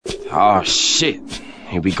Oh shit,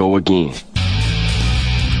 here we go again.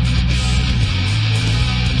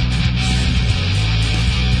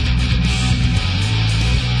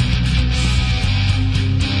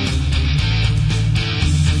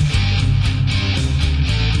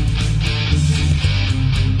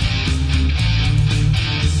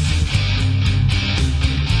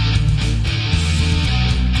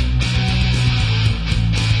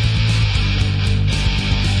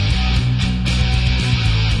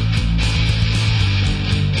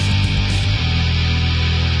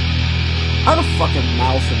 I'm a fucking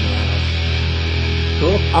mouse in the house.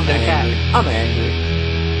 Cool. I'm And a cat. angry. I'm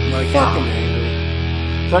angry. Like Fucking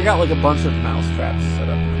angry. So I got like a bunch of mouse traps set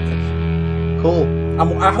up in the kitchen.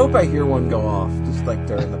 Cool. I hope I hear one go off just like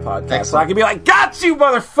during the podcast, so I Excellent. can be like, "Got you,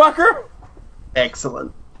 motherfucker!"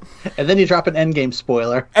 Excellent. And then you drop an endgame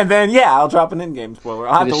spoiler. And then I'll drop an in-game spoiler.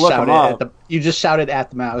 I'll have You to just look shout them it up. you just shouted at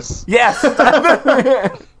the mouse. Yes.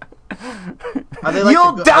 Are they like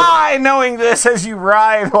You'll the- die knowing this as you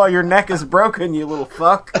writhe while your neck is broken, you little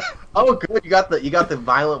fuck. Oh, good. You got the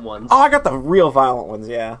violent ones. Oh, I got the real violent ones,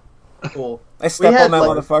 yeah. Cool. I step had, on that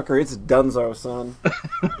like- motherfucker, it's dunzo, son.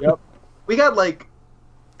 Yep. We got like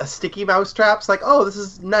a sticky mouse traps. Like, oh, this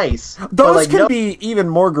is nice. But, Those like, can no, be even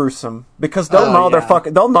more gruesome because they'll Oh, gnaw their yeah.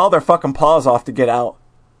 they'll gnaw their fucking paws off to get out.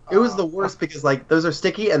 It was the worst because like those are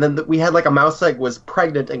sticky, and then we had like a mouse that was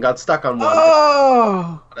pregnant and got stuck on one,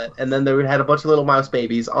 Oh! and then they had a bunch of little mouse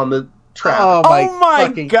babies on the trap. Oh my, Oh my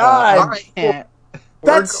fucking God. All right, Can't.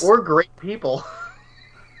 That's- we're great people.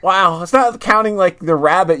 Wow, it's not counting like the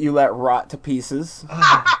rabbit you let rot to pieces.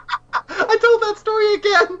 I told that story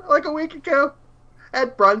again like a week ago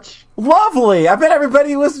at brunch. Lovely. I bet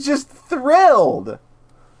everybody was just thrilled.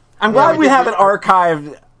 I'm glad we we did have do- it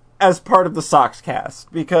archived as part of the Soxcast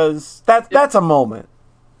because that's a moment.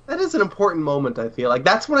 That is an important moment. I feel like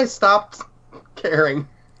that's when I stopped caring.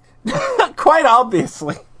 Quite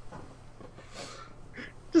obviously.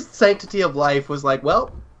 Just sanctity of life was like,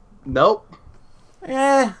 well, nope.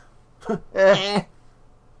 Eh. Eh,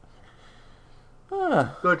 Huh.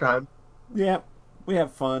 good time. Yeah, we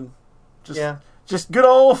have fun. Yeah. Just good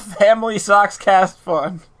old family Soxcast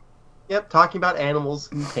fun. Yep, talking about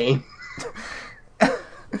animals in pain.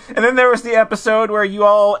 And then there was the episode where you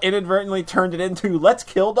all inadvertently turned it into Let's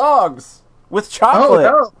Kill Dogs with chocolate.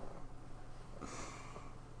 Oh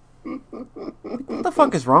What the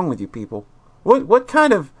fuck is wrong with you people? What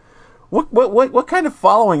kind of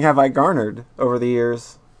following have I garnered over the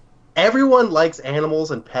years? Everyone likes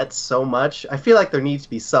animals and pets so much. I feel like there needs to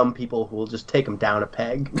be some people who will just take them down a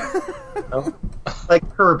peg. You know? Like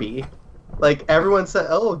Kirby. Like everyone said,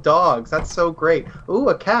 "Oh, dogs, that's so great. Ooh,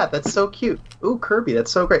 a cat, that's so cute. Ooh, Kirby,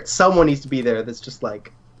 that's so great." Someone needs to be there that's just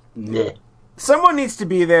like, meh. Someone needs to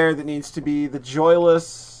be there that needs to be the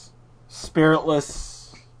joyless,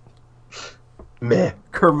 spiritless, Meh.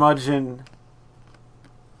 curmudgeon.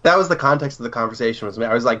 That was the context of the conversation. Was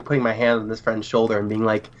I was like putting my hand on this friend's shoulder and being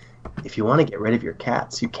like, "If you want to get rid of your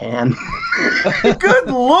cats, you can." Good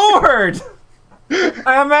lord!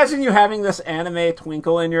 I imagine you having this anime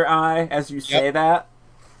twinkle in your eye as you say that.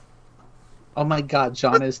 Oh my God,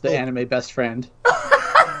 John is the anime best friend.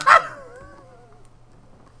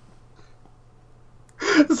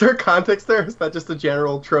 Is there context there? Is that just a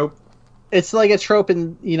general trope? It's like a trope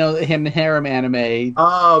in, him harem anime.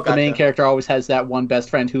 Oh, The gotcha. main character always has that one best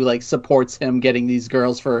friend who, like, supports him getting these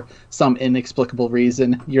girls for some inexplicable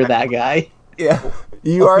reason. You're that guy. Yeah.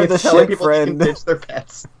 You are the telling shit people they can friend. ditch their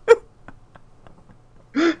pets.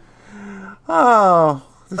 Oh.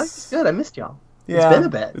 That's good. I missed y'all. Yeah. It's been a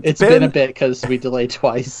bit. It's been a bit because we delayed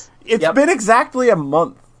twice. It's Yep. been exactly a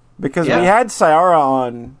month because Yeah. we had Sayara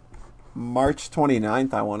on March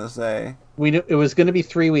 29th, I want to say. It was going to be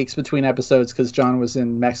 3 weeks between episodes because John was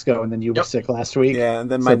in Mexico and then you were Yep. sick last week. Yeah, and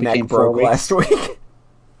then So my it neck became 4 broke weeks. last week.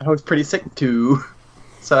 I was pretty sick too,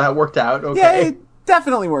 so that worked out. Okay. Yeah, it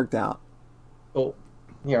definitely worked out. Cool.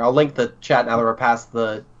 Here, I'll link the chat now that we're past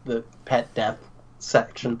the pet death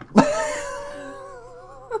section.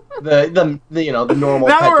 the normal.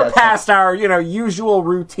 Now pet that we're death past our, usual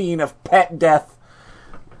routine of pet death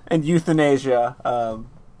and euthanasia, I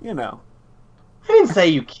didn't say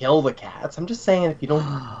you kill the cats. I'm just saying if you don't.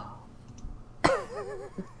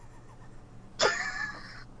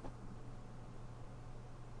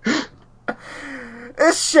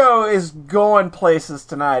 This show is going places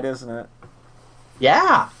tonight, isn't it?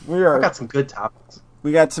 Yeah, We I are. got some good topics.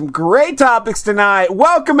 We got some great topics tonight.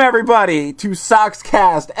 Welcome, everybody, to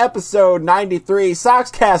Soxcast, episode 93.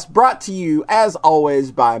 Soxcast brought to you, as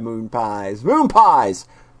always, by Moon Pies. Moon Pies,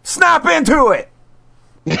 snap into it!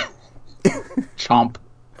 Chomp.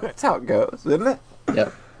 That's how it goes, isn't it?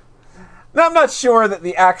 Yep. Now, I'm not sure that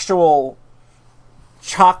the actual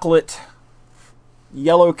chocolate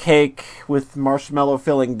yellow cake with marshmallow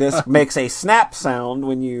filling disc makes a snap sound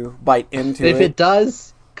when you bite into it. If it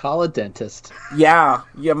does, call a dentist. Yeah,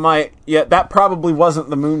 you might. Yeah, that probably wasn't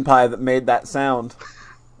the moon pie that made that sound.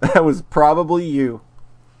 That was probably you.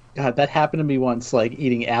 God, that happened to me once, like,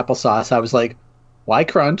 eating applesauce. I was like, why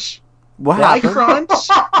crunch? What Why happened? crunch?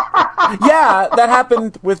 Yeah, that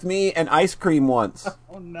happened with me and ice cream once.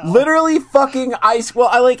 Oh, no. Literally fucking ice. Well,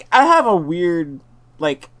 I have a weird,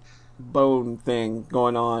 like, bone thing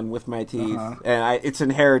going on with my teeth, and it's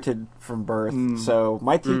inherited from birth. So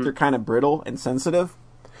my teeth are kind of brittle and sensitive.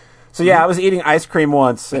 So yeah, I was eating ice cream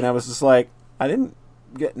once, and I was just like, I didn't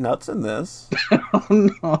get nuts in this. Oh,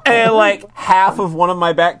 no. And like half of one of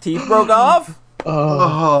my back teeth broke off.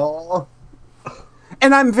 Oh.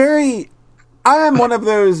 And I am one of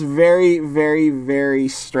those very, very, very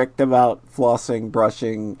strict about flossing,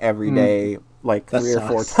 brushing every day, like That 3 or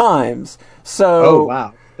 4 sucks. times. So, Oh,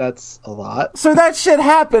 wow. That's a lot. so that shit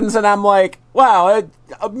happens, and I'm like, wow, it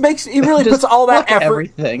really Just puts all that fuck effort.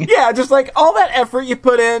 everything. Yeah, just like all that effort you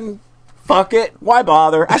put in, fuck it, why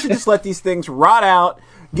bother? I should just let these things rot out,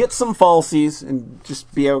 get some falsies, and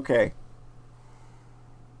just be okay.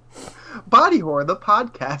 Body Horror, the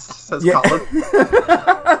podcast, says Yeah. Colin.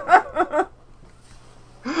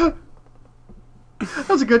 That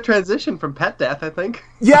was a good transition from pet death, I think.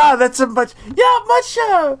 Yeah, that's a much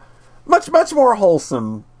more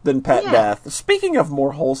wholesome than pet Yeah. death. Speaking of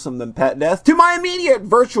more wholesome than pet death, to my immediate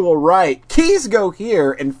virtual right, keys go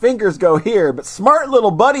here and fingers go here, but smart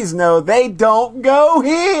little buddies know they don't go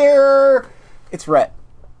here. It's Rhett.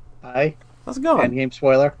 Hi. How's it going? Endgame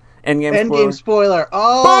spoiler. Endgame Endgame spoiler.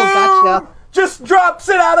 Oh, Boom! gotcha. Just drops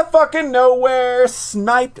it out of fucking nowhere.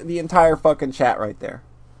 Sniped the entire fucking chat right there.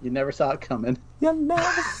 You never saw it coming. You'll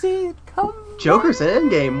never see it come. Joker's in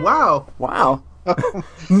Endgame. Wow. Wow.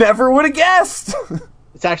 Never would have guessed.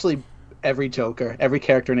 It's actually every Joker, every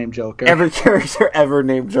character named Joker. Every character ever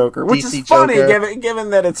named Joker, which DC is funny Joker. given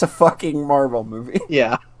that it's a fucking Marvel movie.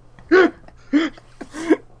 Yeah.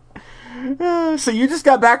 So you just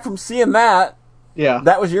got back from seeing that. Yeah.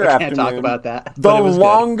 That was your I afternoon. can't talk about that. The but it was good.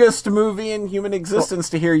 longest movie in human existence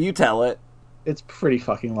to hear you tell it. It's pretty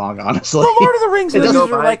fucking long, honestly. The Lord of the Rings It movies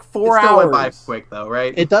doesn't are like 4 it still hours. went by quick, though,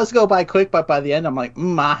 right? It does go by quick, but by the end, I'm like,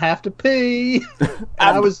 I have to pee. And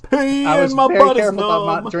I was pee I was and my very butt is careful about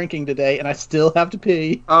numb. not drinking today, and I still have to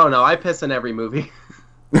pee. Oh, no, I piss in every movie.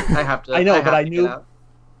 I have to. I know, have but I to knew- get out.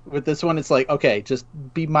 With this one, it's like, okay, just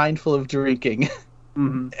be mindful of drinking,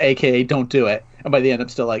 Mm-hmm. aka don't do it. And by the end, I'm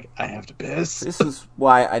still like, I have to piss. This is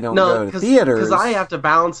why I don't No, go to because theaters. I have to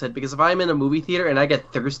balance it. Because if I'm in a movie theater and I get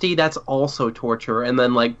thirsty, that's also torture. And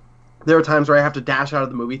then, like, there are times where I have to dash out of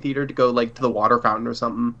the movie theater to go, like, to the water fountain or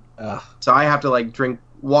something. Ugh. So I have to, like, drink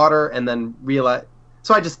water and then realize.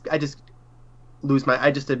 So I just lose my. I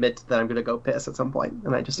just admit that I'm gonna go piss at some point,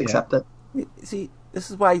 and I just accept it. See, this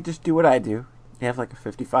is why you just do what I do. You have like a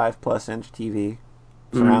 55+ inch TV,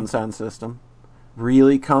 surround sound system,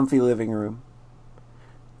 really comfy living room.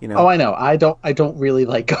 You know. Oh, I know. I don't really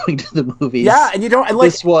like going to the movies. Yeah, and you don't. And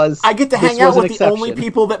like, I get to this hang out was with an the only exception.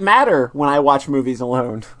 people that matter when I watch movies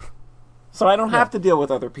alone. So I don't have to deal with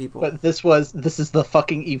other people. But this is the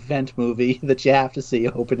fucking event movie that you have to see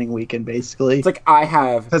opening weekend, basically. It's like I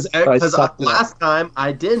have. Because sucked it up. last time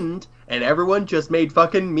I didn't, and everyone just made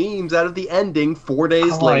fucking memes out of the ending 4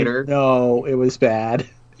 days later. No, it was bad.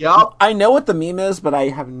 Yup. I know what the meme is, but I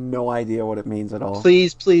have no idea what it means at all.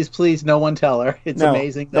 Please, please, please, no one tell her. It's No,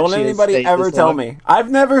 amazing. That don't she has anybody stayed ever this tell long. me. I've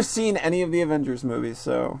never seen any of the Avengers movies,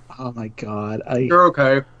 so Oh my god, You're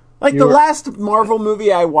okay. like the You're- last Marvel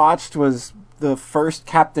movie I watched was the first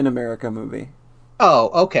Captain America movie. Oh,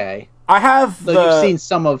 okay. I have So the. you've seen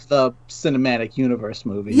some of the cinematic universe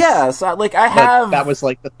movies. Yes, I Like, have. that was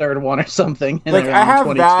like the third one or something. And like they're I in have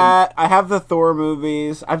 22. that. I have the Thor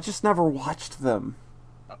movies. I've just never watched them.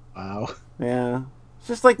 Wow. Yeah, it's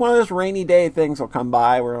just like one of those rainy day things will come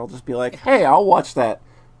by where I'll just be like, "Hey, I'll watch that."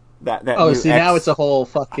 Oh, new see, now it's a whole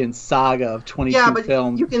fucking saga of 22 Yeah, but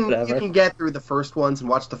films. you can whatever. get through the first ones and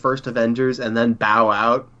watch the first Avengers and then bow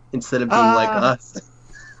out instead of being like us.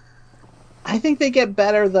 I think they get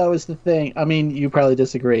better, though, is the thing. I mean, you probably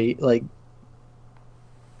disagree. Like,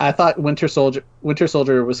 I thought Winter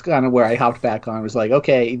Soldier was kind of where I hopped back on. It was like,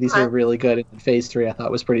 okay, these are really good. And then Phase 3 I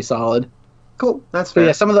thought was pretty solid. Cool, that's But fair.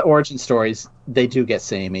 yeah, some of the origin stories, they do get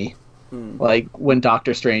samey. Like, when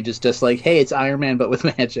Doctor Strange is just like, hey, it's Iron Man, but with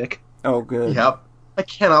magic. Oh, good. Yep. I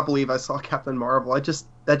cannot believe I saw Captain Marvel.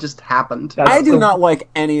 That just happened. That's I do the- not like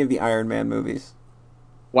any of the Iron Man movies.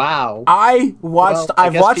 Wow. I watched. Well, I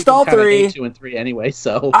I've guess watched people all kinda three. hate 2 and 3 anyway,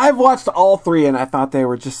 so. I've watched all three, and I thought they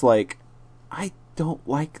were just like I don't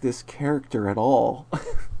like this character at all.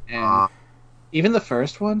 And even the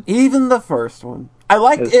first one? Even the first one. I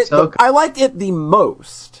liked It's it. so good. I liked it the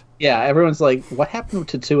most. Yeah, everyone's like, what happened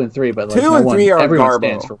to 2 and 3? But like, 2 no and one, 3 are everyone Garbo.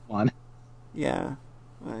 stands for 1. Yeah.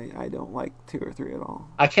 I don't like 2 or 3 at all.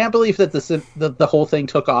 I can't believe that the whole thing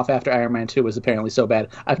took off after Iron Man 2 was apparently so bad.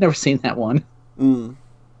 I've never seen that one.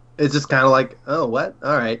 It's just kind of like, oh, what?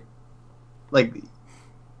 All right. Like,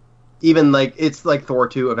 even like, it's like Thor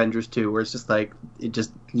 2, Avengers 2, where it's just like, it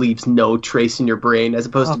just leaves no trace in your brain, as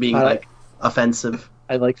opposed to being God, like offensive.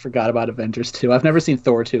 I like forgot about Avengers 2. I've never seen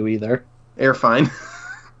Thor 2 either. They're fine.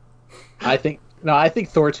 I think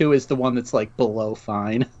Thor 2 is the one that's like below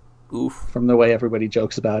fine Oof. from the way everybody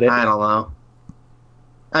jokes about it. I don't know.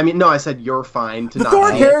 I mean, no, I said you're fine to The not Thor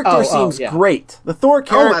like it. character seems yeah. great. The Thor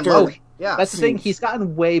character. Oh, yeah. That's the thing. He's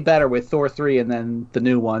gotten way better with Thor 3 and then the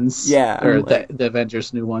new ones. Yeah, Or like- the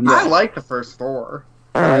Avengers new ones. I like the first Thor.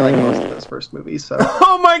 I like most of those first movies, so.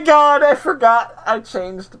 Oh my god, I forgot. I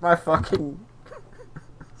changed my fucking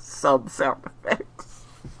sub sound effects.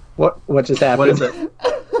 What just happened? What is it?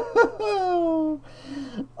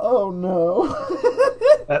 Oh no.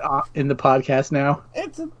 That, in the podcast now?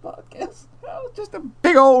 It's a podcast. Oh, just a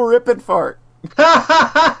big old ripping fart.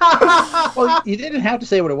 Well, you didn't have to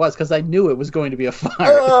say what it was because I knew it was going to be a fart.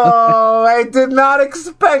 Oh, I did not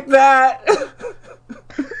expect that.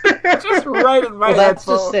 Just right in my Well, that's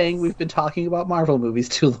headphones. just saying we've been talking about Marvel movies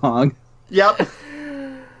too long. Yep.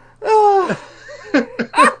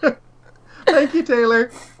 Thank you,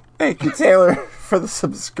 Taylor. Thank you, Taylor, for the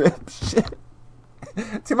subscription.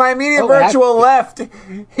 To my immediate Oh, virtual left,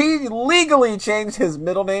 he legally changed his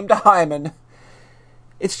middle name to Hyman.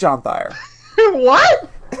 It's John Thayer. What?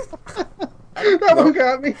 That one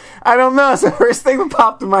got me. I don't know. It's the first thing that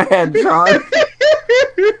popped in my head, John.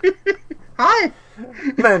 Hi.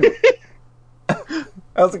 Man.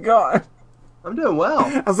 How's it going? I'm doing well.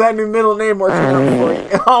 How's that new middle name working out for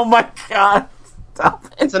you? Oh my god. Stop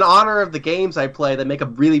it. It's in honor of the games I play that make a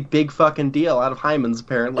really big fucking deal out of Hymens,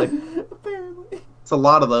 apparently. Apparently. It's a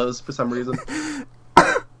lot of those for some reason.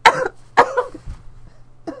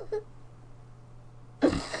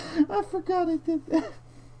 I forgot I did that.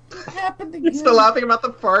 It happened again. You're still laughing about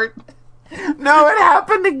the fart? No, it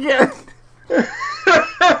happened again.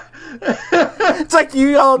 It's like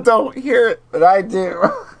you all don't hear it, but I do.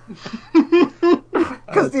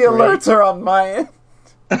 Because the alerts are on my end.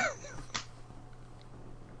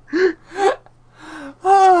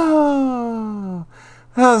 Oh,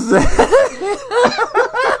 how's that?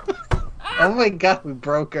 Oh my god, we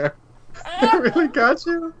broke her. It really got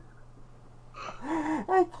you?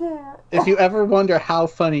 I can't. If you ever wonder how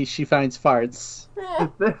funny she finds farts,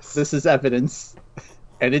 This. this is evidence.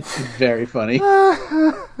 And it's very funny.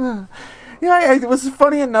 Yeah, it was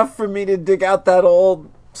funny enough for me to dig out that old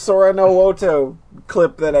Sora no Woto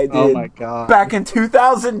clip that I did Oh my god. back in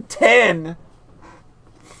 2010.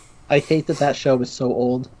 I hate that show is so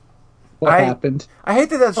old. What I- happened? I hate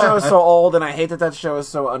that show is so old, and I hate that show is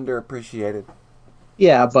so underappreciated.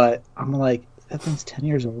 Yeah, but I'm like, that thing's 10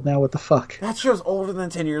 years old now. What the fuck? That show's older than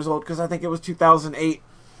 10 years old because I think it was 2008.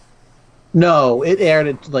 No, it aired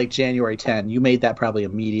at like January 10. You made that probably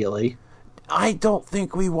immediately. I don't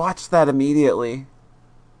think we watched that immediately.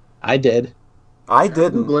 I did. I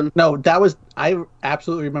didn't. Googling. No, that was, I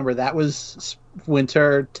absolutely remember that was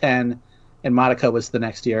winter 10, and Monica was the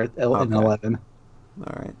next year in Okay. 11.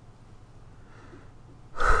 All right.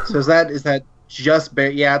 So is that just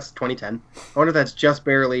barely? Yeah, it's 2010. I wonder if that's just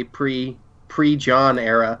barely pre-John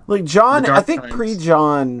era. Like John, The Dark I think Times.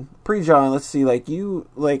 pre-John. Let's see, like you,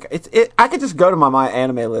 like it. I could just go to my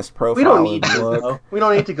anime list profile. We don't need and to. look. Though. We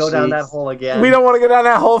don't need to go down Jeez. that hole again. We don't want to go down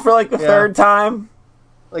that hole for like the Yeah. third time.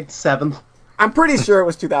 like 7th. I'm pretty sure it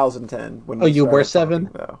was 2010 when. Oh, we you were started 7?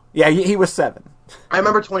 talking, though. Yeah, he was 7. I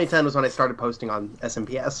remember 2010 was when I started posting on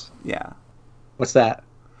SMPS. Yeah. What's that?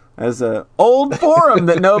 As a old forum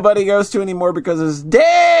that nobody goes to anymore because it's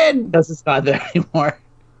dead. Because it's not there anymore.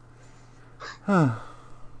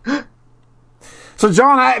 So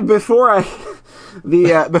John, before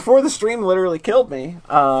the stream literally killed me,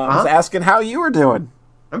 I was asking how you were doing.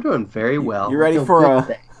 I'm doing very well. You ready I feel for good a-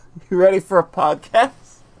 today. You ready for a podcast?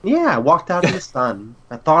 Yeah, I walked out in the sun.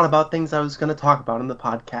 I thought about things I was going to talk about in the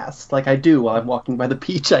podcast, like I do while I'm walking by the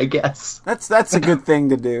beach, I guess. That's a good thing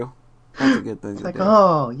to do. That's a good thing to Like, do.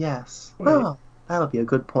 oh, yes. Right. Oh, that'll be a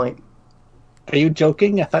good point. Are you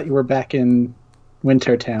joking? I thought you were back in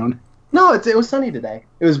Winter Town. No, it was sunny today.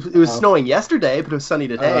 It was snowing yesterday, but it was sunny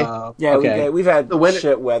today. Yeah, okay. we've had The winter-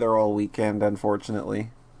 shit weather all weekend, unfortunately.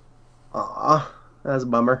 Aw, that was a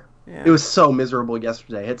bummer. Yeah. It was so miserable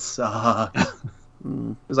yesterday. It sucked.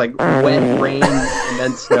 It was like wet rain and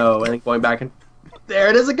then snow, and then going back and there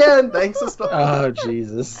it is again. Thanks to snow. Oh,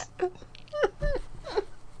 Jesus.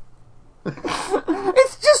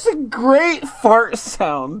 It's just a great fart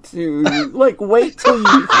sound, too. Like, wait till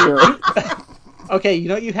you hear it. Okay, you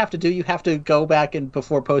know what you have to do? You have to go back and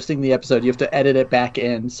before posting the episode, you have to edit it back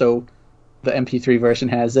in so the MP3 version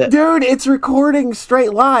has it. Dude, it's recording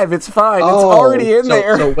straight live. It's fine. It's already in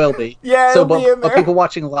there. So it will be. Yeah, it'll be in there. But people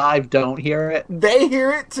watching live don't hear it? They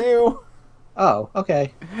hear it, too. Oh,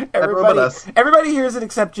 okay. Everybody hears it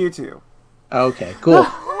except you two. Okay, cool.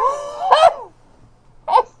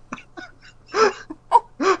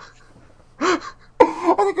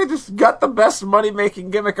 I think I just got the best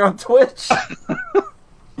money-making gimmick on Twitch.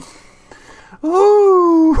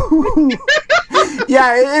 Ooh.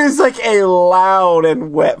 Yeah, it is like a loud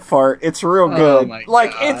and wet fart. It's real good. Oh my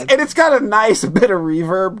like God. it's got a nice bit of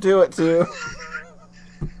reverb to it too.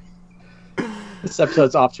 This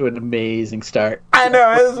episode's off to an amazing start. I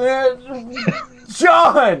know, isn't it?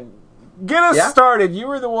 John, get us started. You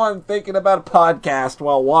were the one thinking about a podcast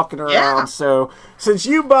while walking around. Yeah. So since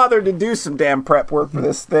you bothered to do some damn prep work for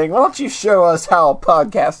this thing, why don't you show us how a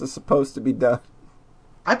podcast is supposed to be done?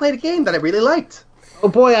 I played a game that I really liked. Oh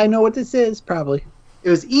boy, I know what this is, probably. It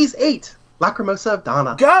was Ys 8, Lacrimosa of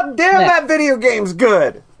Donna. God damn, that video game's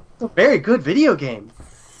good. It's a very good video game.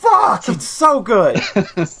 Fuck, it's so good.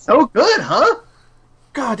 So good, huh?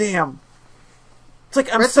 God damn. It's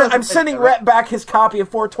like I'm Rhett sending Rhett back his copy of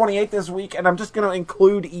 428 this week, and I'm just going to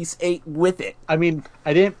include Ys 8 with it. I mean,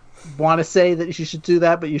 I didn't want to say that you should do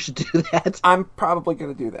that, but you should do that. I'm probably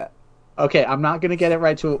going to do that. Okay, I'm not going to get it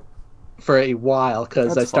right for a while,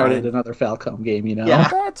 because I That's started fine. another Falcom game, you know? Yeah.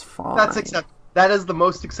 That's fine. That is the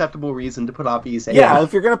most acceptable reason to put off Ys 8. Yeah,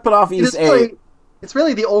 if you're going to put off Ys 8. It's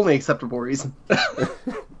really the only acceptable reason.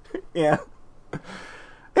 Yeah.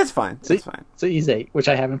 It's fine. It's fine. So Ys 8, which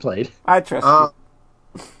I haven't played. I trust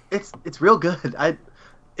you. It's real good.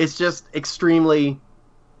 It's just extremely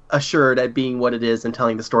assured at being what it is and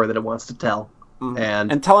telling the story that it wants to tell.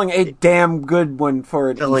 And telling a damn good one for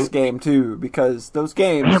an Ys game, too, because those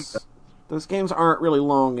games aren't really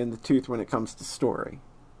long in the tooth when it comes to story.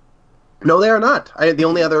 No, they are not. The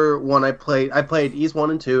only other one I played Ys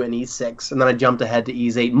 1 and 2 and Ys 6, and then I jumped ahead to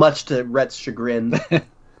Ys 8, much to Rhett's chagrin.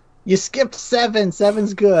 You skipped 7.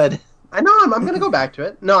 7's good. I know, I'm going to go back to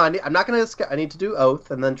it. No, I'm not going to skip. I need to do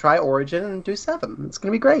Oath, and then try Origin, and do 7. It's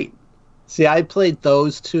going to be great. See, I played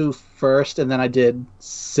those two first, and then I did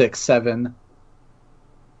 6, 7,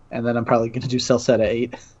 and then I'm probably going to do Celceta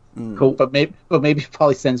 8. Cool. But maybe if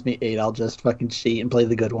Polly sends me 8, I'll just fucking cheat and play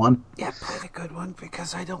the good one. Yeah, play the good one,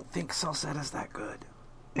 because I don't think Celceta's that good.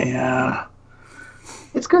 Yeah.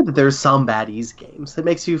 It's good that there's some bad Ys games. It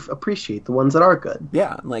makes you appreciate the ones that are good.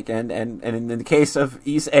 Yeah, like and in the case of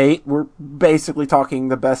Ys 8, we're basically talking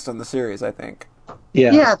the best in the series, I think.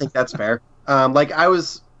 Yeah, I think that's fair.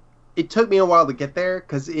 It took me a while to get there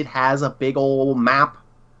because it has a big old map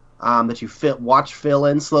that you fill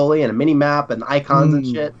in slowly, and a mini map and icons and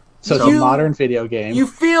shit. So it's a modern video game. You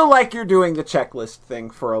feel like you're doing the checklist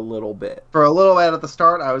thing for a little bit. For a little bit at the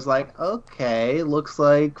start, I was like, okay, looks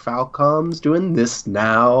like Falcom's doing this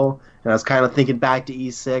now. And I was kind of thinking back to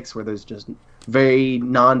E6, where there's just very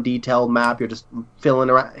non-detailed map. You're just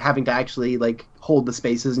filling around, having to actually like hold the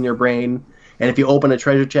spaces in your brain. And if you open a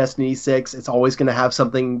treasure chest in E6, it's always going to have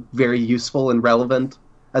something very useful and relevant,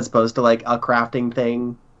 as opposed to like a crafting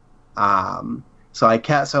thing.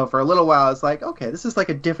 So for a little while I was like, okay, this is like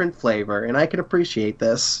a different flavor, and I can appreciate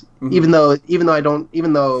this, even though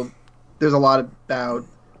there's a lot about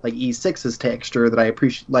like E6's texture that I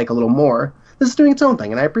appreciate like a little more. This is doing its own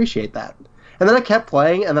thing, and I appreciate that. And then I kept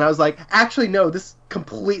playing, and then I was like, actually, no, this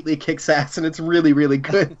completely kicks ass, and it's really, really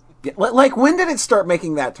good. Yeah, like, when did it start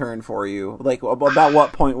making that turn for you? Like, about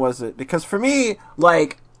what point was it? Because for me,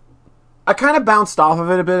 like, I kind of bounced off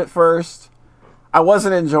of it a bit at first. I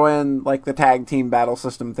wasn't enjoying like the tag team battle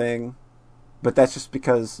system thing, but that's just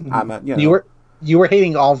because you were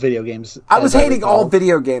hating all video games. I was hating all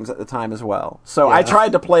video games at the time as well. So I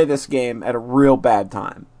tried to play this game at a real bad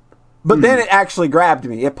time, but then it actually grabbed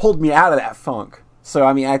me. It pulled me out of that funk. So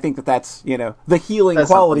I mean, I think that's the healing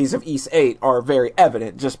qualities of Ys 8 are very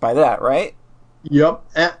evident just by that, right? Yep.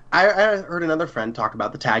 I heard another friend talk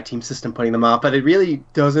about the tag team system putting them off, but it really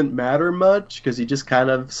doesn't matter much because you just kind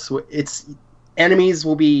of enemies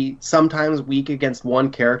will be sometimes weak against one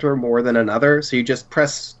character more than another, so you just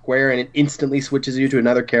press square and it instantly switches you to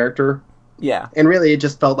another character. Yeah. And really, it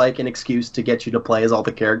just felt like an excuse to get you to play as all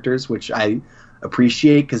the characters, which I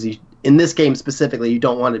appreciate, because in this game specifically, you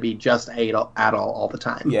don't want to be just 8 at all the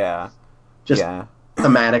time. Yeah. Just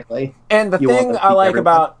thematically. And the thing I like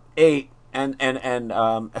about 8 and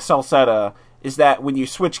Salsetta is that when you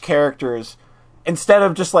switch characters, instead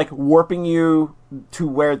of just like warping you to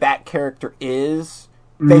where that character is,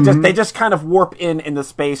 they just kind of warp in the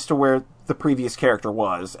space to where the previous character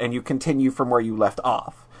was, and you continue from where you left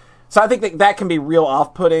off. So I think that can be real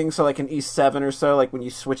off-putting. So like in East 7 or so, like when you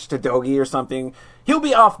switch to Dogi or something, he'll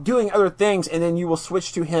be off doing other things, and then you will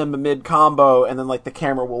switch to him mid-combo, and then like the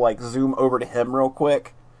camera will like zoom over to him real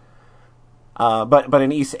quick. But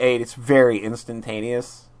in East 8, it's very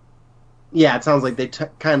instantaneous. Yeah, it sounds like they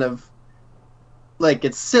kind of... Like,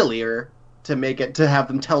 it's sillier to have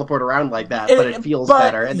them teleport around like that, but it feels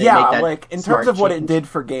better. And they make that like in terms of what it did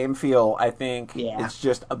for game feel, I think it's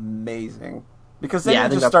just amazing. Because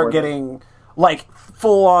then you just start getting like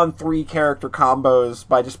full on 3 character combos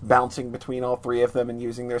by just bouncing between all 3 of them and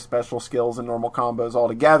using their special skills and normal combos all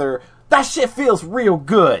together. That shit feels real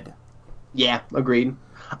good. Yeah, agreed.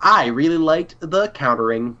 I really liked the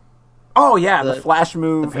countering. Oh yeah, the flash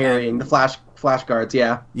move, the parrying, the flash guards.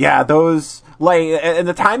 Yeah, those like, and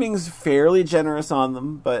the timing's fairly generous on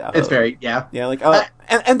them, but it's very like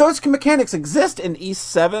and those mechanics exist in East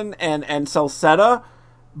 7 and Salsetta,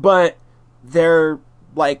 but they're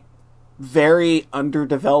like very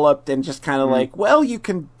underdeveloped and just kind of like, well, you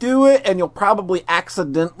can do it and you'll probably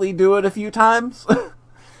accidentally do it a few times.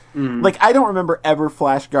 Like I don't remember ever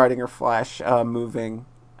flash guarding or flash moving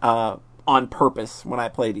on purpose when I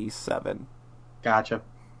played East 7. Gotcha.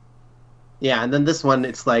 Yeah, and then this one,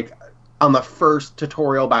 it's like on the first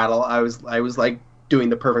tutorial battle, I was like doing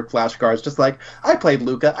the perfect flash guards, just like I played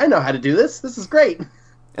Luca. I know how to do this. This is great.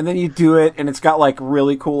 And then you do it, and it's got like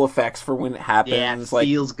really cool effects for when it happens. Yeah, it like,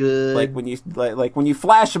 feels good. Like when you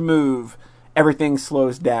flash a move, everything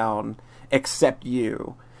slows down except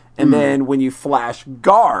you. And then when you flash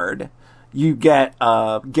guard, you get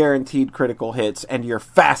guaranteed critical hits, and you're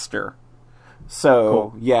faster.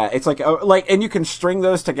 So yeah, it's like and you can string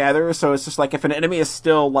those together. So it's just like if an enemy is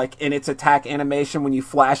still like in its attack animation, when you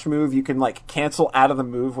flash move, you can like cancel out of the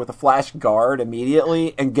move with a flash guard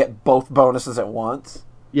immediately and get both bonuses at once.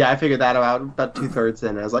 Yeah, I figured that out about 2/3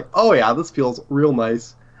 in. I was like, oh yeah, this feels real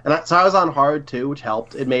nice. And so I was on hard too, which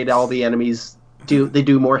helped. It made all the enemies do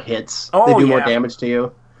more hits. They do more damage to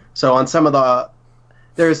you. So on some of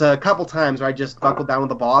there's a couple times where I just buckled down with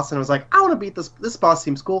the boss and I was like, I want to beat this boss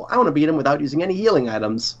seems cool. I want to beat him without using any healing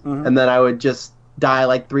items. And then I would just die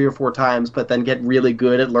like 3 or 4 times, but then get really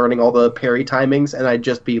good at learning all the parry timings, and I'd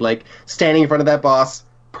just be like standing in front of that boss,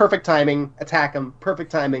 perfect timing, attack him,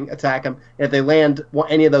 perfect timing, attack him. And if they land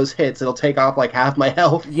any of those hits, it'll take off like half my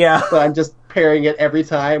health. Yeah. But I'm just parrying it every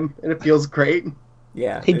time, and it feels great.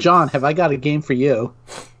 Yeah. Hey, John, have I got a game for you?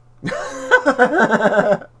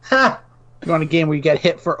 You want a game where you get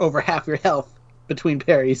hit for over half your health between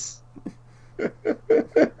parries?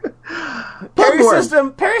 Parry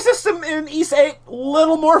system in East 8,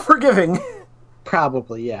 little more forgiving.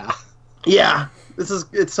 Probably, yeah. Yeah.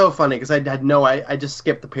 It's so funny because I just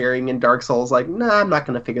skipped the parrying in Dark Souls. Like, nah, I'm not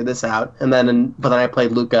going to figure this out. But then I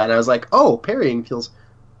played Luca and I was like, oh, parrying feels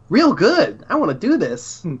real good. I want to do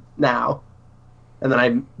this now. And then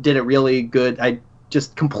I did it really good. I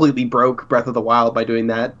just completely broke Breath of the Wild by doing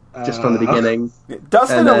that just from the beginning.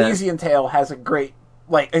 Dustin Elysian Tale has a great,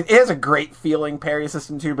 it has a great feeling parry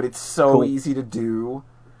system too, but it's so easy to do.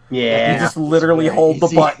 Yeah. You just literally hold the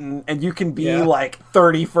button and you can be like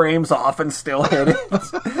 30 frames off and still hit it.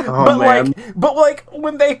 But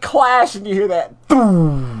when they clash and you hear that,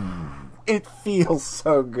 boom, it feels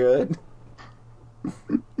so good.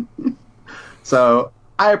 So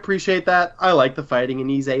I appreciate that. I like the fighting in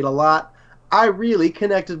Ease 8 a lot. I really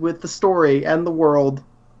connected with the story and the world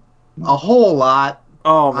a whole lot.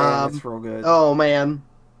 Oh man, it's real good. Oh man.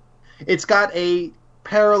 It's got a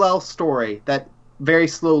parallel story that very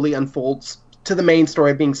slowly unfolds to the main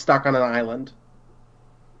story of being stuck on an island.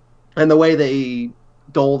 And the way they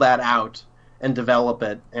dole that out and develop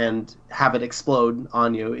it and have it explode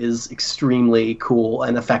on you is extremely cool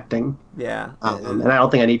and affecting. Yeah. And I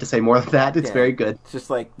don't think I need to say more than that. It's very good. It's just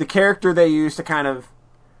like the character they use to kind of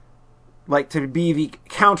like to be the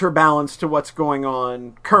counterbalance to what's going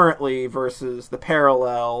on currently versus the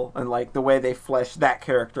parallel, and like the way they flesh that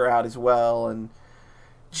character out as well, and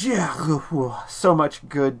so much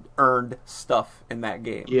good earned stuff in that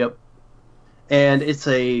game. Yep. And it's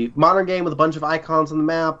a modern game with a bunch of icons on the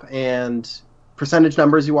map and percentage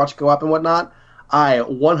numbers you watch go up and whatnot. I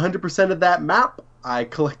 100% of that map. I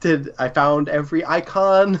found every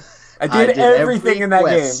icon. I did everything in that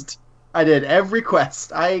game. I did every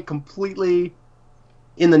quest. I completely,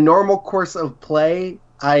 in the normal course of play,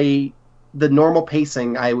 the normal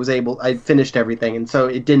pacing, I finished everything, and so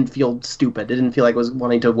it didn't feel stupid. It didn't feel like I was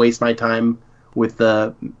wanting to waste my time with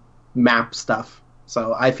the map stuff.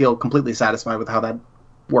 So I feel completely satisfied with how that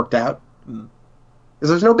worked out. Because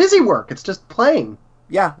there's no busy work; it's just playing.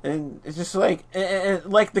 Yeah, and it's just like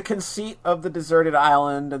the conceit of the deserted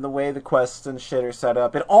island and the way the quests and shit are set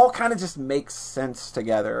up. It all kind of just makes sense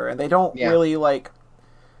together, and they don't really like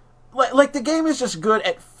the game is just good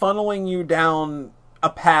at funneling you down a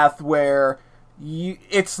path where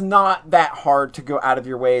it's not that hard to go out of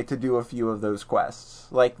your way to do a few of those quests.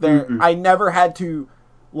 Like I never had to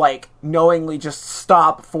like knowingly just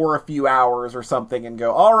stop for a few hours or something and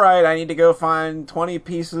go, all right, I need to go find 20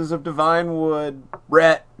 pieces of divine wood.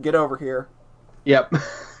 Rhett, get over here. Yep.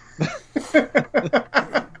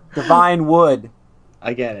 Divine wood.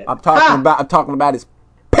 I get it. I'm talking about his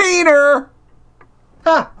Peter.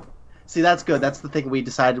 Ha! See, that's good. That's the thing we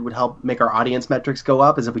decided would help make our audience metrics go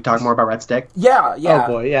up, is if we talk more about Red Stick. Yeah. Oh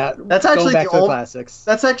boy, yeah. That's actually back to the classics.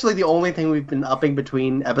 That's actually the only thing we've been upping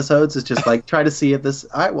between episodes, is just like try to see if this.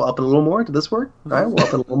 All right, we'll up it a little more. Did this work? All right, we'll up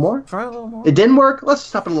it a little more. Try a little more. It didn't work. Let's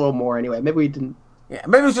just up it a little more anyway. Maybe we didn't. Yeah,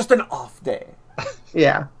 maybe it was just an off day.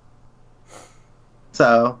 Yeah.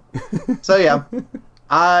 So yeah.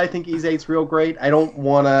 I think Ys 8's real great. I don't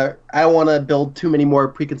want to build too many more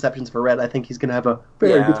preconceptions for Red. I think he's going to have a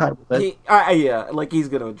very good time with it. He's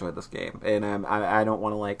going to enjoy this game, and I don't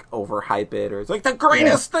want to like overhype it or it's like the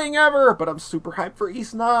greatest thing ever. But I'm super hyped for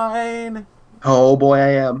Ys 9. Oh boy, I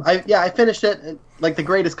am. I finished it. Like the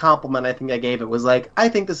greatest compliment I think I gave it was like, I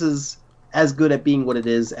think this is as good at being what it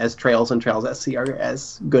is as Trails and Trails SC are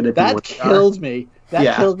as good at being what they are. That killed me.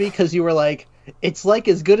 That killed me because you were like, it's like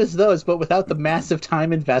as good as those, but without the massive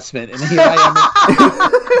time investment. And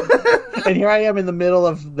here I am in the middle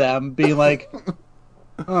of them being like,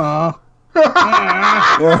 oh.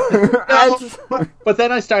 But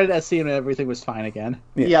then I started SC and everything was fine again.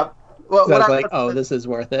 Yep. Well, so I was like, this is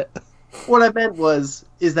worth it. What I meant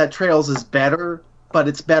is that Trails is better, but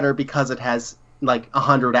it's better because it has like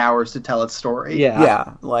 100 hours to tell its story.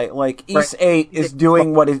 Yeah. Like Ys 8 is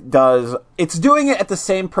doing what it does. It's doing it at the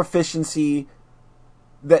same proficiency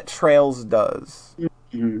that Trails does.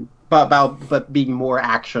 Mm-hmm. But being more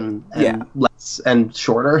action and less and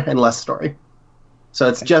shorter and less story. So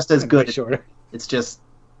it's just as good. Shorter. But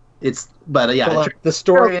the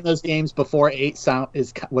story in those games before 8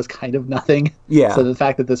 was kind of nothing. Yeah. So the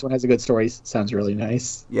fact that this one has a good story sounds really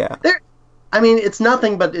nice. Yeah. It's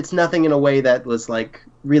nothing, but it's nothing in a way that was like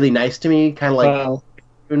really nice to me. Kind of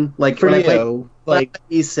like for when I you, played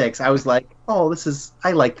E6, I was like, oh,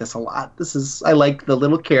 I like this a lot. I like the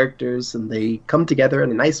little characters and they come together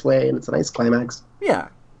in a nice way and it's a nice climax. Yeah.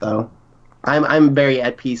 So I'm very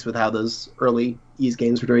at peace with how those early Ys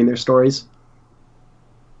games were doing their stories.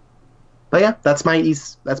 But yeah, that's my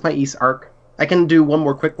Ys arc. I can do one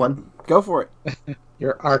more quick one. Go for it.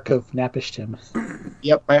 Your arc of Napishtim.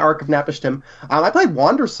 Yep, my arc of Napishtim. I played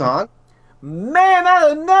Wandersong. Man,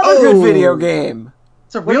 that's another good video game.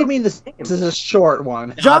 It's What do you mean this is a short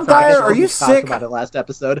one? John Thayer, are you sick? Talked about it last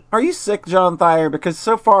episode. Are you sick, John Thayer? Because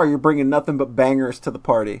so far you're bringing nothing but bangers to the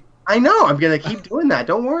party. I know. I'm gonna keep doing that.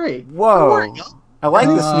 Don't worry. Whoa. Don't worry.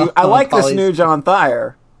 I like this new John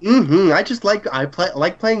Thayer. Mm-hmm. I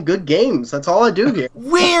like playing good games. That's all I do here.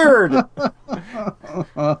 Weird.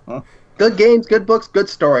 Good games, good books, good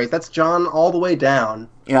stories. That's John all the way down.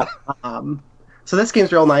 Yeah. So this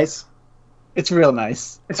game's real nice. It's real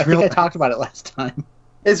nice. I think I talked about it last time.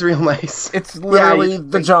 It's real nice. It's literally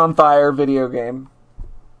the John Thayer video game.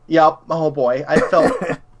 Yep. Oh boy, I felt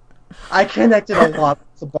I connected a lot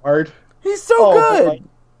with the Bard. He's so good. Boy.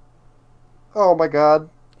 Oh my god.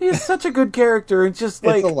 He's such a good character. It's just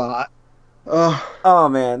like it's a lot. Oh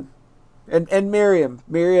man. And Miriam.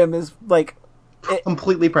 Miriam is like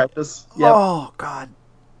completely precious. Yep. Oh god.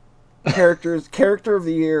 Character of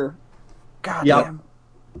the year. God damn.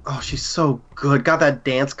 Oh, she's so good. Got that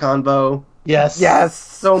dance convo. Yes.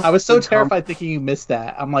 So I was so terrified thinking you missed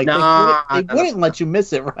that. I'm like, they wouldn't let you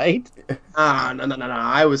miss it, right? No.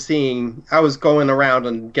 I was going around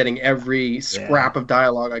and getting every scrap of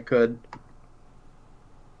dialogue I could.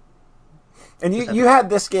 And you had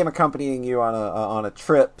this game accompanying you on a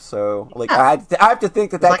trip, so like I have to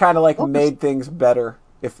think that kind of like made things better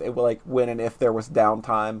if it like when and if there was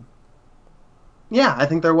downtime. Yeah, I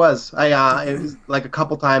think there was. It was like a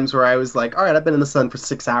couple times where I was like, all right, I've been in the sun for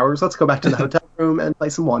 6 hours. Let's go back to the hotel room and play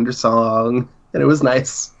some Wandersong. And it was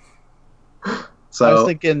nice. So I was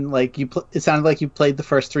thinking, like, it sounded like you played the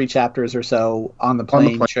first 3 chapters or so on the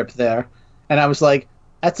plane trip there. And I was like,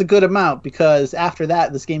 that's a good amount, because after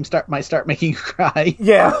that, this game might start making you cry.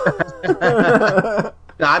 Yeah. No,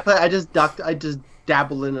 I just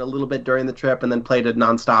dabbled in it a little bit during the trip and then played it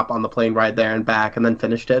nonstop on the plane ride there and back and then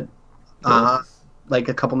finished it. Like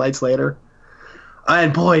a couple nights later.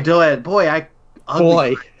 And boy, I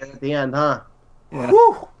ugly at the end, huh? Yeah.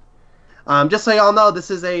 Whew. Just so y'all know,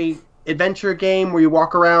 this is a adventure game where you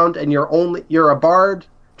walk around and you're a bard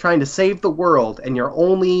trying to save the world, and your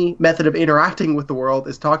only method of interacting with the world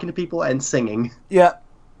is talking to people and singing. Yeah.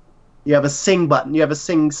 You have a sing button. You have a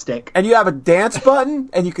sing stick. And you have a dance button,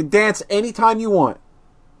 and you can dance anytime you want.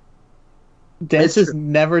 Dances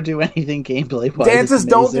never do anything gameplay-wise. Dances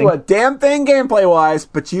don't do a damn thing gameplay-wise,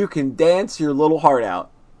 but you can dance your little heart out.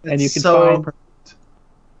 And you can so find...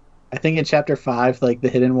 I think in Chapter 5, like, the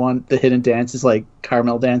hidden dance is, like,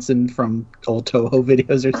 Carmel dancing from old Toho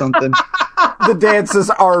videos or something. The dances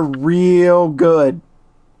are real good.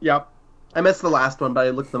 Yep. I missed the last one, but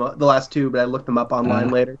I looked them up. The last two, but I looked them up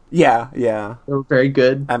online later. Yeah. They were very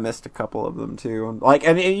good. I missed a couple of them, too. Like,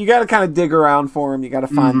 and you got to kind of dig around for them. You got to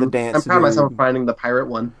find the dance. I'm proud of myself finding the pirate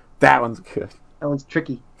one. That one's good. That one's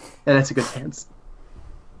tricky, and it's a good dance.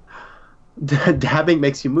 Dabbing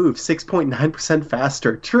makes you move 6.9%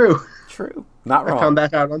 faster. True. Not wrong. I found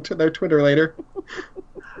that out on their Twitter later.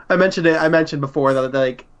 I mentioned before that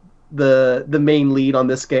like the main lead on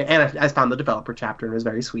this game, and I found the developer chapter and it was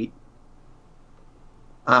very sweet.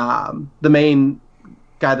 The main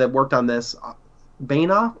guy that worked on this,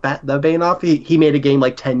 Bainoff, he made a game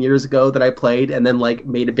like 10 years ago that I played, and then like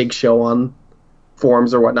made a big show on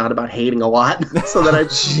forums or whatnot about hating a lot. So that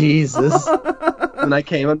Jesus. And I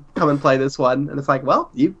come and play this one, and it's like,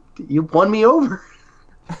 well, you won me over.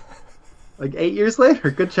 Like 8 years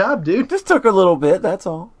later, good job, dude. Just took a little bit. That's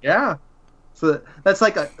all. Yeah. So that's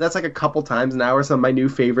like a couple times an hour. Some of my new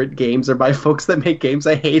favorite games are by folks that make games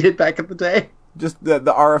I hated back in the day. Just the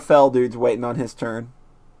RFL dude's waiting on his turn.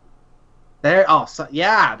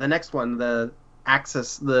 The next one, the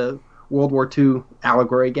Axis, the World War II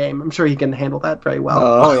allegory game. I'm sure he can handle that very well.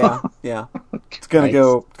 Oh yeah. It's gonna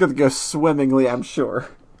go swimmingly, I'm sure.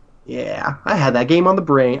 Yeah, I had that game on the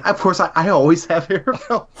brain. Of course, I always have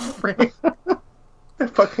Arafel on the brain. That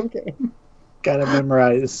fucking game. Gotta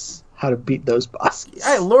memorize how to beat those bosses.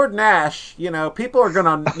 Hey, Lord Nash, people are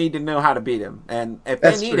gonna need to know how to beat him, and if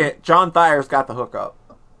they need it, John Thayer's got the hookup.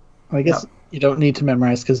 I guess you don't need to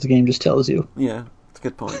memorize because the game just tells you. Yeah, that's a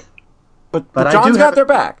good point. But I John's do got have their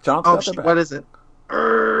back. John's got their back. What is it?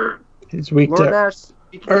 He's weak Lord to Nash,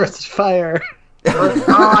 earth, fire.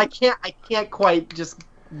 I can't quite just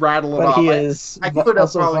rattle it But off. he is I could have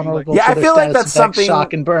also probably, vulnerable Yeah, to I the feel like status that's effect, something-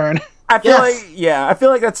 shock and burn. I feel Yes. I feel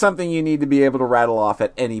like that's something you need to be able to rattle off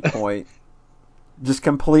at any point. Just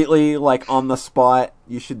completely on the spot,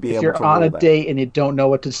 you should be If able you're to on roll a that. date and you don't know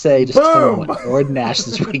what to say, just tell Boom! him what Lord Nash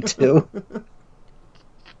is weak to.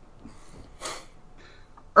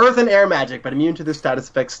 Earth and air magic, but immune to their status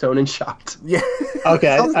effects, stone and shocked. Yeah.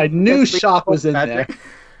 Okay, I knew That's shock was in magic. there.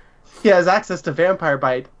 He has access to vampire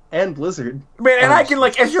bite and blizzard. Man, and I can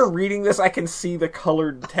as you're reading this, I can see the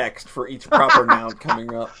colored text for each proper noun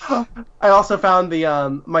coming up. I also found the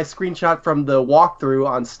my screenshot from the walkthrough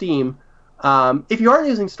on Steam. If you aren't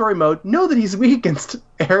using story mode, know that he's weak against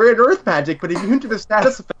air and earth magic, but immune to the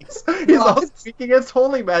status effects. He's also weak against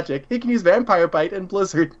holy magic. He can use vampire bite and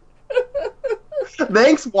blizzard.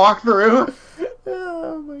 Thanks, walkthrough.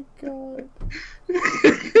 Oh my god.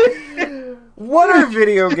 What are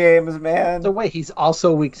video games, man? So wait, he's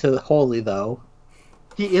also weak to holy, though.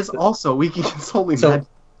 He is also weak against holy So magic.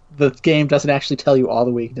 the game doesn't actually tell you all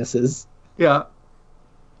the weaknesses. Yeah.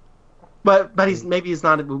 But he's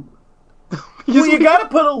not. Well, you got to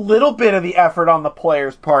put a little bit of the effort on the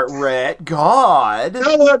player's part, Rhett. God.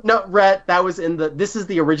 No, Rhett, that was in the. This is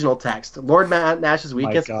the original text. Lord Nash is weak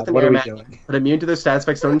My against God, the what air are we magic, doing? but immune to their status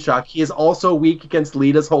effects, stone and shock. He is also weak against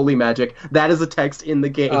Lita's holy magic. That is the text in the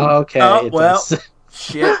game. Okay. Oh, it well. does.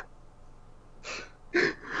 Shit.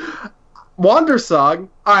 Wander Song.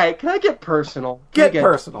 All right, can I get personal? Get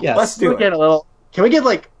personal. Yes. Let's do Can we get it. a little? Can we get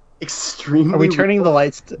extremely? Are we turning the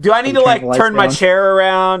lights? Do I need to turn my chair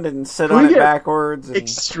around and sit Can on we it get backwards and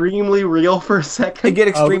extremely real for a second? get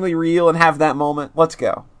extremely real and have that moment? Let's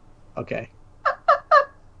go. Okay.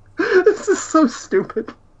 This is so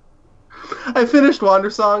stupid. I finished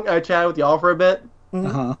Wander Song. I chatted with y'all for a bit. Uh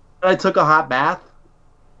huh. And I took a hot bath.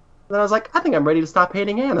 And then I was like, I think I'm ready to stop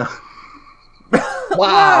hating Anna.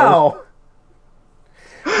 Wow.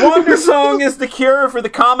 Wonder Song is the cure for the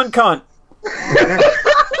common cunt.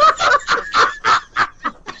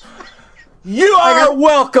 You are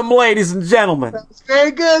welcome, ladies and gentlemen. It's very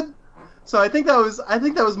good. So I think that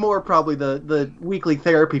was more probably the weekly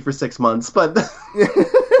therapy for 6 months, but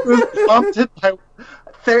it was prompted by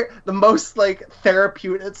the most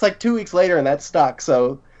therapeutic. It's 2 weeks later and that stuck.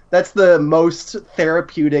 So that's the most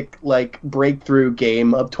therapeutic breakthrough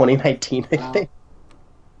game of 2019, I think.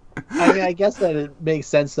 I mean, I guess that it makes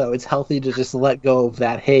sense though. It's healthy to just let go of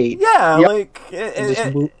that hate Yeah, Yep. like and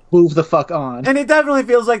just move the fuck on. and it definitely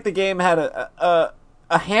feels like the game had a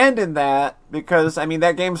hand in that because I mean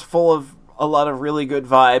that game's full of a lot of really good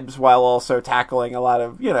vibes while also tackling a lot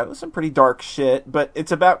of some pretty dark shit. But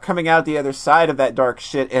it's about coming out the other side of that dark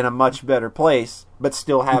shit in a much better place, but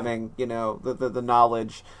still having the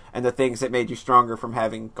knowledge and the things that made you stronger from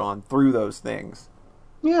having gone through those things.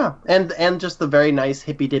 Yeah, and just the very nice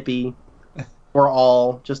hippy dippy. We're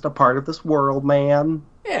all just a part of this world, man.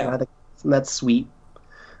 Yeah. And I think that's sweet.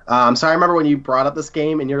 So I remember when you brought up this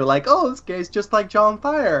game and you're like, "Oh, this guy's just like John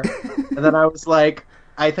Thayer," and then I was like,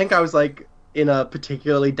 I think I was like in a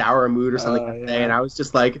particularly dour mood or something that day, and I was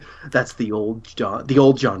just like, "That's the old John. The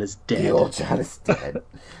old John is dead. The old John is dead.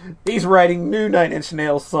 He's writing new Nine Inch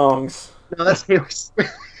Nails songs. No, that's Taylor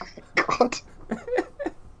Swift. God,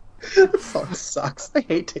 that song sucks. I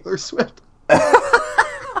hate Taylor Swift.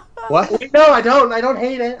 What? Wait, no, I don't. I don't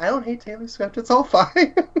hate it. I don't hate Taylor Swift. It's all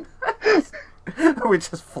fine. Are we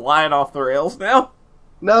just flying off the rails now?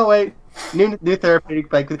 No, wait. New therapeutic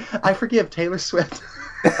bike. I forgive Taylor Swift.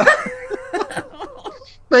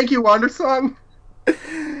 Thank you, Wandersong.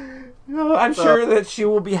 No, I'm sure that she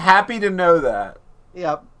will be happy to know that.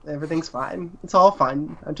 Yep, everything's fine. It's all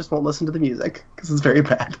fine. I just won't listen to the music because it's very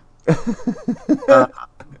bad.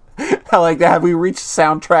 I like that. Have we reached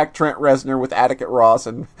soundtrack Trent Reznor with Atticus Ross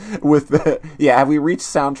and with the have we reached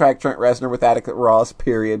soundtrack Trent Reznor with Atticus Ross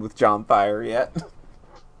period with John Thayer yet?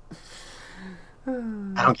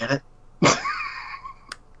 I don't get it.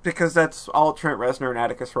 Because that's all Trent Reznor and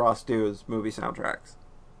Atticus Ross do is movie soundtracks.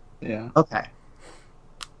 Yeah. Okay.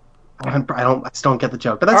 I just don't get the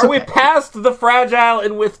joke, but that's Are okay. we past the fragile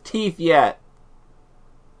and with teeth yet?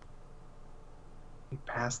 We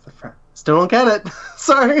passed the front. Still don't get it.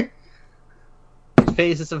 Sorry.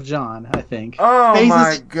 Phases of John, I think. Oh Phases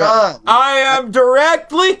my of god. John. I am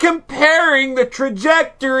directly comparing the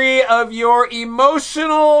trajectory of your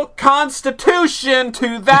emotional constitution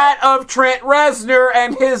to that of Trent Reznor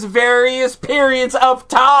and his various periods of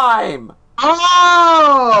time.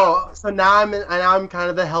 Oh! So now I'm kind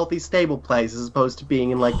of the healthy, stable place as opposed to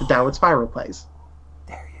being in like the downward spiral place.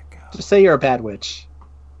 There you go. Just say you're a bad witch.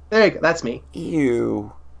 There you go. That's me.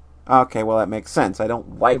 Ew. Okay, well that makes sense. I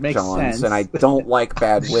don't like It makes Johns, sense. and I don't like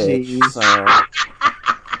Bad Witch, Jeez. so...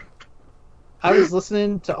 I was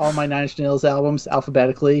listening to all my Nine Inch Nails albums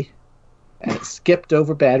alphabetically, and it skipped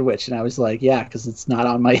over Bad Witch, and I was like, yeah, because it's not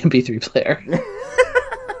on my MP3 player.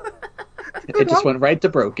 It just went right to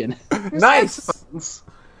broken. Nice!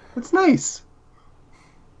 That's nice.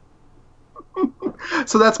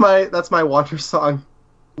 So that's my Water Song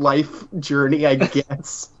life journey, I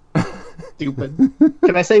guess. Stupid.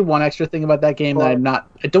 Can I say one extra thing about that game that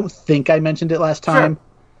I don't think I mentioned it last time?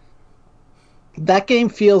 Sure. That game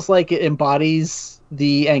feels like it embodies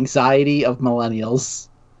the anxiety of millennials.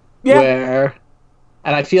 Yeah. Where,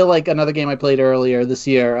 and I feel like another game I played earlier this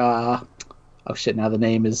year, oh shit, now the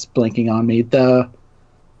name is blinking on me. The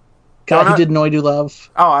guy who did Noidu Love.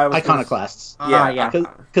 Oh, I was... Iconoclasts. Yeah.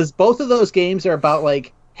 Because both of those games are about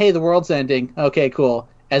like, hey, the world's ending. Okay, cool.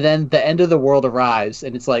 And then the end of the world arrives,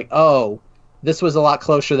 and it's like, oh, this was a lot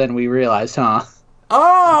closer than we realized, huh?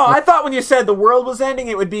 Oh, I thought when you said the world was ending,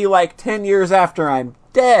 it would be like 10 years after I'm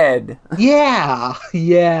dead. Yeah.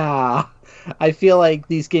 I feel like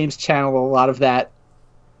these games channel a lot of that.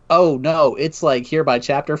 Oh, no, it's like here by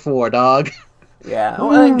chapter 4, dog. Yeah.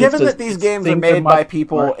 Well, and given just- that these games are things made are by much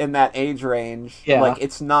people more- in that age range, Yeah. like,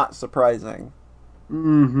 it's not surprising.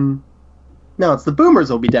 Mm-hmm. No, it's the boomers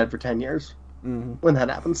will be dead for 10 years Mm-hmm. when that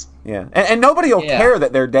happens. Yeah. And nobody will Yeah. care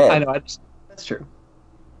that they're dead. I know, That's true.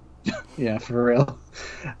 yeah, for real.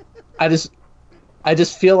 I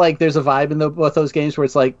just feel like there's a vibe in both those games where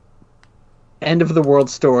it's like end of the world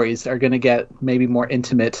stories are going to get maybe more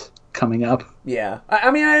intimate coming up. Yeah.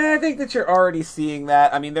 I mean, I think that you're already seeing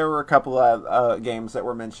that. I mean, there were a couple of games that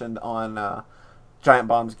were mentioned on Giant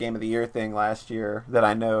Bomb's Game of the Year thing last year that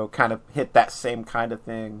I know kind of hit that same kind of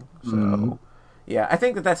thing. So, yeah, I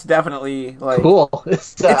think that that's definitely, like... Cool.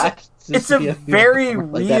 It's a very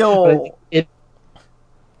real...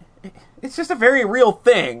 It's just a very real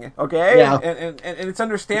thing, okay? Yeah. And it's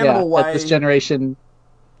understandable why... that this generation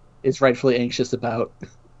is rightfully anxious about.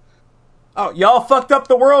 Oh, y'all fucked up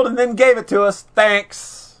the world and then gave it to us.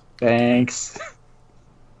 Thanks. Thanks.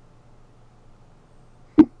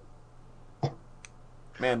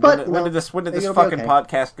 Man, But, when did this it'll be fucking okay.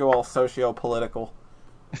 podcast go all socio-political?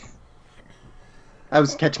 I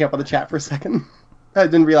was catching up on the chat for a second. I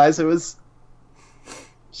didn't realize it was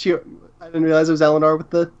I didn't realize it was Eleanor with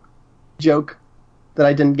the joke that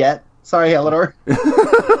I didn't get. Sorry, Eleanor.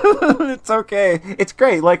 It's okay. It's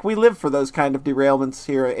great. Like, we live for those kind of derailments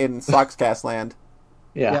here in Soxcast land.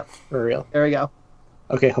 Yeah, Yep. for real. There we go.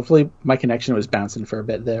 Okay, hopefully my connection was bouncing for a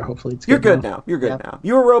bit there. Hopefully it's You're good good now. now. You're good Yeah. now.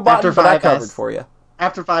 You were robot, After but I 5S. covered for you.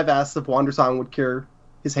 After 5 asks if Wandersong would cure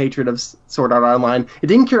his hatred of Sword Art Online, it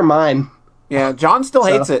didn't cure mine. Yeah, John still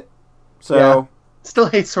So- hates it. So, Yeah. Still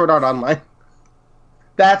hates Sword Art Online.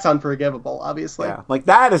 That's unforgivable, obviously. yeah. Like,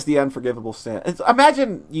 that is the unforgivable sin.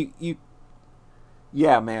 Imagine you...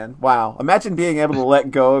 Yeah, man. Wow. Imagine being able to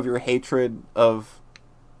let go of your hatred of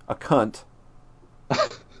a cunt.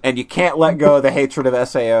 And you can't let go of the hatred of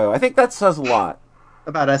SAO. I think that says a lot.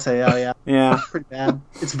 About SAO, yeah. Yeah. Pretty bad.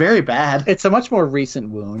 It's very bad. It's a much more recent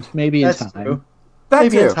wound. Maybe in That's time. true. That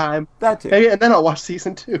Maybe too. in time. That too. Maybe, and then I'll watch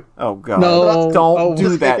season 2. Oh, God. No. Don't Oh, do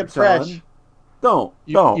just make that, it fresh. John. Don't.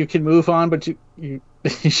 You, Don't. you can move on, but you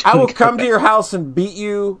I will shouldn't come go to your house and beat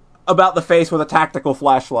you about the face with a tactical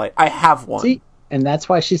flashlight. I have one. See, and that's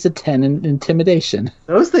why she's a 10 in intimidation.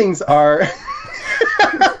 Those things are.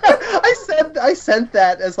 I sent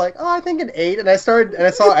that as like, oh, I think an 8, and I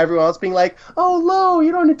saw everyone else being like, oh, low,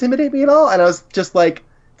 you don't intimidate me at all, and I was just like,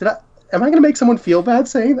 am I going to make someone feel bad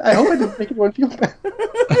saying that? I hope I didn't make anyone feel bad.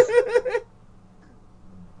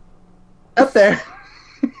 Up there.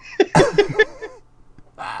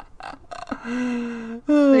 You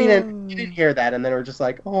didn't hear that, and then we're just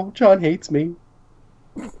like, oh, John hates me.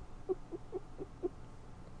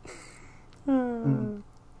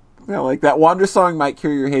 You know, like that Wander song might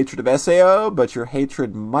cure your hatred of SAO, but your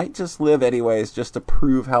hatred might just live anyways, just to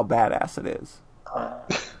prove how badass it is. God,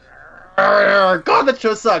 that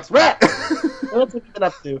show sucks. Rat. What have you been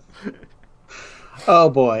up to? Oh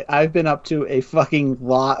boy, I've been up to a fucking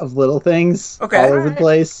lot of little things Okay. all over the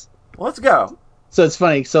place. Let's go. So it's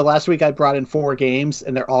funny. So last week I brought in 4 games,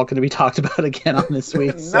 and they're all going to be talked about again on this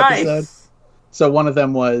week's episode. Nice. So one of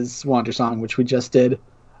them was Wander Song, which we just did.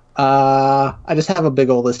 I just have a big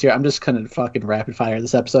old list here. I'm just going to fucking rapid fire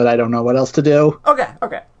this episode. I don't know what else to do. Okay.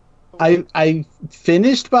 I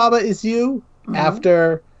finished Baba Is You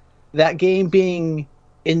after that game being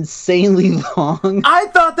insanely long. I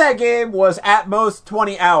thought that game was at most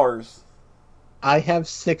 20 hours. I have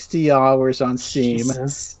 60 hours on Steam,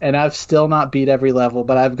 Jesus. and I've still not beat every level,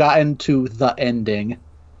 but I've gotten to the ending.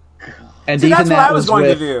 And See, even that's what that I was going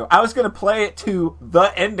with, to do. I was going to play it to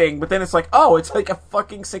the ending, but then it's like, oh, it's like a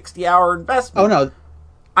fucking 60-hour investment. Oh no,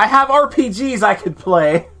 I have RPGs I could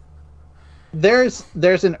play. there's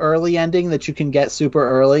an early ending that you can get super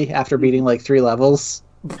early after beating like 3 levels,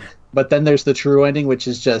 but then there's the true ending, which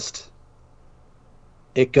is just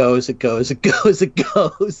it goes.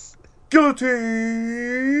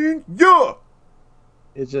 Guillotine! Yeah!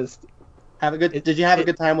 It's just Did you have a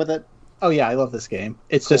good time with it? oh yeah, I love this game.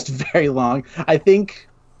 It's just very long. I think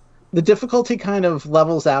the difficulty kind of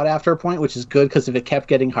levels out after a point, which is good because if it kept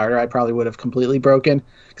getting harder, I probably would have completely broken.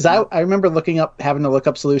 Because I remember having to look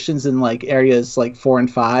up solutions in like areas like 4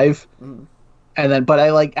 and 5, and then but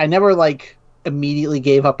I never like immediately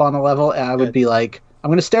gave up on a level, and I would be like, I'm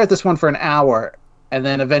going to stare at this one for an hour, and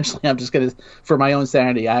then eventually I'm just going to, for my own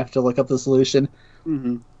sanity, I have to look up the solution.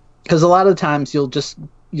 Because a lot of times you'll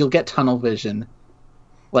get tunnel vision.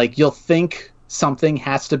 Like, you'll think something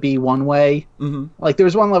has to be one way. Mm-hmm. Like, there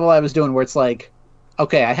was one level I was doing where it's like,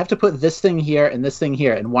 okay, I have to put this thing here and this thing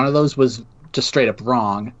here, and one of those was just straight up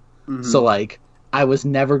wrong. Mm-hmm. So, like, I was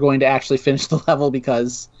never going to actually finish the level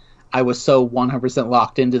because I was so 100%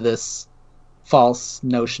 locked into this false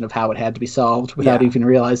notion of how it had to be solved without even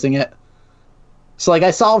realizing it. So, like,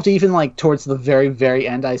 I solved even, like, towards the very, very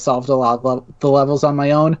end, I solved a lot of the levels on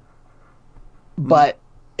my own. But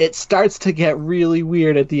it starts to get really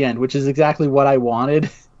weird at the end, which is exactly what I wanted.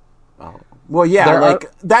 Well, yeah,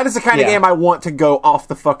 that is the kind of game I want to go off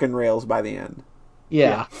the fucking rails by the end.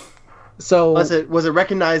 Yeah. So was it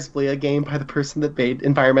recognizably a game by the person that made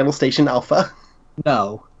Environmental Station Alpha?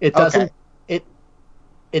 No, it doesn't.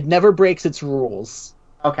 It never breaks its rules.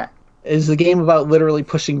 Okay. It's a game about literally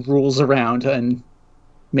pushing rules around and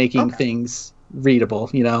making things readable,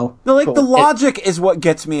 you know? The logic is what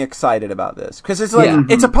gets me excited about this. Because it's like,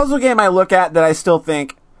 it's a puzzle game I look at that I still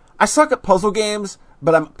think, I suck at puzzle games,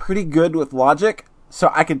 but I'm pretty good with logic, so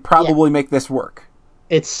I could probably make this work.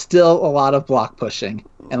 It's still a lot of block pushing.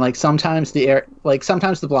 And, like, sometimes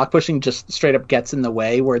the block pushing just straight up gets in the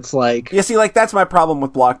way, where it's like... Yeah, see, like, that's my problem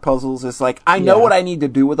with block puzzles, is like, I know what I need to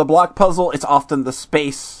do with a block puzzle, it's often the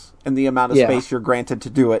space and the amount of space you're granted to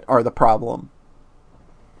do it are the problem.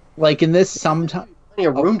 Like, in this, sometimes... Plenty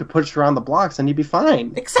of room to push around the blocks and you'd be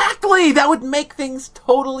fine. Exactly! That would make things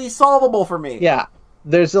totally solvable for me. Yeah.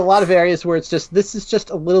 there's a lot of areas where this is just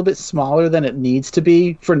a little bit smaller than it needs to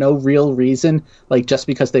be for no real reason, like just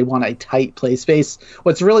because they want a tight play space.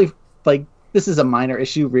 What's really, like, this is a minor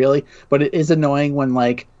issue really, but it is annoying when,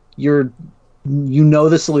 like, you know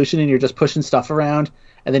the solution and you're just pushing stuff around,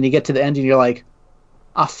 and then you get to the end and you're like,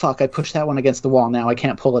 ah, fuck, I pushed that one against the wall, now I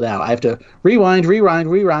can't pull it out. I have to rewind.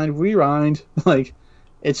 Like,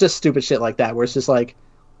 it's just stupid shit like that, where it's just like,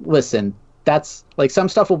 listen, that's, like, some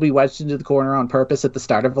stuff will be wedged into the corner on purpose at the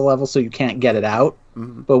start of a level so you can't get it out.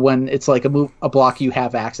 Mm-hmm. But when it's like a block you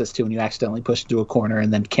have access to and you accidentally push into a corner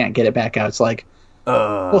and then can't get it back out, it's like,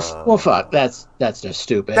 well, fuck, that's just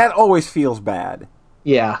stupid. That always feels bad.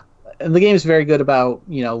 Yeah. And the game's very good about,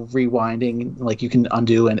 rewinding, like, you can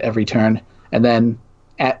undo in every turn, and then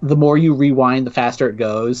the more you rewind, the faster it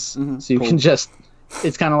goes. Mm-hmm. So you can just,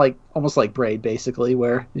 it's kind of like, almost like Braid, basically,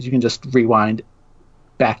 where you can just rewind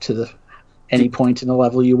back to any point in the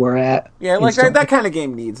level you were at. Yeah, like that kind of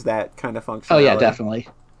game needs that kind of functionality. Oh yeah, definitely.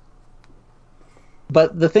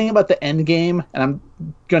 But the thing about the end game, and I'm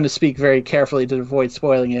going to speak very carefully to avoid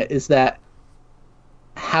spoiling it, is that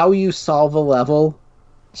how you solve a level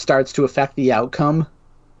starts to affect the outcome.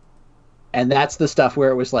 And that's the stuff where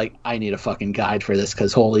it was like, I need a fucking guide for this,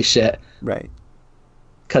 because holy shit. Right.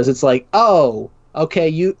 Because it's like, okay,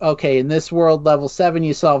 in this world, level 7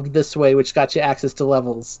 you solved this way, which got you access to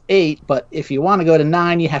levels 8, but if you want to go to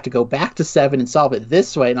 9, you have to go back to 7 and solve it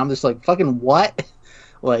this way. And I'm just like, fucking what?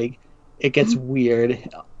 Like, it gets weird.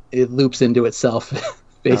 It loops into itself,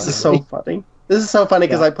 basically. This is so funny.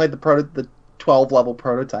 Because I played the 12-level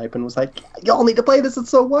prototype and was like, y'all need to play this,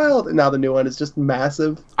 it's so wild. And now the new one is just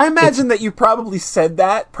massive. I imagine that you probably said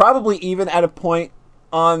that, probably even at a point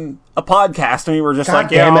on a podcast, and we were just God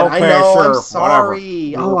like, yeah, okay, I know, sure, I'm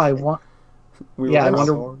sorry. whatever. I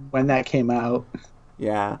wonder when that came out.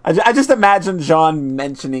 Yeah. I just imagine John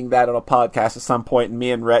mentioning that on a podcast at some point, and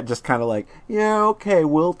me and Rhett just kind of like, yeah, okay,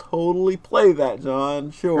 we'll totally play that,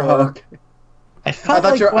 John, sure. Okay. I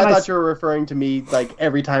thought you were referring to me, like,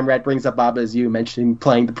 every time Rhett brings up Baba Is You, mentioning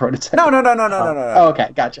playing the prototype. No. Oh, okay,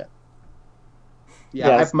 gotcha.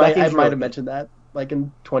 Yeah, I might have mentioned that, like,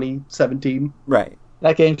 in 2017. Right.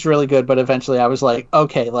 That game's really good, but eventually I was like,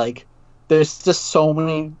 okay, like, there's just so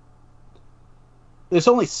many... There's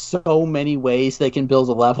only so many ways they can build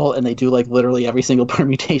a level, and they do, like, literally every single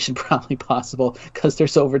permutation probably possible, because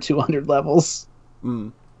there's over 200 levels.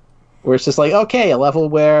 Mm. Where it's just like, okay, a level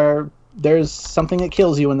where there's something that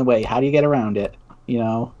kills you in the way. How do you get around it?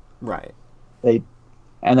 Right.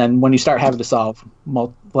 And then when you start having to solve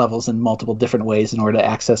levels in multiple different ways in order to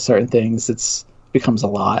access certain things, it becomes a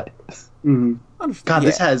lot. Mm-hmm. God,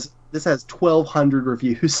 this has 1,200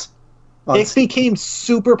 reviews. It became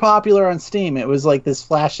super popular on Steam. It was like this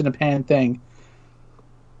flash in a pan thing.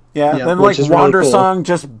 Yeah, then like Wander really cool. Song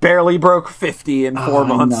just barely broke 50 in 4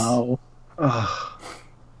 months. No.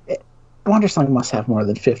 Wander Song must have more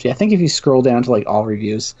than 50. I think if you scroll down to like all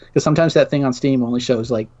reviews, because sometimes that thing on Steam only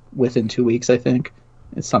shows like within 2 weeks, I think.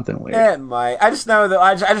 It's something weird. It might. I just know that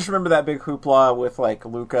I just remember that big hoopla with like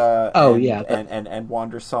Luca and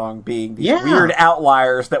Wander Song being these weird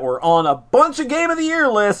outliers that were on a bunch of Game of the Year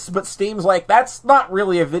lists, but Steam's like, that's not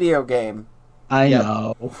really a video game. I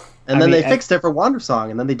know. And then they fixed it for Wander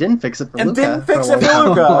Song, and then they didn't fix it for Luca. And didn't fix it for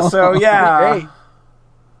Luca, so yeah. Great.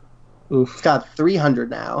 Oof. It's got 300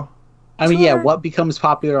 now. I mean, yeah, what becomes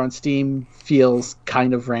popular on Steam feels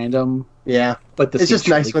kind of random. Yeah. But this is just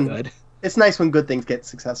nice really good. It's nice when good things get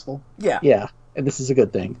successful. Yeah. Yeah, and this is a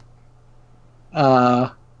good thing.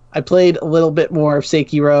 I played a little bit more of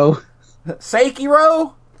Sekiro.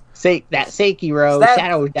 Sekiro? Sekiro.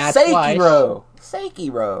 Shadow Die Twice.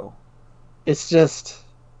 Sekiro. It's just...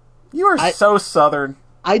 You are so southern.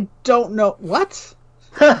 I don't know... What?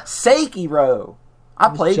 Sekiro. I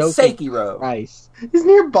played Sekiro. Christ. He's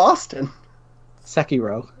near Boston.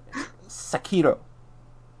 Sekiro.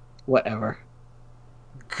 Whatever.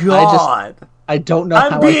 God. I don't know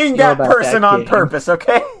I'm how being I feel that about person that on game. purpose,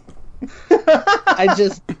 okay?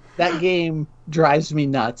 That game drives me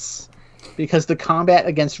nuts because the combat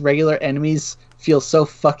against regular enemies feels so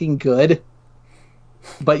fucking good,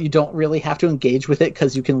 but you don't really have to engage with it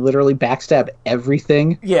because you can literally backstab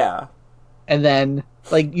everything. Yeah. And then,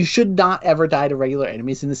 like, you should not ever die to regular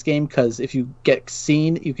enemies in this game because if you get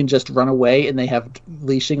seen, you can just run away and they have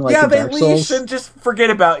leashing like in Dark Souls. Yeah, they leash and just forget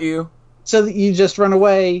about you. So you just run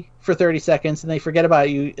away for 30 seconds and they forget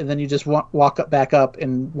about you, and then you just walk back up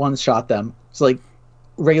and one-shot them. It's like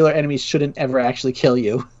regular enemies shouldn't ever actually kill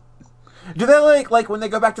you. Do they like when they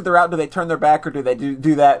go back to the route? Do they turn their back, or do they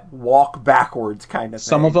do that walk backwards kind of thing?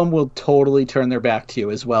 Some of them will totally turn their back to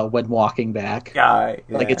you as well when walking back. Yeah.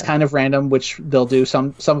 Like it's kind of random, which they'll do.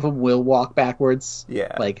 Some of them will walk backwards.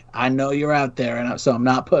 Yeah. Like I know you're out there, and so I'm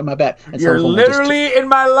not putting my back. And You're some of them will just literally in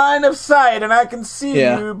my line of sight, and I can see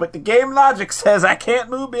Yeah. you, but the game logic says I can't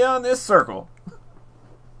move beyond this circle.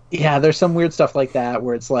 Yeah, there's some weird stuff like that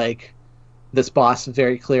where it's like this boss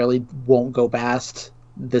very clearly won't go past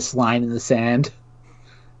this line in the sand.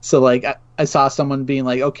 So like I saw someone being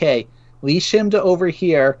like, okay, leash him to over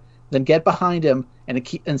here, then get behind him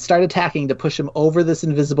and start attacking to push him over this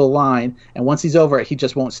invisible line. And once he's over it,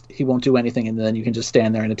 he won't do anything, and then you can just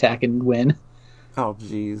stand there and attack and win. Oh,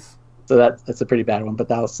 jeez. So that's a pretty bad one, but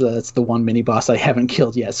that's the one mini boss I haven't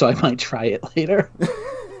killed yet, so I might try it later.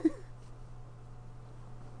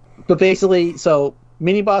 But basically, so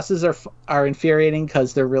mini bosses are infuriating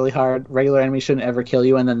because they're really hard. Regular enemies shouldn't ever kill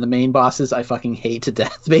you, and then the main bosses I fucking hate to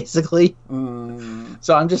death, basically.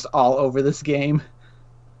 So I'm just all over this game.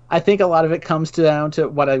 I think a lot of it comes down to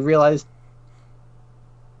what I realized.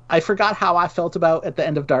 I forgot how I felt about at the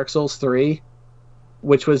end of Dark Souls 3,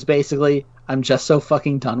 which was basically, I'm just so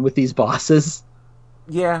fucking done with these bosses.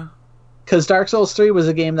 Yeah. Because Dark Souls 3 was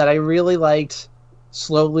a game that I really liked,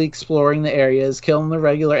 slowly exploring the areas, killing the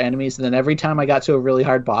regular enemies, and then every time I got to a really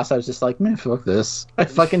hard boss, I was just like, man, fuck this. I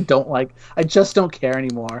just don't care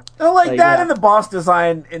anymore. I like that, yeah. and the boss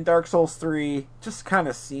design in Dark Souls 3 just kind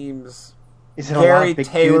of seems Is it a lot very of big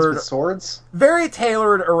dudes tailored, with swords? very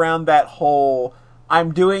tailored around that whole,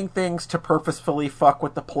 I'm doing things to purposefully fuck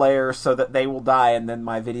with the player so that they will die, and then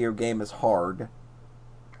my video game is hard.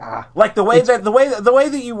 Like the way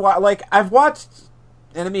that you like, I've watched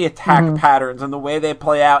enemy attack patterns and the way they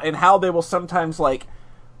play out, and how they will sometimes like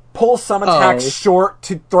pull some attacks short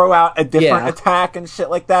to throw out a different attack and shit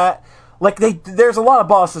like that. Like there's a lot of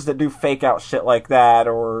bosses that do fake out shit like that,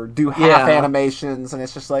 or do half animations, and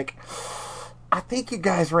it's just like, I think you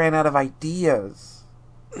guys ran out of ideas.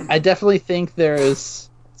 I definitely think there's.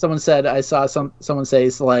 Someone said, I saw someone say,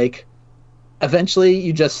 it's like, eventually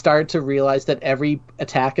you just start to realize that every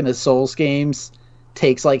attack in the Souls games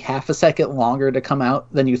takes like half a second longer to come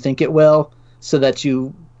out than you think it will, so that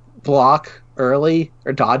you block early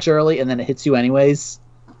or dodge early, and then it hits you anyways.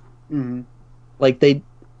 Mm-hmm. Like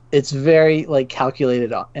it's very like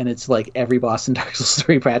calculated, and it's like every boss in Dark Souls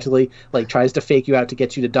 3 practically like tries to fake you out to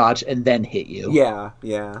get you to dodge and then hit you.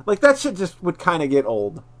 Yeah. Like that shit just would kind of get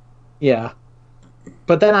old. Yeah.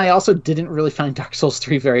 But then I also didn't really find Dark Souls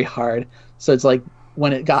 3 very hard. So it's like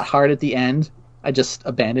when it got hard at the end, I just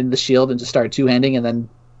abandoned the shield and just started two-handing, and then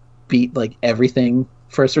beat like everything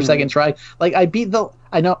first or second try. Like I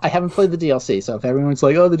know I haven't played the DLC, so if everyone's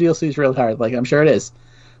like, oh, the DLC is really hard, like I'm sure it is.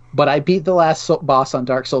 But I beat the last boss on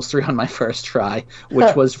Dark Souls 3 on my first try,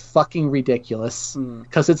 which was fucking ridiculous.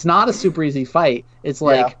 Because it's not a super easy fight. It's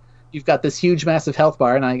like, you've got this huge, massive health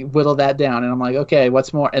bar, and I whittle that down, and I'm like, okay,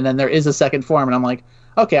 what's more? And then there is a second form, and I'm like,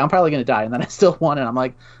 okay, I'm probably going to die. And then I still won, and I'm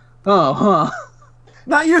like, oh, huh.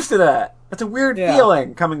 Not used to that. That's a weird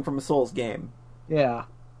feeling coming from a Souls game. Yeah.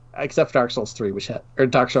 Except Dark Souls 3, or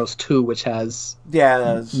Dark Souls 2, which has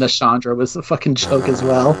Yeah. Nashandra was a fucking joke as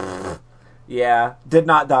well. Yeah. Did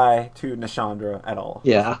not die to Nashandra at all.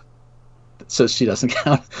 Yeah. So she doesn't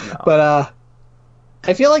count. No. But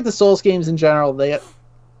I feel like the Souls games in general,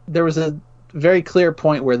 there was a very clear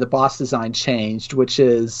point where the boss design changed, which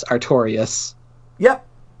is Artorias. Yep.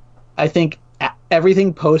 I think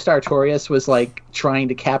everything post Artorias was like trying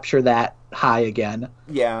to capture that high again.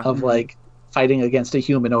 Yeah. Of like fighting against a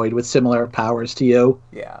humanoid with similar powers to you.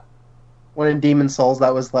 Yeah. When in Demon Souls,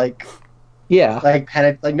 that was like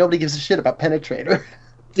nobody gives a shit about Penetrator.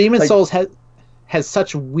 Demon Souls has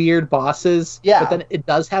such weird bosses. Yeah. But then it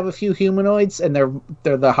does have a few humanoids, and they're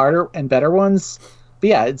the harder and better ones. But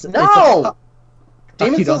yeah,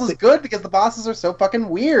 Demon Souls is good because the bosses are so fucking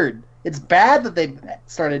weird. It's bad that they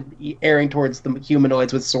started airing towards the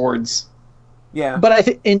humanoids with swords. Yeah.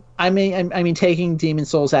 But I mean, taking Demon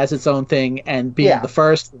Souls as its own thing and being the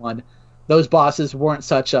first one, those bosses weren't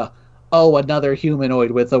such another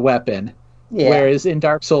humanoid with a weapon. Yeah. Whereas in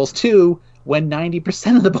Dark Souls 2, when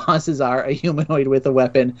 90% of the bosses are a humanoid with a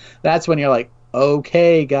weapon, that's when you're like,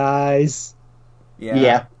 okay, guys.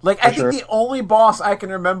 Yeah. Like, I think the only boss I can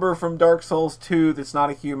remember from Dark Souls 2 that's not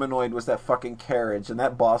a humanoid was that fucking carriage, and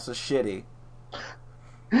that boss is shitty.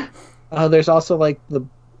 There's also, like, the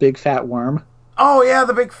big fat worm. Oh, yeah,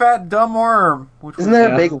 the big fat dumb worm. Isn't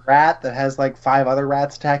there a big rat that has, like, 5 other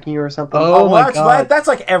rats attacking you or something? Oh my God. That's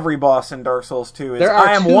like every boss in Dark Souls 2.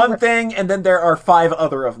 I am one thing, and then there are 5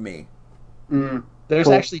 other of me. There's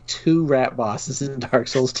actually 2 rat bosses in Dark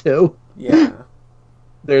Souls 2. Yeah.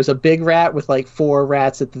 There's a big rat with like 4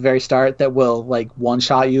 rats at the very start that will like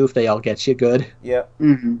one-shot you if they all get you good. Yep.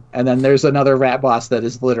 Mm-hmm. And then there's another rat boss that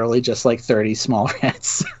is literally just like 30 small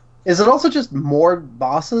rats. Is it also just more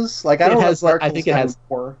bosses? Like I don't know. If Dark I Souls think it has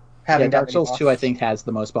more. Yeah, Having Dark that many Souls 2 I bosses. think has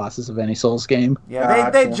the most bosses of any Souls game.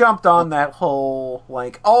 Yeah, they Gotcha. jumped on that whole,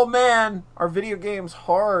 like, oh man, our video game's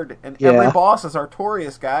hard, and Yeah. every boss is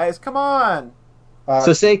Artorias, guys. Come on.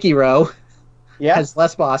 So Sekiro Yeah. has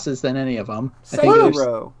less bosses than any of them. I think there's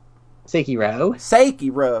Sekiro. Sekiro.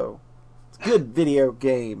 Sekiro. It's a good video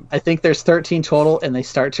game. I think there's 13 total, and they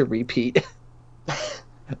start to repeat.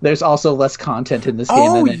 There's also less content in this game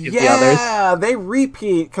Oh, than any of the others. yeah, they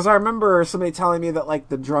repeat, because I remember somebody telling me that, like,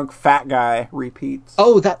 the drunk fat guy repeats.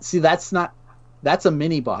 Oh, that's a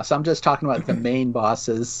mini boss. I'm just talking about the main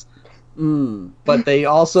bosses. But they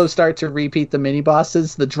also start to repeat the mini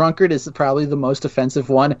bosses. The drunkard is probably the most offensive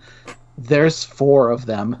one. There's 4 of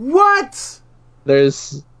them. What?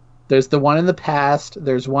 There's the one in the past,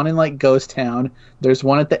 there's one in like Ghost Town, there's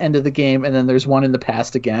one at the end of the game, and then there's one in the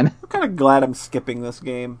past again. I'm kind of glad I'm skipping this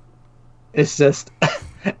game. It's just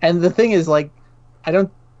and the thing is like I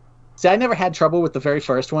never had trouble with the very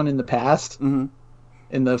first one in the past. Mhm.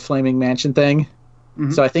 In the Flaming Mansion thing.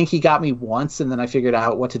 Mhm. So I think he got me once, and then I figured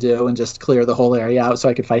out what to do and just clear the whole area out so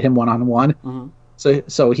I could fight him one-on-one. Mhm.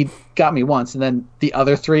 So he got me once, and then the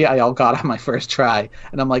other 3 I all got on my first try.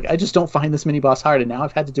 And I'm like, I just don't find this mini boss hard, and now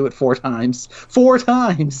I've had to do it 4 times. 4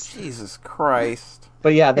 times! Jesus Christ.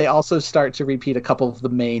 But yeah, they also start to repeat a couple of the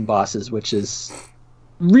main bosses, which is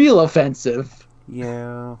real offensive.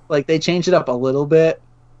 Yeah. Like, they change it up a little bit,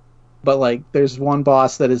 but like, there's one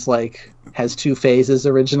boss that is like, has 2 phases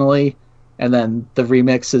originally, and then the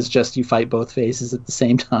remix is just you fight both phases at the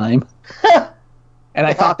same time. And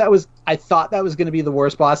I thought that was going to be the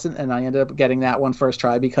worst boss, and I ended up getting that one first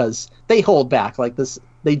try because they hold back like this.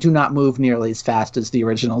 They do not move nearly as fast as the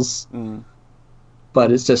originals.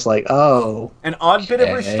 But it's just like, oh, An odd bit of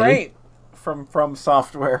Okay. restraint from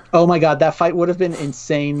Software. oh my god, that fight would have been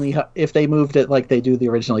insanely if they moved it like they do the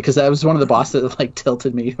originally, because that was one of the bosses that like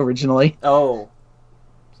tilted me originally. Oh.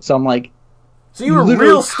 So I'm like, So you were Literally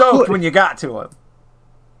real stoked could. when you got to him.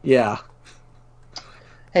 yeah,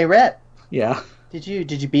 Hey, Rhett, yeah, did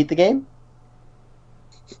you beat the game?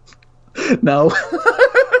 no.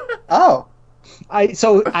 Oh.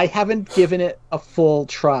 I haven't given it a full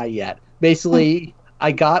try yet. Basically,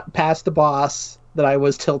 I got past the boss that I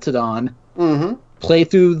was tilted on, Mm-hmm. played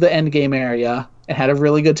through the end game area and had a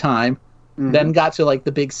really good time. Then got to like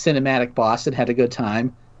the big cinematic boss and had a good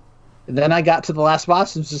time. And then I got to the last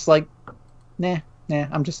boss and was just like, nah,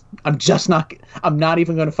 I'm not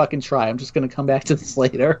even going to fucking try. I'm just going to come back to this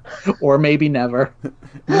later, or maybe never.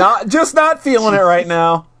 Not feeling it right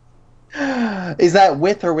now. Is that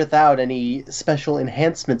with or without any special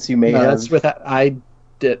enhancements you made? No, that's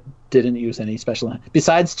didn't use any special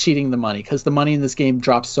besides cheating the money, because the money in this game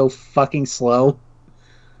drops so fucking slow.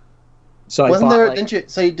 So Wasn't I bought, there? like, Didn't you?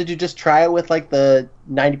 So did you just try it with like the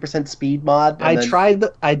 90% speed mod? and then-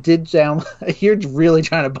 I did down. You're really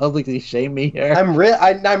trying to publicly shame me here.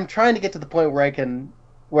 I'm trying to get to the point where I can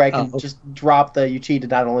Oh. just drop you cheated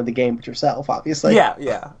not only the game but yourself, obviously.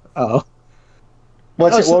 Yeah. Oh,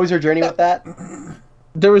 What so- was your journey with that?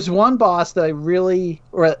 there was one boss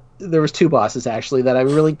that there was 2 bosses actually that I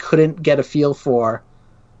really couldn't get a feel for.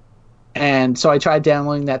 And so I tried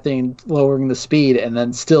downloading that thing, lowering the speed, and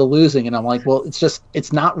then still losing. And I'm like, well,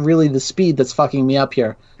 it's not really the speed that's fucking me up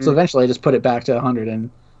here. So eventually I just put it back to 100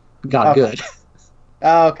 and got Okay. good.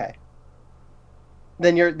 Oh, okay.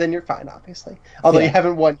 Then you're fine, obviously. Although Yeah. you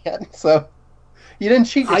haven't won yet, so you didn't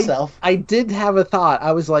cheat yourself. I did have a thought.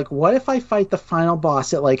 I was like, what if I fight the final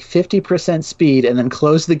boss at like 50% speed and then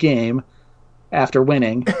close the game after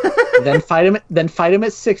winning? then fight him at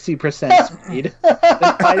 60% speed.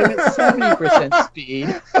 Then fight him at 70%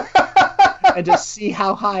 speed. And just see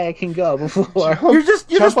how high I can go before. You're just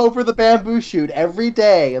Jump over the bamboo shoot every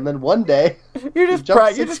day, and then one day you're just jump you're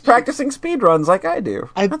 6 just feet. practicing speed runs like I do.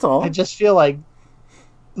 That's all. I just feel like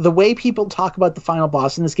the way people talk about the final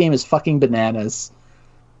boss in this game is fucking bananas.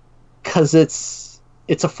 Because it's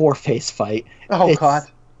a 4-phase fight. Oh It's- god,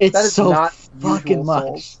 It's that is so not fucking usual much.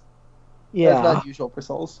 Souls. Yeah. That's not usual for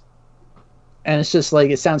Souls. And it's just like,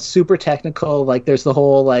 it sounds super technical. Like there's the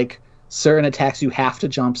whole like certain attacks you have to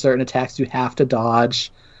jump, certain attacks you have to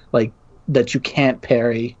dodge, like that you can't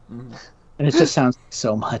parry. And it just sounds like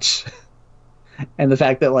so much. And the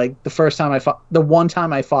fact that like the one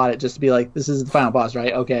time I fought it just to be like, this is the final boss,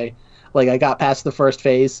 right? Okay. Like I got past the first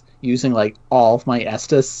phase using like all of my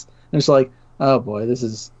Estus. And it's like, oh boy,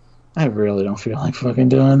 I really don't feel like fucking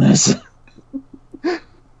doing this. Do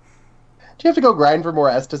you have to go grind for more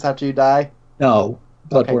Estus after you die? No.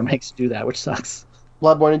 Bloodborne makes you do that, which sucks.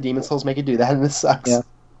 Bloodborne and Demon Souls make you do that, and this sucks. Yeah.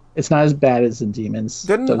 It's not as bad as in Demons.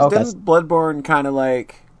 Didn't Bloodborne kind of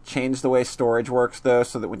like change the way storage works though,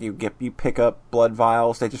 so that when you pick up blood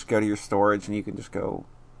vials, they just go to your storage and you can just go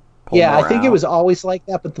pull more I think out? it was always like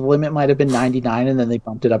that, but the limit might have been 99, and then they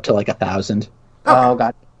bumped it up to like 1,000. Oh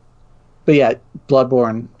god. But yeah,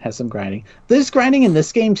 Bloodborne has some grinding. There's grinding in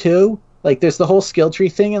this game too. Like there's the whole skill tree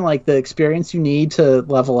thing, and like the experience you need to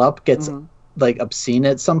level up gets like obscene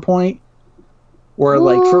at some point. Or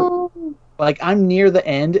like I'm near the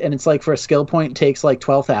end, and it's like for a skill point it takes like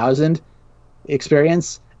 12,000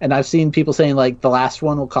 experience, and I've seen people saying like the last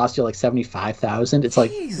one will cost you like 75,000. It's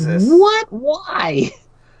like, Jesus. what? Why?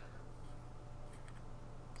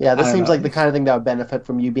 Yeah, this I don't seems know. like the kind of thing that would benefit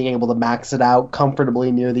from you being able to max it out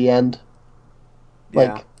comfortably near the end.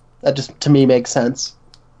 Like, that just, to me, makes sense.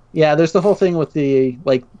 Yeah, there's the whole thing with the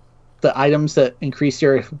items that increase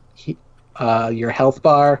your health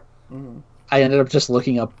bar. I ended up just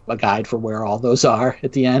looking up a guide for where all those are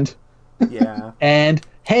at the end. Yeah. And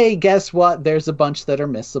hey, guess what? There's a bunch that are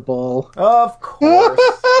missable. Of course.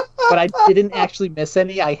 But I didn't actually miss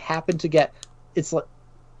any. I happened to get... It's like...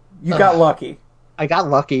 You got lucky. I got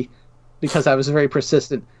lucky because I was very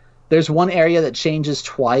persistent. There's one area that changes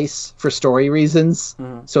twice for story reasons,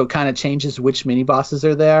 so it kind of changes which mini bosses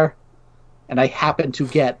are there. And I happened to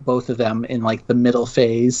get both of them in like the middle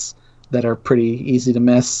phase that are pretty easy to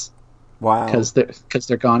miss. Wow. Because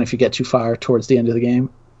they're gone if you get too far towards the end of the game.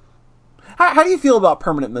 How do you feel about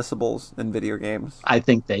permanent missables in video games? I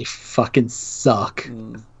think they fucking suck.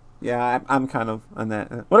 Yeah, I'm kind of on that.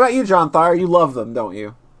 What about you, John Thayer? You love them, don't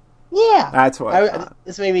you? Yeah. That's what I thought.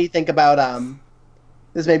 This made me think about,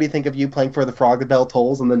 this made me think of you playing for the Frog the Bell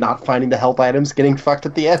Tolls and then not finding the health items, getting fucked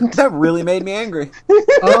at the end. That really made me angry.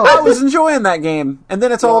 Oh, I was enjoying that game, and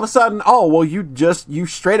then it's all of a sudden, oh, well, you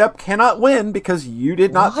straight up cannot win because you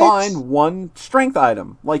did not find one strength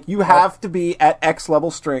item. Like, you have to be at X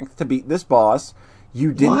level strength to beat this boss.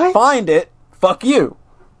 You didn't find it. Fuck you.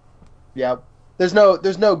 Yep. There's no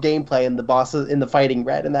gameplay in the bosses in the fighting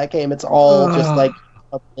red in that game. It's all just like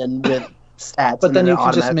up in with stats. but and then you they're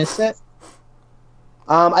can just automatic. miss it.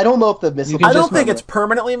 I don't know if the missile. I don't think it's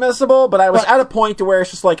permanently missable, but I was at a point to where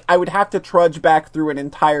it's just like I would have to trudge back through an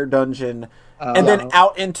entire dungeon and then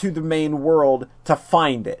out into the main world to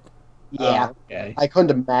find it. Yeah, Okay. I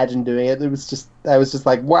couldn't imagine doing it. I was just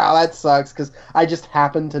like, wow, that sucks because I just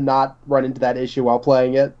happened to not run into that issue while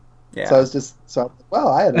playing it. Yeah. So I was well,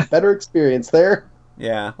 I had a better experience there.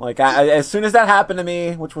 Yeah, like as soon as that happened to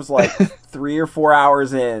me, which was like 3 or 4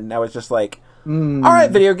 hours in, I was just like, all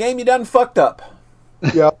right, video game, you done fucked up.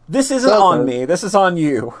 Yep. This isn't on me. This is on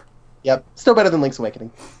you. Yep. Still better than Link's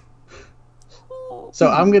Awakening. So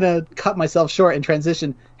I'm going to cut myself short and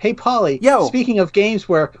transition. Hey, Polly, Yo. Speaking of games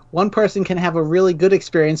where one person can have a really good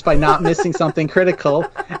experience by not missing something critical,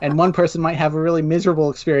 and one person might have a really miserable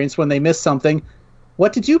experience when they miss something,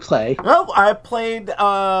 what did you play? Well, I played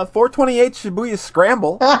 428 Shibuya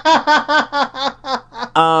Scramble. I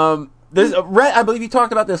believe you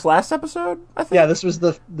talked about this last episode, I think. Yeah, this was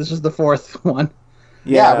the fourth one.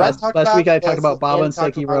 Yeah, Last week I talked about Baba and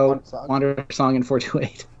talked about Sekiro, Wanderer Song, and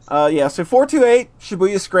 428. So 428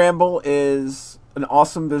 Shibuya Scramble is an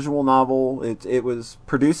awesome visual novel. It was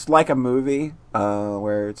produced like a movie,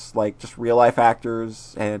 where it's like just real life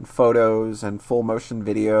actors and photos and full motion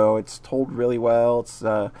video. It's told really well. It's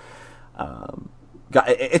a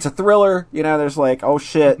thriller. You know, there's like, oh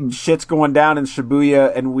shit, shit's going down in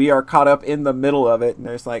Shibuya, and we are caught up in the middle of it. And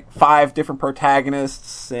there's like 5 different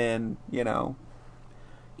protagonists, and you know,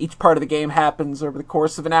 each part of the game happens over the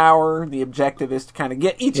course of an hour. The objective is to kind of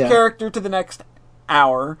get each character to the next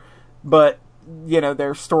hour, but you know,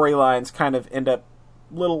 their storylines kind of end up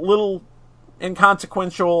little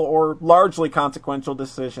inconsequential or largely consequential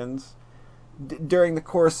decisions during the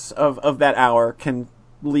course of that hour can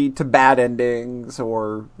lead to bad endings,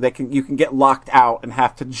 or you can get locked out and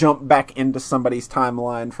have to jump back into somebody's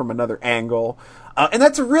timeline from another angle, and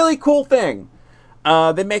that's a really cool thing.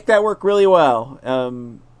 They make that work really well.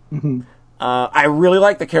 I really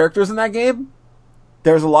like the characters in that game.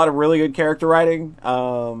 There's a lot of really good character writing.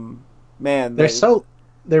 Man,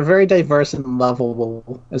 they're very diverse and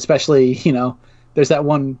lovable. Especially, you know, there's that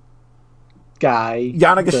one guy,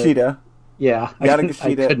 Yanagashita. I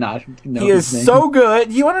could not know He his is name. so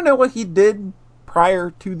good. You want to know what he did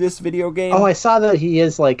prior to this video game? Oh, I saw that he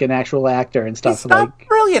is like an actual actor and stuff. He's not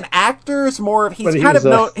really an actor. It's more of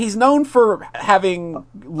he's known for having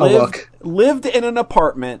lived in an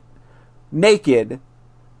apartment naked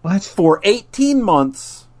for 18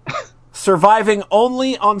 months, surviving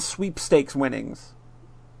only on sweepstakes winnings.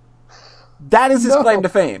 That is his claim to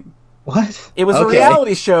fame. What? It was a Okay.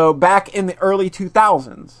 reality show back in the early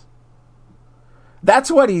 2000s.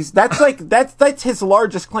 That's what that's his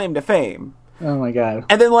largest claim to fame. Oh my god.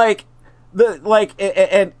 And then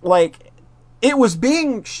it was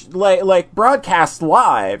being broadcast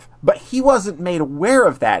live, but he wasn't made aware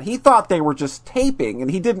of that. He thought they were just taping,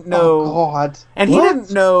 and he didn't know. Oh God! And he What?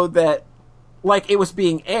 didn't know that it was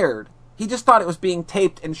being aired. He just thought it was being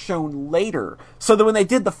taped and shown later. So that when they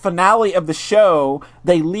did the finale of the show,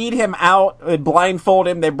 they lead him out, they blindfold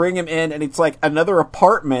him, they bring him in, and it's like another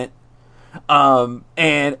apartment. And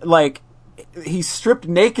he's stripped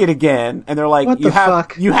naked again, and they're like, What the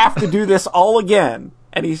fuck? You have to do this all again.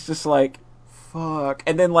 And he's just like, fuck.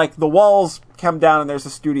 And then the walls come down and there's a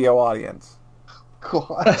studio audience.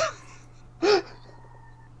 God.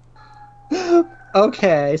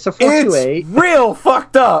 Okay, so It's 428. real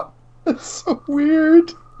fucked up. That's so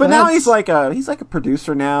weird. But now That's- he's like a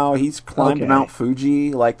producer now. He's climbed Okay. Mount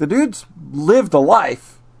Fuji. The dude's lived a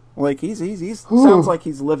life. He's sounds like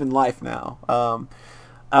he's living life now.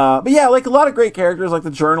 But yeah, a lot of great characters. The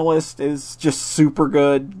journalist is just super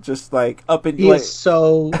good. Just up in He is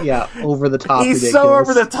so over the top. he's ridiculous. so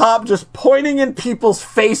over the top, just pointing in people's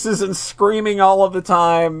faces and screaming all of the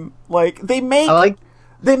time. They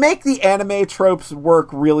make the anime tropes work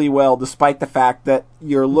really well, despite the fact that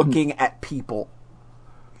you're looking at people.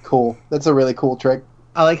 Cool. That's a really cool trick.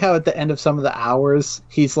 I like how at the end of some of the hours,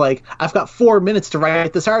 he's like, "I've got 4 minutes to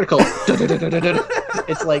write this article."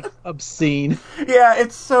 It's obscene. Yeah,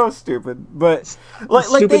 it's so stupid, but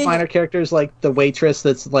Stupid minor characters like the waitress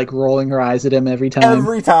that's rolling her eyes at him every time.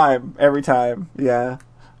 every time. Yeah.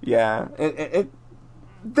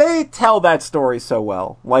 They tell that story so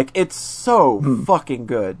well. It's so fucking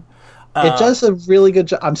good. It does a really good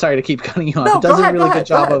job. I'm sorry to keep cutting you off. No, It does go a ahead, really go good ahead.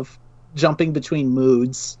 job of jumping between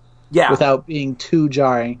moods Yeah. without being too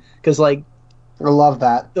jarring. Because I love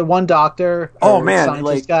that. the one doctor, Oh, or man,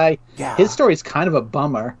 scientist guy, yeah. his story's kind of a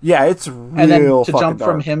bummer. Yeah, it's real And then to fucking jump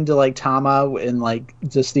from dark. him to Tama and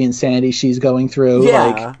just the insanity she's going through,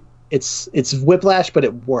 Yeah. it's whiplash, but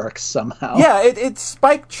it works somehow. Yeah, it's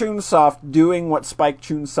Spike Chunsoft doing what Spike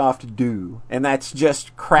Chunsoft do, and that's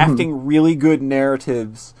just crafting really good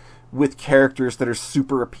narratives with characters that are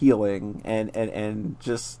super appealing and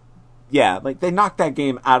just they knocked that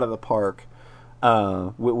game out of the park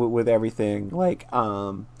with everything.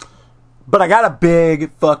 But I got a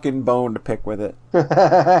big fucking bone to pick with it.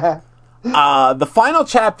 The final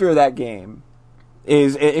chapter of that game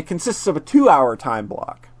it consists of a 2-hour time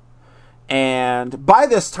block. And by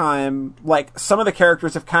this time, some of the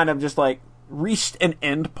characters have kind of just reached an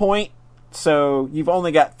end point. So you've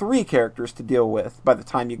only got 3 characters to deal with by the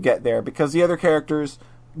time you get there, because the other characters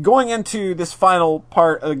going into this final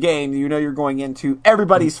part of the game, you're going into,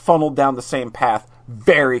 everybody's funneled down the same path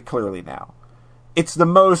very clearly now. It's the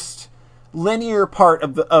most linear part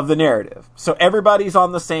of the narrative. So everybody's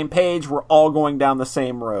on the same page. We're all going down the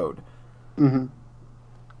same road. Mm-hmm.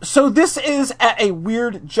 So this is at a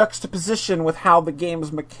weird juxtaposition with how the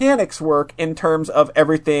game's mechanics work in terms of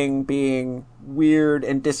everything being weird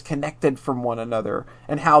and disconnected from one another,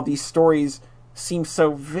 and how these stories seem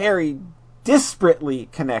so very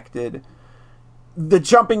disparately connected. The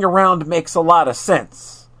jumping around makes a lot of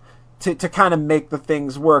sense to kind of make the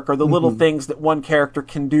things work, or the little things that one character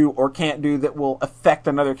can do or can't do that will affect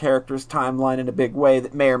another character's timeline in a big way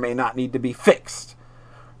that may or may not need to be fixed.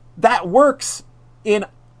 That works in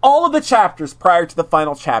all of the chapters prior to the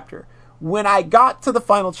final chapter. When I got to the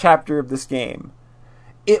final chapter of this game,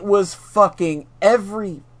 it was fucking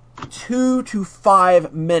every 2 to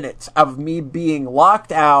 5 minutes of me being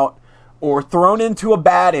locked out or thrown into a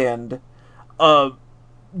bad end,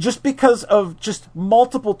 just because of just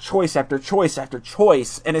multiple choice after choice after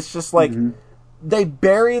choice. And it's just they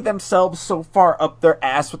bury themselves so far up their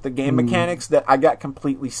ass with the game mechanics that I got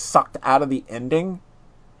completely sucked out of the ending.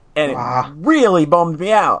 And it really bummed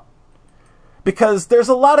me out. Because there's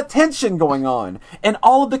a lot of tension going on. And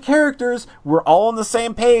all of the characters, we're all on the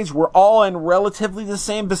same page. We're all in relatively the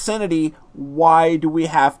same vicinity. Why do we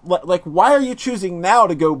have... why are you choosing now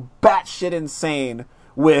to go batshit insane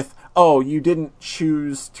with, oh, you didn't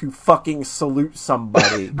choose to fucking salute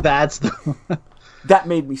somebody? That's the... That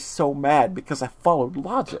made me so mad because I followed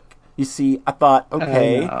logic. You see, I thought,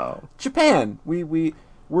 okay, Japan,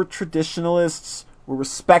 we're traditionalists, we're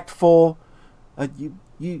respectful.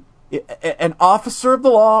 An officer of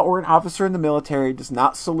the law or an officer in the military does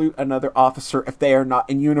not salute another officer if they are not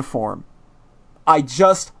in uniform. I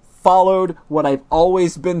just followed what I've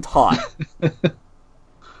always been taught.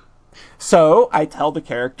 So I tell the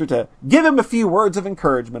character to give him a few words of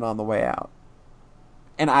encouragement on the way out.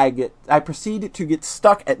 And I proceed to get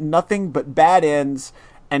stuck at nothing but bad ends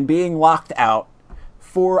and being locked out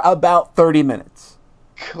for about 30 minutes.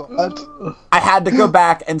 God. I had to go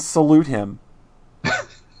back and salute him.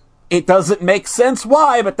 It doesn't make sense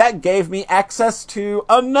why, but that gave me access to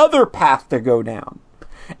another path to go down.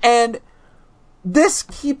 And this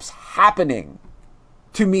keeps happening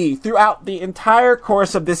to me throughout the entire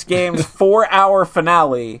course of this game's 4-hour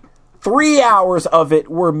finale. 3 hours of it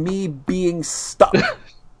were me being stuck.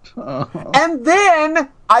 And then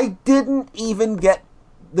I didn't even get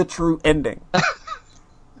the true ending.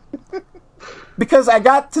 Because I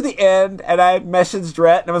got to the end and I messaged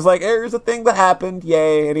Rhett and I was like, here's the thing that happened,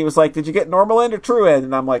 yay. And he was like, did you get normal end or true end?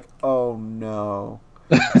 And I'm like, oh no.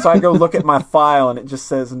 So I go look at my file and it just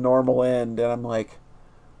says normal end and I'm like,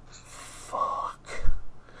 fuck.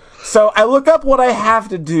 So I look up what I have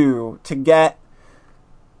to do to get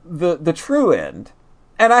the true end.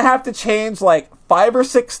 And I have to change like 5 or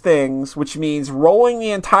 6 things, which means rolling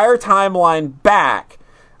the entire timeline back.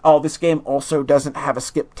 Oh, this game also doesn't have a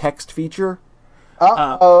skip text feature.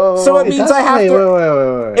 So it means I have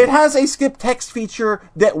to... Wait. It has a skip text feature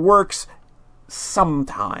that works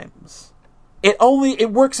sometimes.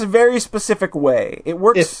 It works a very specific way. It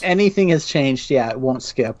works... If anything has changed, yeah, it won't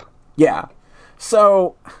skip. Yeah.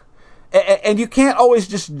 So... And you can't always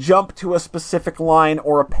just jump to a specific line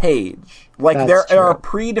or a page. Like, That's there are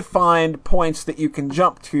true. predefined points that you can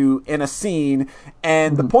jump to in a scene,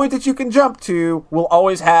 and the point that you can jump to will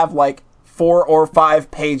always have, like, 4 or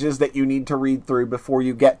 5 pages that you need to read through before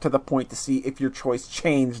you get to the point to see if your choice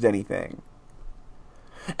changed anything.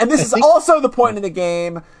 And this is also the point in the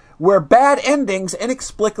game where bad endings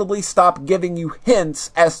inexplicably stop giving you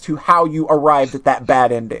hints as to how you arrived at that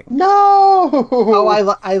bad ending. No! Oh,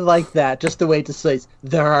 I like that. Just the way it says,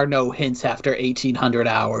 there are no hints after 1800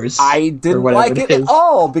 hours. I didn't like it at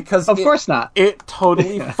all because Of course not. It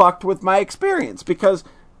totally fucked with my experience because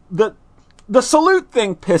the salute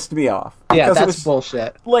thing pissed me off. Yeah, Because it that's was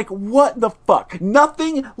bullshit. like, what the fuck?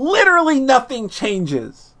 Literally nothing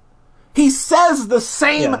changes. He says the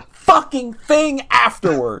same fucking thing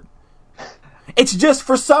afterward. It's just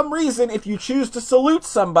for some reason, if you choose to salute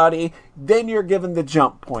somebody, then you're given the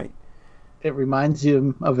jump point. It reminds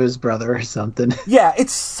you of his brother or something. Yeah,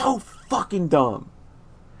 it's so fucking dumb.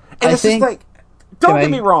 And I it's think- just like, don't Can get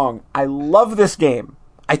I- me wrong, I love this game.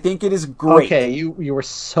 I think it is great. Okay, you were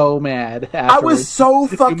so mad afterwards. I was so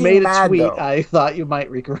fucking You made a mad, tweet though. I thought you might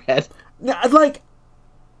regret. Like,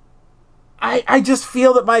 I just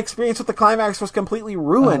feel that my experience with the climax was completely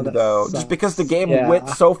ruined, that though, sucks. just because the game Yeah. went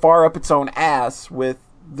so far up its own ass with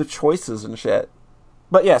the choices and shit.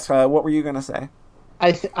 But yes, what were you gonna say?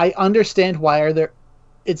 I understand why are there...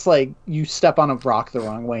 It's like you step on a rock the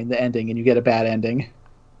wrong way in the ending and you get a bad ending.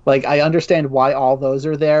 Like, I understand why all those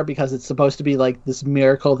are there, because it's supposed to be like this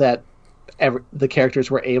miracle that the characters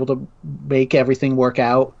were able to make everything work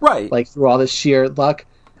out. Right. Like, through all this sheer luck.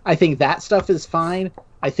 I think that stuff is fine.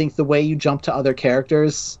 I think the way you jump to other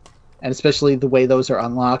characters, and especially the way those are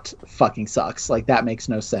unlocked, fucking sucks. Like, that makes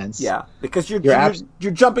no sense. Yeah, because you're abs-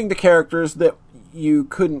 jumping to characters that you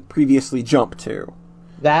couldn't previously jump to.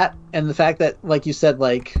 That, and the fact that, like you said,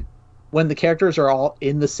 like, when the characters are all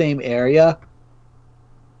in the same area,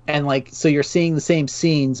 and, like, so you're seeing the same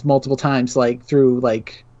scenes multiple times, like, through,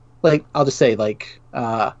 like, I'll just say, like,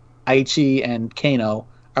 Aichi and Kano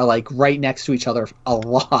are, like, right next to each other a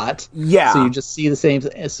lot. Yeah. So you just see the same,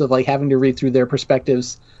 so, like, having to read through their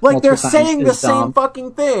perspectives Like, they're multiple times saying the is same dumb.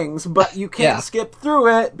 fucking things, but you can't Yeah. skip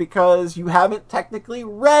through it because you haven't technically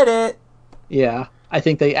read it. Yeah. I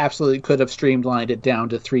think they absolutely could have streamlined it down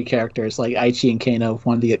to 3 characters, like Aichi and Kano,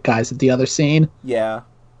 one of the guys at the other scene. Yeah.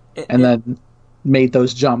 And then made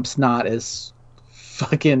those jumps not as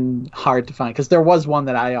fucking hard to find. Because there was one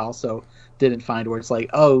that I also didn't find where it's like,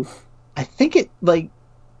 oh, I think it, like,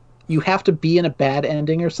 you have to be in a bad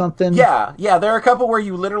ending or something. Yeah, there are a couple where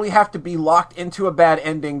you literally have to be locked into a bad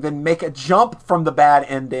ending, then make a jump from the bad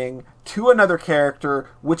ending to another character,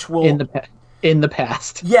 which will... In the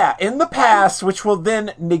past. Yeah, in the past, which will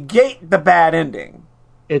then negate the bad ending.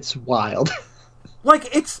 It's wild.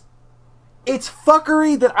 Like, it's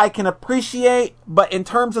fuckery that I can appreciate, but in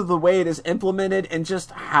terms of the way it is implemented and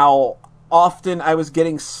just how often I was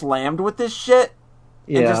getting slammed with this shit,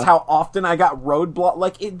 and just how often I got roadblock,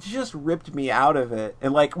 like, it just ripped me out of it.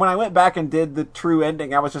 And, like, when I went back and did the true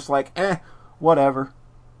ending, I was just like, whatever.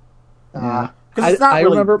 Yeah. Because it's not I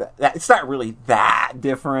really remember... it's not really that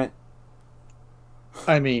different.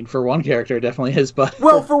 I mean, for one character, it definitely is, but...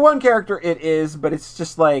 Well, for one character, it is, but it's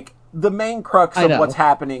just like the main crux I of know. what's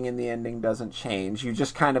happening in the ending doesn't change. You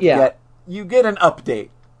just kind of Yeah. get an update.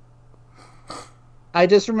 I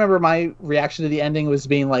just remember my reaction to the ending was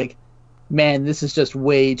being like, man, this is just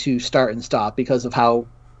way too start and stop because of how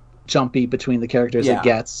jumpy between the characters Yeah. it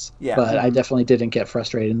gets. Yeah. But I definitely didn't get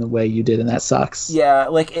frustrated in the way you did, and that sucks. Yeah,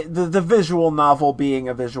 like the visual novel being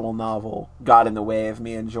a visual novel got in the way of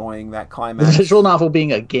me enjoying that The climax. visual novel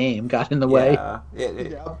being a game got in the way. Yeah,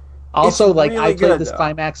 Yeah. Also, It's like, really I played good, this though.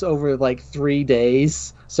 climax over, like, 3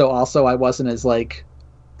 days, so also I wasn't as, like,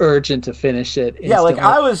 urgent to finish it yeah, like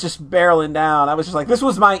instantly. I was just barreling down. I was just like, this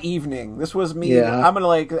was my evening. This was me. Yeah. I'm gonna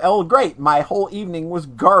like, oh great, my whole evening was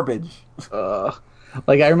garbage.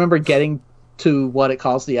 Like, I remember getting to what it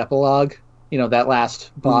calls the epilogue, you know, that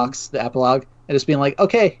last box, the epilogue, and just being like,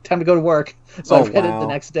 okay, time to go to work. So Oh, I read it wow. the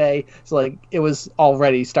next day. So, like, it was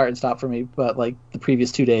already start and stop for me, but, like, the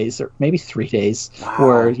previous 2 days, or maybe 3 days, Wow.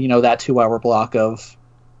 were, you know, that 2-hour block of...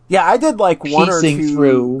 Yeah, I did like one or Piecing two.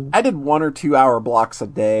 through. I did 1 or 2 hour blocks a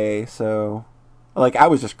day, so like I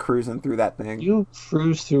was just cruising through that thing. You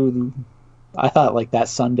cruised through... I thought, like, that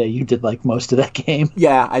Sunday you did, like, most of that game.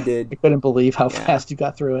 Yeah, I did. I couldn't believe how fast you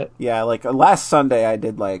got through it. Yeah, like last Sunday I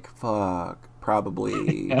did like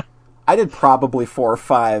probably I did probably 4 or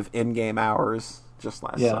 5 in-game hours just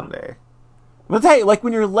last Yeah. Sunday. But hey, like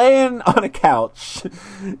when you're laying on a couch,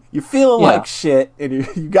 you feel Yeah. like shit, and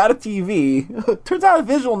you got a TV. Turns out a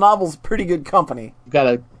visual novel's pretty good company. You got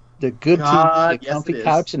a good God, TV, a yes, comfy it is.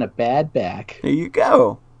 couch, and a bad back. There you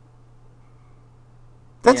go.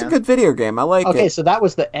 That's a Yeah. good video game. I like Okay, it. so that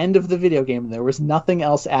was the end of the video game. There was nothing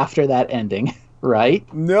else after that ending, right?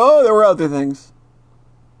 No, there were other things.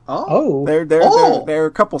 Oh, There are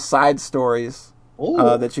a couple side stories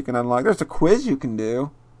Oh. that you can unlock. There's a quiz you can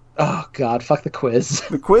do. oh God, fuck the quiz.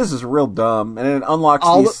 The quiz is real dumb, and it unlocks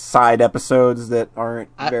All these the- side episodes that aren't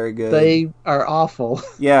very good. They are awful.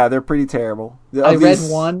 Yeah, they're pretty terrible. I read These-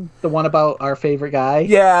 one, the one about our favorite guy.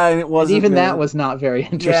 Yeah, and it and wasn't even good. that was not very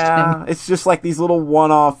interesting. Yeah, it's just like these little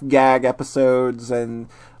one-off gag episodes, and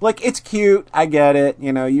like it's cute. I get it.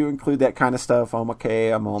 You know, you include that kind of stuff.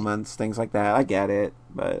 Okay, moments, things like that. I get it,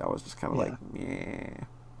 but I was just kind of like, yeah.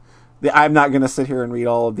 I'm not gonna sit here and read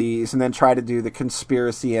all of these and then try to do the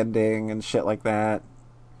conspiracy ending and shit like that.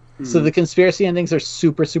 So the conspiracy endings are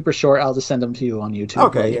super, super short. I'll just send them to you on YouTube.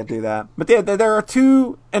 Okay, later. yeah, do that. But there are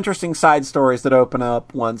 2 interesting side stories that open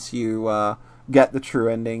up once you get the true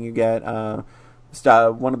ending. You get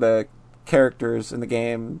one of the characters in the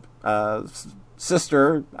game,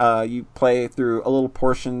 sister. You play through a little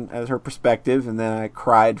portion as her perspective, and then I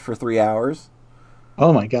cried for 3 hours.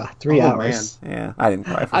 Oh my God, 3 Oh, hours. Yeah, I didn't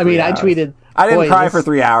cry for I 3 mean, hours. I tweeted. I didn't "Boy, cry this- for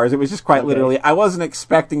 3 hours. It was just quite Okay. literally. I wasn't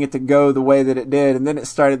expecting it to go the way that it did, and then it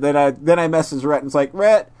started. Then I messaged Rhett and it's like,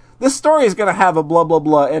 Rhett, this story is gonna have a blah blah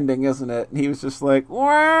blah ending, isn't it? And he was just like,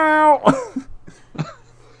 wow.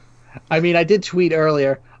 I mean, I did tweet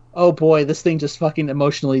earlier. Oh boy, this thing just fucking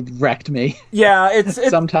emotionally wrecked me. Yeah, it's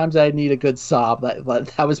Sometimes I need a good sob.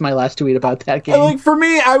 That was my last tweet about that game. like for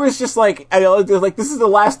me. I was just like, this is the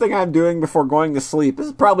last thing I'm doing before going to sleep. This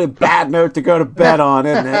is probably a bad note to go to bed on,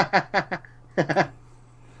 isn't it?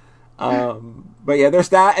 But yeah, there's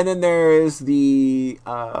that, and then there is the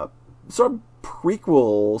sort of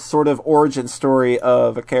prequel, sort of origin story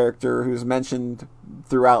of a character who's mentioned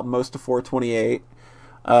throughout most of 428,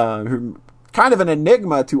 who kind of an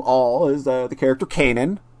enigma to all is the character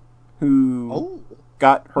Kanan, who Oh.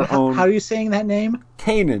 got her how own are you saying that name?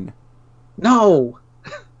 Kanan. No.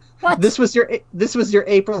 What? This was your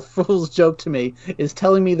April Fool's joke to me. Is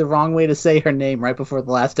telling me the wrong way to say her name right before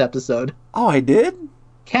the last episode. Oh, I did.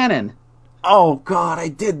 Canon. Oh God, I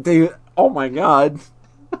did do. Oh my God.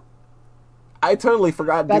 I totally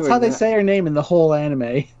forgot. That's doing how they that. say her name in the whole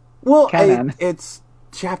anime. Well, Kanan. it's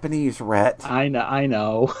Japanese, Rhett. I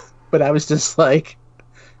know. But I was just like,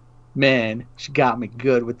 man, she got me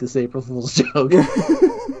good with this April Fool's joke.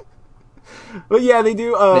 But yeah, they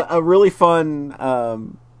do a really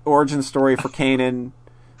fun origin story for Kanan.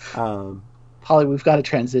 Polly, we've got a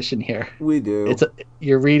transition here. We do.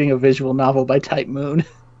 You're reading a visual novel by Type Moon.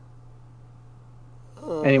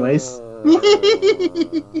 Anyways,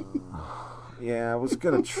 Yeah, I was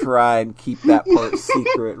gonna try and keep that part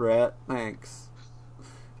secret, Rhett. Thanks.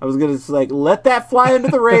 I was gonna just like let that fly under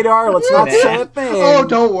the radar. Let's not say a thing. Oh,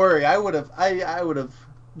 don't worry. I would have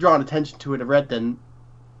drawn attention to it if Red didn't.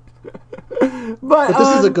 But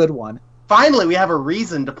this is a good one. Finally, we have a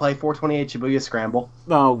reason to play 428 Shibuya Scramble.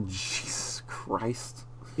 Oh Jesus Christ!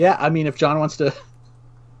 Yeah, I mean, if John wants to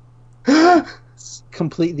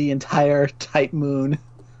complete the entire Type Moon,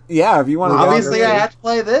 Yeah, if you want to. Obviously, I have to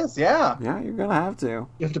play this. Yeah. Yeah, you're gonna have to. you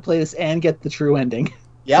have to play this and get the true ending.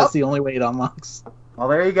 Yep. That's the only way it unlocks. Well,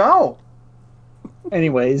 there you go.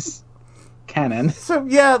 Anyways, canon. So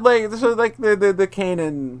yeah, the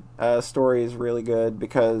Kanan story is really good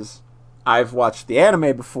because I've watched the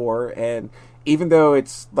anime before, and even though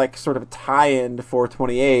it's like sort of a tie-in to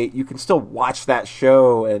 428, you can still watch that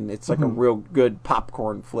show, and it's like a real good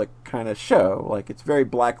popcorn flick kind of show. Like, it's very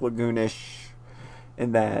Black Lagoonish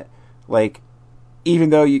in that, like,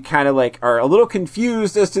 even though you kind of like are a little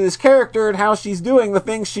confused as to this character and how she's doing the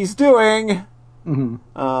things she's doing, and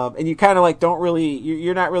you kind of like don't really,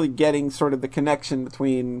 you're not really getting sort of the connection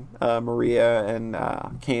between Maria and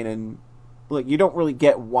Kanan. Like, you don't really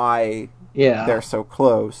get why they're so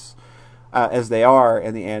close as they are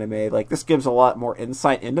in the anime. Like, this gives a lot more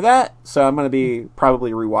insight into that, so I'm going to be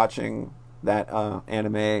probably rewatching that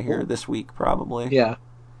anime here this week, probably. Yeah.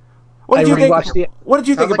 What did you think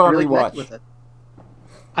Sounds about really rewatch? connect with it.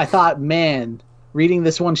 I thought, man, reading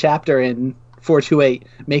this one chapter in 428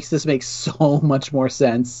 makes this make so much more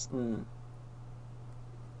sense.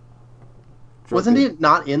 Wasn't it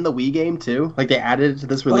not in the Wii game too? Like, they added it to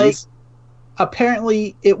this release?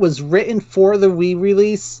 Apparently, it was written for the Wii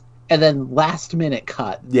release and then last minute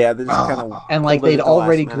cut. Yeah, they just kind of And like they'd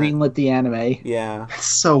already greenlit the anime. Yeah. It's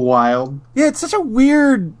so wild. Yeah, it's such a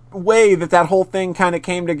weird way that whole thing kind of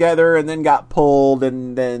came together and then got pulled,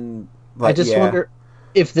 and then like, I just wonder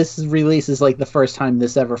if this release is like the first time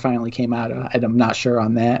this ever finally came out. I'm not sure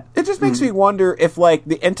on that. It just makes me wonder if like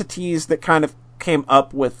the entities that kind of came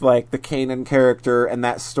up with like the Kanan character and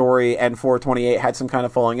that story and 428 had some kind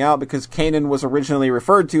of falling out, because Kanan was originally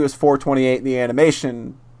referred to as 428 in the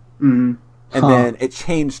animation, and then it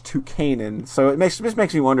changed to Kanan. So it just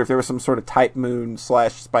makes me wonder if there was some sort of Type Moon /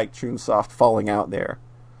 Spike Chunsoft falling out there.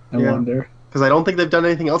 I wonder. Because I don't think they've done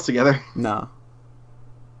anything else together. No.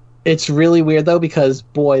 It's really weird though, because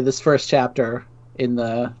boy, this first chapter in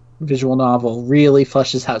the visual novel really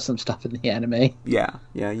fleshes out some stuff in the anime. Yeah.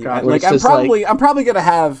 God, Like, I'm probably gonna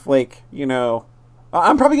have like, you know,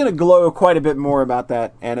 I'm probably gonna glow quite a bit more about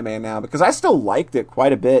that anime now, because I still liked it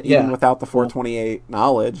quite a bit, even without the 428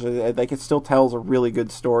 knowledge. Like, it still tells a really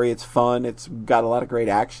good story. It's fun. It's got a lot of great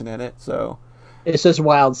action in it. So it's just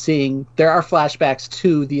wild seeing there are flashbacks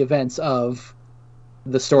to the events of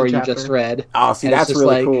the story you just read. Oh, see, and that's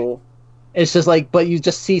really cool. It's just like, but you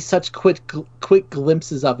just see such quick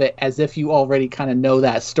glimpses of it as if you already kind of know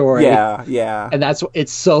that story. Yeah. And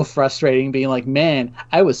it's so frustrating being like, man,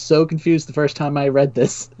 I was so confused the first time I read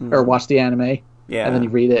this or watched the anime. Yeah. And then you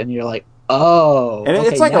read it and you're like, oh. And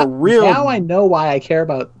it's like now I know why I care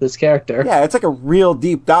about this character. Yeah, it's like a real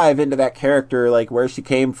deep dive into that character, like where she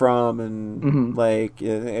came from, and like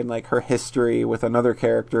and like her history with another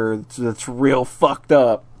character that's real fucked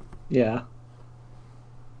up. Yeah.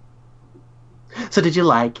 So did you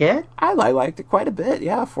like it? I liked it quite a bit,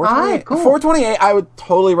 yeah. 428. Cool. 428 I would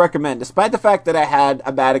totally recommend, despite the fact that I had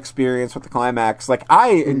a bad experience with the climax. Like,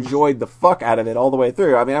 I enjoyed the fuck out of it all the way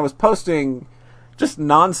through. I mean, I was posting just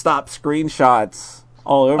nonstop screenshots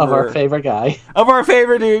all over. Of our favorite guy. Of our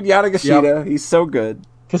favorite dude, Yanagashita. Yep. He's so good.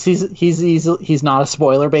 Because he's not a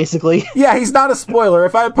spoiler, basically. Yeah, he's not a spoiler.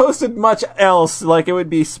 If I posted much else, like, it would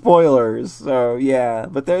be spoilers. So yeah,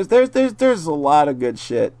 but there's a lot of good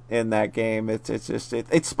shit in that game. It's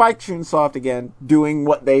Spike Chunsoft again doing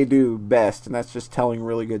what they do best, and that's just telling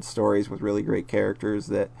really good stories with really great characters.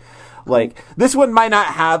 That, like, this one might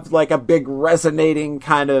not have like a big resonating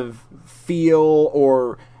kind of feel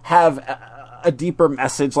or have a deeper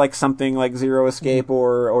message like something like Zero Escape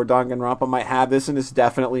or Danganronpa might have. This one is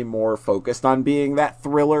definitely more focused on being that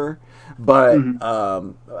thriller, but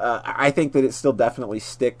I think that it still definitely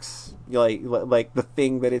sticks like the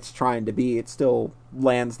thing that it's trying to be. It still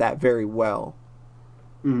lands that very well.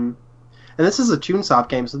 And this is a Chunsoft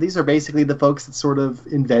game, so these are basically the folks that sort of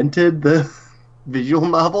invented the visual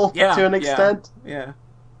novel to an extent. Yeah.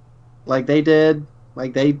 Like they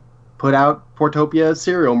put out Portopia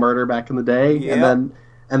Serial Murder back in the day, and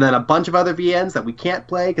then a bunch of other VNs that we can't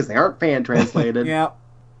play because they aren't fan translated. Yeah,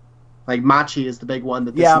 like Machi is the big one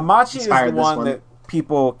that. Machi is the one that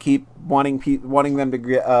people keep wanting them to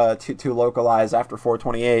get to localize after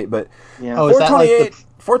 428, but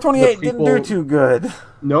 428 didn't do too good.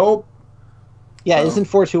 Nope. Yeah, isn't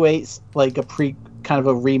 428 like a kind of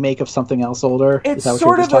a remake of something else older? It's Is that what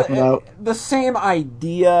sort you're of just talking about? The same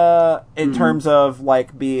idea in terms of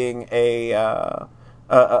like being a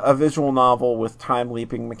visual novel with time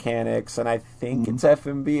leaping mechanics, and I think it's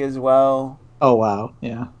FMV as well. Oh wow,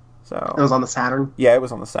 yeah. So it was on the Saturn. Yeah, it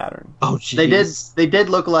was on the Saturn. Oh, jeez. They did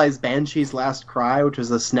localize Banshee's Last Cry, which was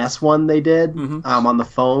a SNES one they did on the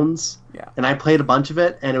phones. Yeah, and I played a bunch of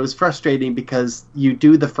it, and it was frustrating because you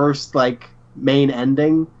do the first like main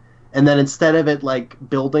ending. And then instead of it like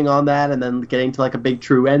building on that and then getting to like a big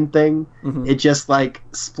true end thing, it just like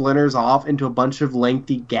splinters off into a bunch of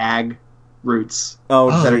lengthy gag routes.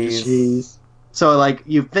 Oh, that are just, jeez. so like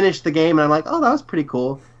you finish the game and I'm like, oh, that was pretty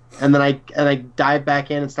cool. and then I dive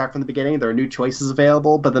back in and start from the beginning. There are new choices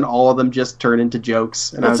available, but then all of them just turn into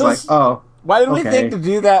jokes, and I was like, oh. Why didn't we Okay. think to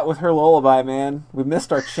do that with her lullaby, man? We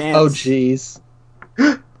missed our chance. Oh, jeez.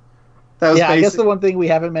 That was Yeah, I guess basic. the one thing we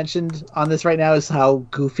haven't mentioned on this right now is how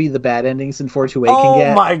goofy the bad endings in 428 Oh can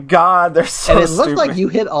get. my god, they're so And it stupid. looked like you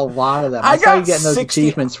hit a lot of them. I I saw got you getting those 60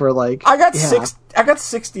 achievements for like. I got yeah. I got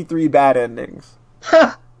 63 bad endings.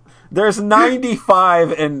 There's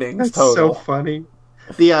 95 endings That's total. so funny.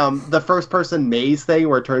 The first person maze thing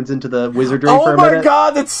where it turns into the wizardry for Oh a my minute.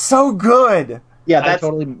 god, that's so good. Yeah, I that's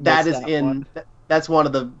totally missed that is that in one. that's one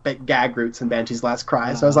of the big gag roots in Banshee's Last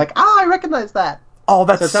Cry. So I was like, I recognize that. Oh,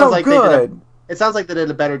 that's So it so, sounds like they did good. It sounds like they did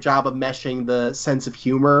a better job of meshing the sense of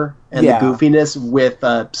humor and Yeah. the goofiness with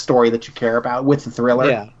a story that you care about, with the thriller.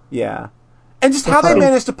 Yeah. Yeah. And just how they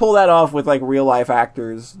managed to pull that off with like real life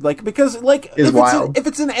actors, like because like Is if wild. if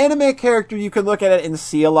it's an anime character, you can look at it and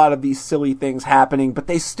see a lot of these silly things happening, but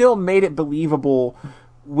they still made it believable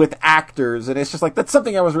with actors, and it's just like that's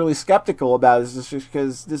something I was really skeptical about. Is just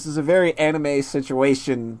because this is a very anime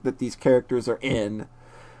situation that these characters are in.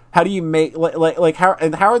 How do you make like how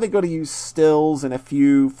are they going to use stills and a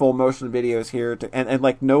few full motion videos here to and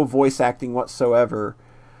like no voice acting whatsoever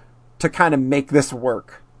to kind of make this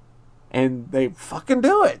work? And they fucking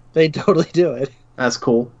do it. They totally do it. That's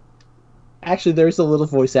cool. Actually, There's a little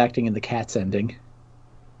voice acting in the Cats ending.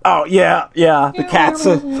 Oh yeah, the cats.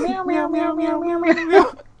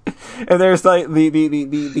 And there's like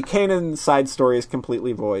the Kanan side story is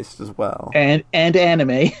completely voiced as well, And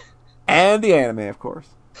anime. and the anime, of course.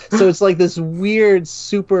 So it's like this weird,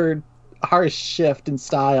 super harsh shift in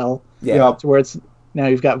style Yeah, Yep. to where it's now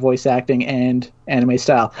you've got voice acting and anime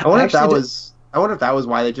style. I wonder if that actually was. I wonder if that was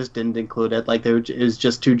why they just didn't include it. Like it was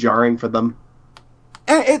just too jarring for them.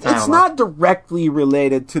 and it's I don't know. not directly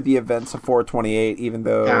related to the events of 428, even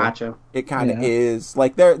though Gotcha. it kind of Yeah. is.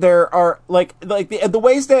 Like there are like the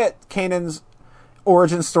ways that Kanan's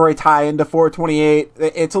origin story tie into 428.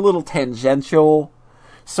 It's a little tangential.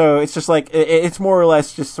 So it's just like it's more or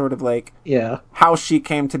less just sort of like Yeah. how she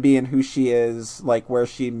came to be and who she is, like where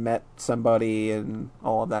she met somebody and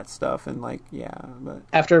all of that stuff, and like but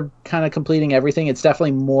After kind of completing everything, it's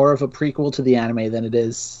definitely more of a prequel to the anime than it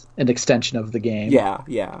is an extension of the game.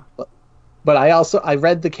 yeah. But I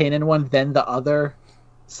read the Kanan one, then the other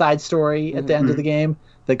side story at the end of the game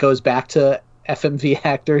that goes back to FMV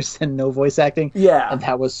actors and no voice acting. Yeah. And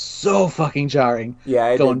that was so fucking jarring. Yeah,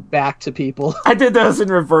 I Going did. back to people. I did those in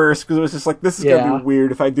reverse because it was just like this is gonna Yeah. be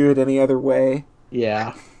weird if I do it any other way.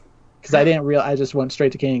 Yeah. Because I just went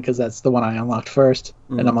straight to Kanan because that's the one I unlocked first.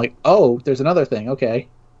 And I'm like, oh, there's another thing. Okay.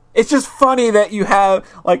 It's just funny that you have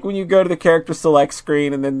like when you go to the character select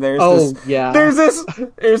screen and then there's Oh, this yeah. there's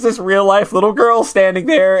this real life little girl standing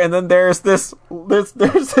there, and then there's this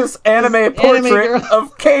anime portrait girl.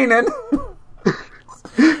 of Kanan.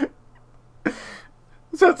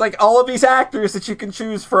 So it's like all of these actors that you can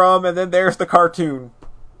choose from, and then there's the cartoon.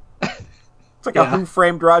 It's like a Yeah. Who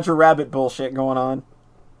Framed Roger Rabbit bullshit going on.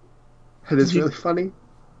 It is really funny.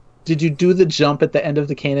 Did you do the jump at the end of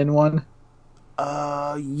the Kanan one?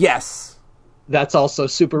 Yes. That's also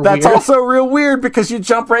super That's weird. also real weird because you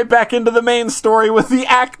jump right back into the main story with the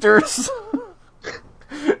actors.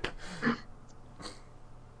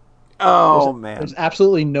 Oh man. There's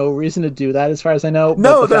absolutely no reason to do that, as far as I know.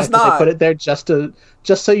 No, but the there's fact that not. They put it there just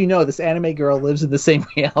so you know, this anime girl lives in the same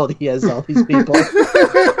reality as all these people.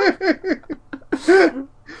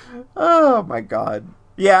 Oh my god.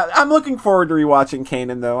 Yeah, I'm looking forward to rewatching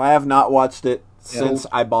Kanan though. I have not watched it since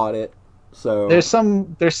I bought it. So There's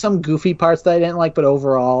some goofy parts that I didn't like, but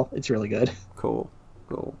overall, it's really good. cool.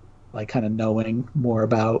 Like kind of knowing more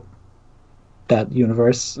about that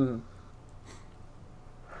universe.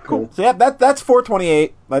 Cool. So yeah, that's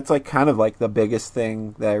 428. That's like kind of like the biggest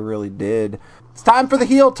thing that I really did. It's time for the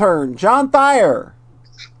heel turn. John Thayer.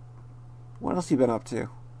 What else you been up to?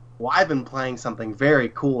 Well, I've been playing something very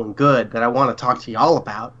cool and good that I want to talk to y'all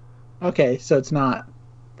about. Okay, so it's not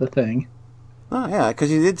the thing. Oh yeah, because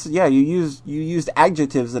you did. Yeah, you used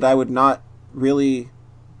adjectives that I would not really.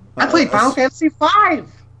 I played Final Fantasy V.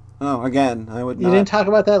 Oh, again, I would You not. didn't talk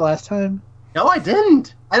about that last time? No, I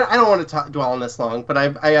didn't. I don't want to dwell on this long, but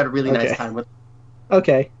I had a really nice Okay. time with it.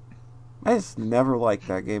 Okay. I just never liked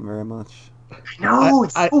that game very much. I know,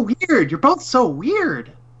 it's I- so weird. You're both so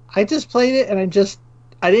weird. I just played it and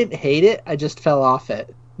I didn't hate it, I just fell off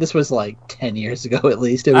it. This was like 10 years ago at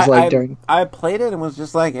least. It was during... I played it and was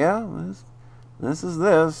just like, yeah, this is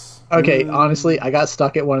this. Okay, honestly, I got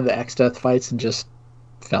stuck at one of the X-Death fights and just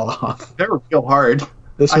fell off. They're real hard.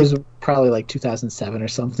 This was probably like 2007 or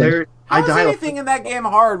something. They're, How I is died. anything in that game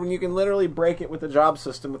hard when you can literally break it with the job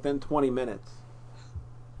system within 20 minutes? I How is anything in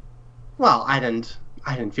that game hard when you can literally break it with the job system within 20 minutes? Well, I didn't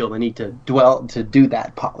feel the need to do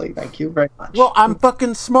that, Polly. Thank you very much. Well, I'm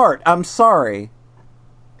fucking smart. I'm sorry.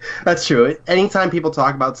 That's true. Anytime people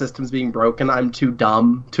talk about systems being broken, I'm too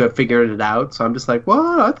dumb to have figured it out. So I'm just like,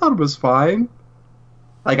 what? I thought it was fine.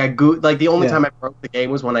 Like the only time I broke the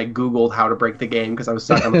game was when I Googled how to break the game because I was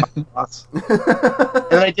stuck on the boss. And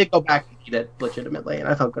then I did go back and beat it legitimately, and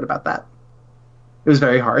I felt good about that. It was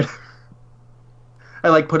very hard.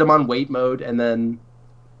 I put him on wait mode and then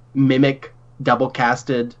mimic double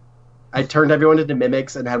casted. I turned everyone into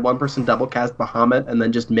mimics and had one person double cast Bahamut and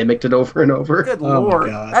then just mimicked it over and over. Good Oh my lord.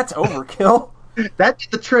 God. That's overkill. That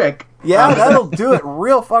did the trick. Yeah, that'll do it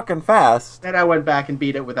real fucking fast. Then I went back and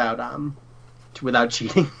beat it without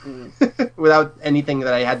cheating, without anything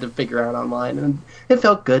that I had to figure out online, and it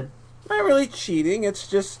felt good. Not really cheating, it's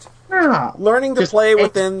just Yeah. learning to Just- play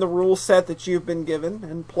within the rule set that you've been given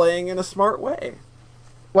and playing in a smart way.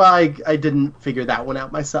 Well, I didn't figure that one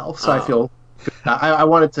out myself, so I feel good. I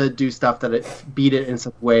wanted to do stuff that beat it in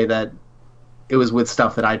such a way that it was with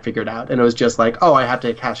stuff that I'd figured out, and it was just like, oh, I have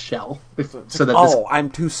to cast shell so that this I'm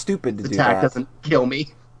too stupid to do attack that. doesn't kill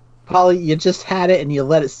me. Polly, you just had it and you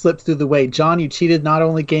let it slip through the way. John, you cheated not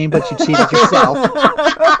only game, but you cheated yourself.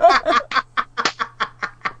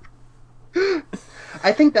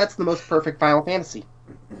 I think that's the most perfect Final Fantasy.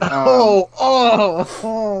 Oh.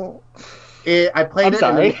 I played I'm it,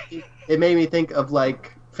 sorry. and it made me think of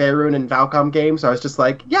Faerun and Valcom games. So I was just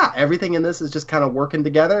like, yeah, everything in this is just kind of working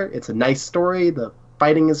together. It's a nice story. The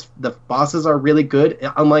bosses are really good,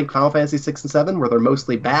 unlike Final Fantasy 6 and 7, where they're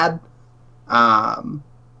mostly bad.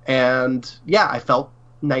 And yeah, I felt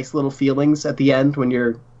nice little feelings at the end when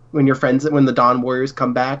the Dawn Warriors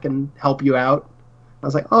come back and help you out. I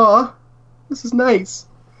was like, oh, this is nice.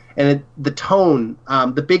 And the tone,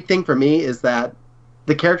 the big thing for me is that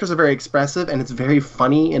the characters are very expressive, and it's very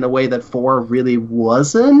funny in a way that 4 really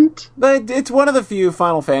wasn't. But it's one of the few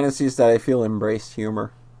Final Fantasies that I feel embraced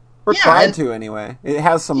humor. Or Yeah, tried and- to, anyway. It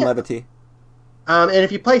has some levity. And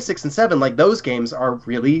if you play 6 and 7, those games are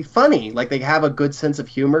really funny. They have a good sense of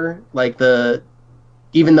humor.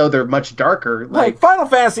 Even though they're much darker. Final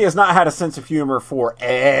Fantasy has not had a sense of humor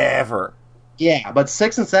forever. Yeah, but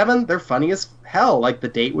 6 and 7, they're funny as hell. Like the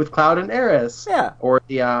date with Cloud and Aerith. Yeah. Or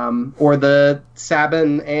the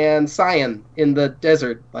Sabin and Cyan in the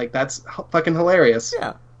desert. That's fucking hilarious.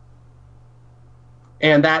 Yeah.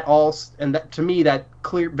 And that to me, that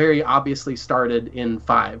very obviously started in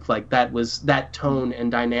 5. That was that tone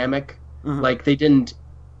and dynamic. Mhm.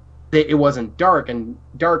 It wasn't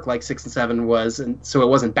dark like 6 and 7 was, and so it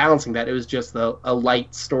wasn't balancing that. It was just a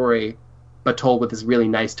light story, but told with this really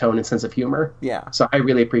nice tone and sense of humor. Yeah. So I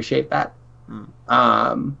really appreciate that. And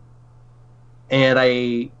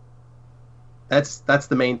that's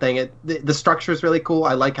the main thing. The structure is really cool.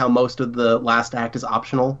 I like how most of the last act is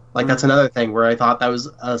optional. That's another thing where I thought that was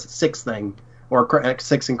a 6 thing, or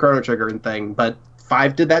 6 and Chrono Trigger thing, but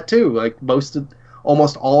 5 did that too.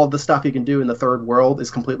 Almost all of the stuff you can do in the third world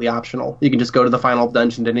is completely optional. You can just go to the final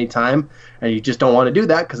dungeon at any time, and you just don't want to do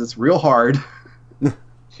that because it's real hard.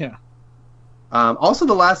 Yeah. Also,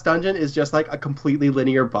 the last dungeon is just a completely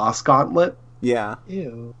linear boss gauntlet. Yeah.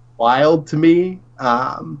 Ew. Wild to me.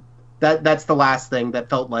 That's the last thing that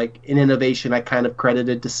felt like an innovation I kind of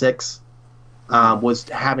credited to 6. Was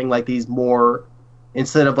having these more,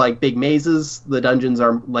 instead of big mazes, the dungeons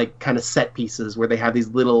are kind of set pieces where they have these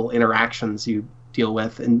little interactions you deal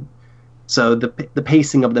with, and so the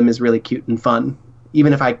pacing of them is really cute and fun.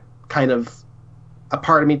 Even if a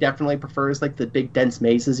part of me definitely prefers the big dense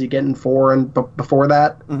mazes you get in 4 and before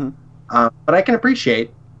that. Mhm. But I can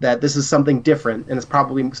appreciate that this is something different, and it's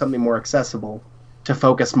probably something more accessible to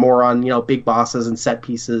focus more on big bosses and set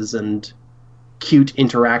pieces and cute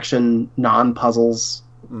interaction non-puzzles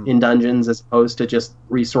in dungeons as opposed to just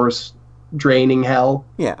resource draining hell.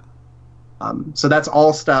 Yeah. So that's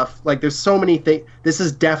all stuff. There's so many things. This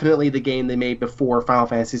is definitely the game they made before Final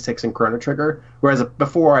Fantasy 6 and Chrono Trigger. Whereas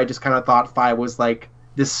before, I just kind of thought 5 was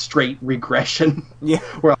this straight regression. Yeah.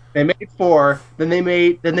 Where they made 4, then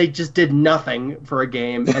they just did nothing for a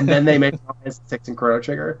game, and then they made Final Fantasy 6 and Chrono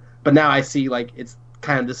Trigger. But now I see it's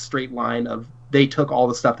kind of this straight line of they took all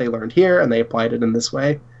the stuff they learned here and they applied it in this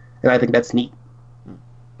way, and I think that's neat.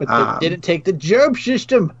 But they didn't take the Gerb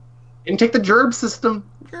system. Didn't take the Gerb system.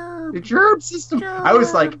 The Gerb system. I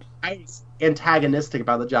was antagonistic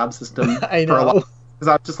about the job system I for a know. lot, because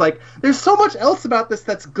I was just there's so much else about this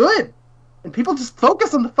that's good, and people just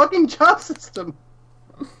focus on the fucking job system.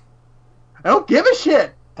 I don't give a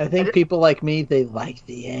shit. I think people like me, they like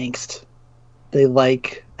the angst. They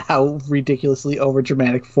like how ridiculously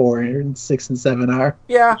overdramatic 4 and 6 and 7 are.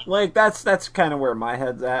 Yeah, that's kind of where my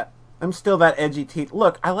head's at. I'm still that edgy teen.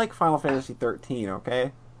 Look, I like Final Fantasy 13,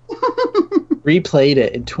 okay? Replayed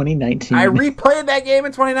it in 2019. I replayed that game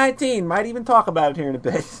in 2019. Might even talk about it here in a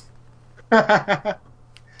bit.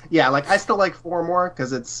 Yeah, like I still like 4 more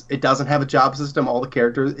because it doesn't have a job system. All the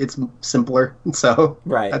characters, it's simpler. So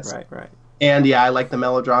Right. And yeah, I like the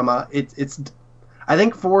melodrama. It's I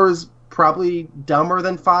think 4 is probably dumber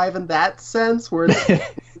than 5 in that sense, where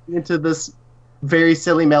it's into this very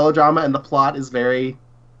silly melodrama and the plot is very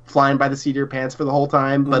flying by the seat of your pants for the whole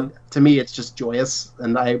time. But to me, it's just joyous,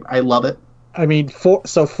 and I love it. I mean,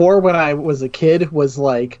 4 when I was a kid was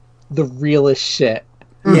like the realest shit.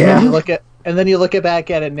 Yeah. And then you look back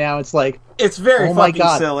at it now, it's like, It's very oh my fucking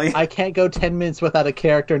god, silly. I can't go 10 minutes without a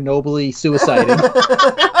character nobly suiciding.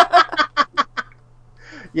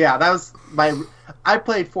 Yeah, that was I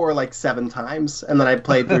played 4 like 7 times, and then I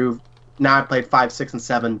played through. Now I played 5, 6, and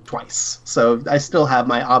 7 twice, so I still have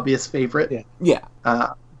my obvious favorite. Yeah.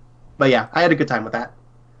 But yeah, I had a good time with that.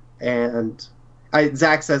 And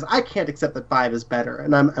Zach says I can't accept that 5 is better,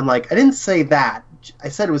 and I'm like, I didn't say that. I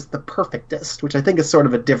said it was the perfectest, which I think is sort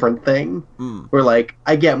of a different thing. Where like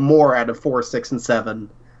I get more out of 4, 6, and 7,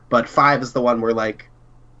 but 5 is the one where like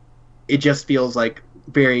it just feels like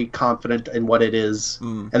very confident in what it is,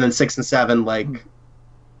 and then 6 and 7 like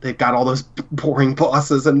they've got all those boring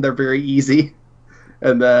bosses and they're very easy,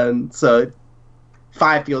 and then so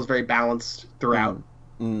 5 feels very balanced throughout,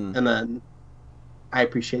 and then I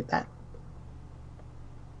appreciate that.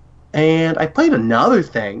 And I played another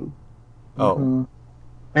thing. Oh.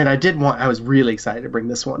 And I was really excited to bring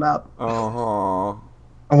this one up. Oh.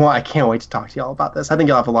 Well, I can't wait to talk to y'all about this. I think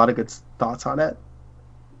you'll have a lot of good thoughts on it.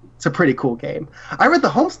 It's a pretty cool game. I read the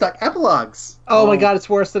Homestuck epilogues. Oh my god, it's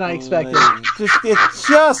worse than I expected. It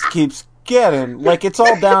just keeps getting like it's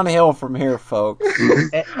all downhill from here, folks.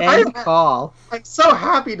 End call. I'm so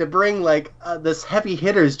happy to bring like this heavy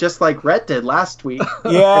hitters just like Rhett did last week.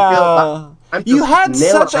 Yeah. I'm You just had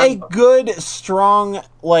nailing such a that. good, strong,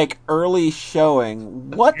 like, early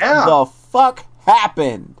showing. What Yeah. the fuck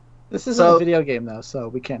happened? This isn't So- a video game though, so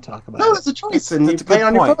we can't talk about No, it. it's a choice, and you That's a play good it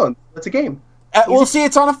on your point. phone. It's a game. Well, see,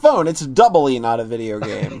 it's on a phone. It's doubly not a video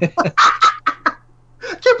game.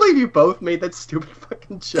 I can't believe you both made that stupid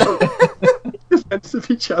fucking joke in defense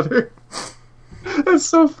of each other. That's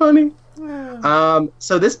so funny.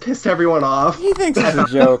 So this pissed everyone off. He thinks it's a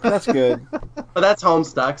joke. That's good. But that's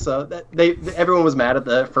Homestuck, so everyone was mad at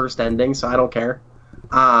the first ending, so I don't care.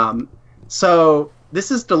 So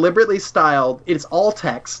this is deliberately styled. It's all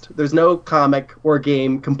text. There's no comic or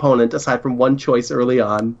game component aside from one choice early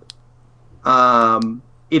on.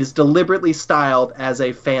 It is deliberately styled as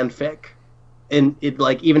a fanfic, and it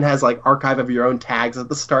like even has like archive of your own tags at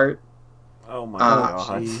the start. Oh my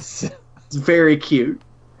God. Jeez. It's very cute.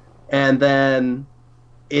 And then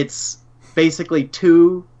it's basically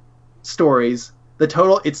 2 stories. The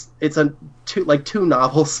total it's two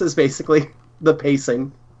novels is basically the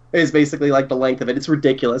pacing. Is basically like the length of it. It's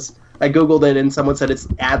ridiculous. I googled it and someone said it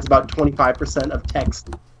adds about 25% of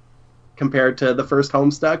text compared to the first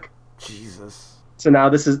Homestuck. Jesus. So now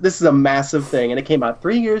this is a massive thing, and it came out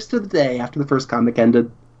 3 years to the day after the first comic ended.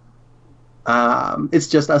 It's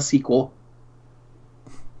just a sequel.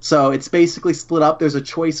 So it's basically split up. There's a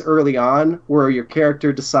choice early on where your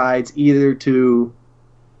character decides either to...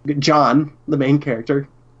 John, the main character,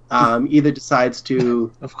 either decides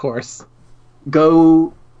to Of course.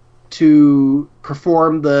 go to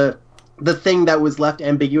perform the thing that was left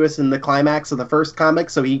ambiguous in the climax of the first comic.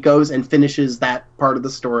 So he goes and finishes that part of the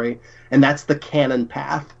story, and that's the canon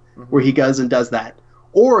path where he goes and does that.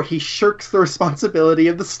 Or he shirks the responsibility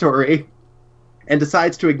of the story and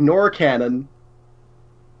decides to ignore canon,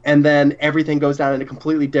 and then everything goes down in a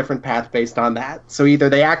completely different path based on that. So either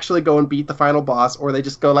they actually go and beat the final boss, or they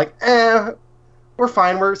just go like, we're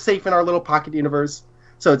fine, we're safe in our little pocket universe.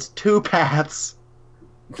 So it's 2 paths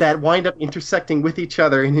that wind up intersecting with each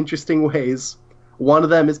other in interesting ways. One of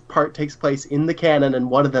them takes place in the canon, and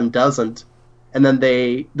one of them doesn't. And then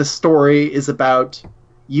the story is about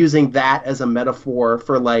using that as a metaphor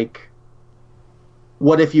for like,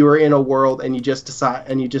 what if you were in a world and you just decide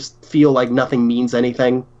and you just feel like nothing means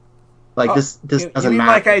anything? Like this doesn't you mean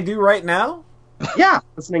matter. like I do right now? Yeah,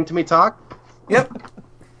 listening to me talk. Yep.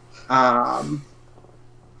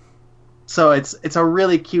 So it's a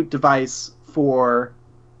really cute device for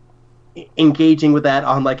engaging with that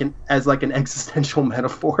on as an existential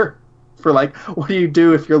metaphor for like, what do you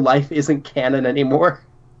do if your life isn't canon anymore?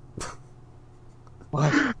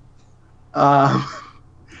 What?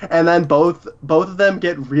 And then both of them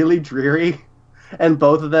get really dreary, and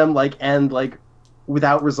both of them like end like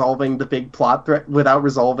without resolving the big plot threat, without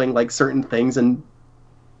resolving like certain things in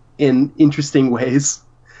interesting ways.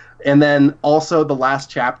 And then also the last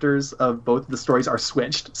chapters of both of the stories are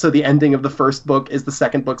switched. So the ending of the first book is the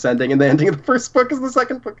second book's ending, and the ending of the first book is the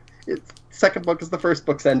second book. Second book is the first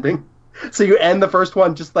book's ending. So you end the first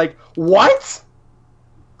one just like, what?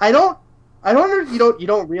 I don't you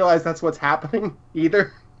don't realize that's what's happening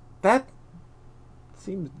either. That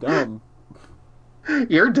seems dumb.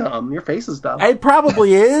 You're dumb. Your face is dumb. It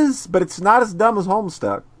probably is, but it's not as dumb as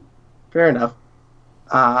Homestuck. Fair enough.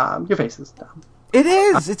 Your face is dumb. It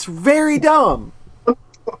is. It's very dumb.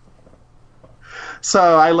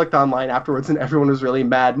 So I looked online afterwards, and everyone was really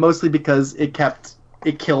mad, mostly because it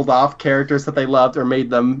killed off characters that they loved or made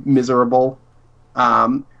them miserable.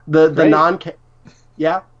 The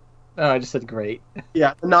yeah. Oh, I just said great.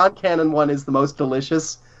 Yeah, the non-canon one is the most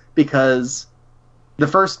delicious because the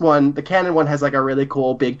first one, the canon one, has like a really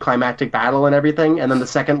cool big climactic battle and everything, and then the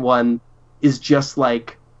second one is just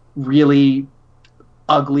like really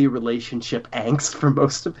ugly relationship angst for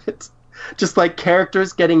most of it. Just like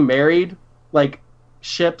characters getting married, like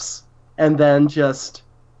ships, and then just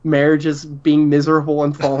marriages being miserable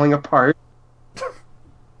and falling apart.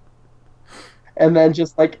 And then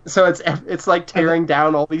just like, so it's like tearing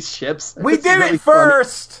down all these ships. We It's did really it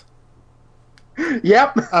first! funny.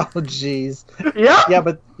 Yep. Oh, jeez.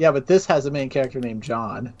 Yep. Yeah, but this has a main character named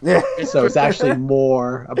John, so it's actually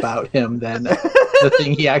more about him than the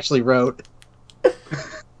thing he actually wrote.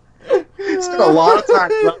 Spent a lot of time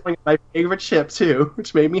leveling my favorite ship too,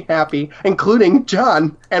 which made me happy, including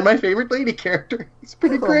John and my favorite lady character. It's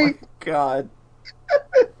pretty great. Oh my god.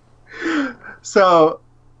 So,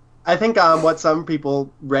 I think what some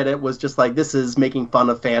people read it was just like, this is making fun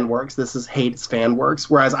of fan works. This is hates fan works.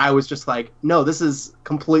 Whereas I was just like, no, this is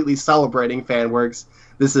completely celebrating fan works.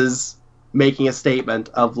 This is making a statement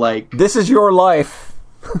of like, This is your life.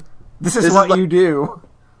 This is what you do.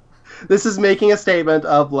 this is making a statement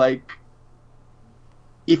of like,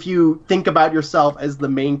 if you think about yourself as the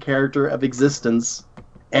main character of existence,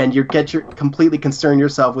 and you completely concern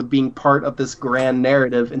yourself with being part of this grand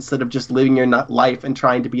narrative instead of just living your life and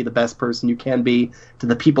trying to be the best person you can be to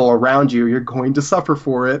the people around you, you're going to suffer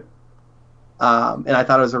for it. And I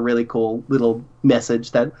thought it was a really cool little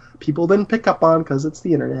message that people didn't pick up on because it's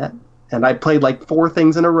the internet. And I played like 4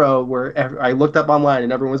 things in a row where I looked up online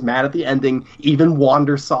and everyone was mad at the ending, even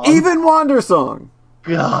Wandersong. Even Wandersong.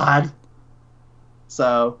 God.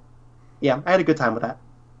 So, yeah, I had a good time with that.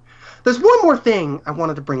 There's one more thing I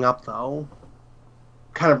wanted to bring up, though.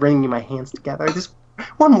 Kind of bringing my hands together. Just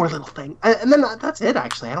one more little thing. And then that's it,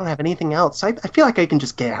 actually. I don't have anything else. I feel like I can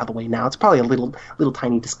just get it out of the way now. It's probably a little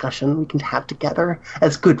tiny discussion we can have together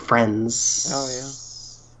as good friends. Oh,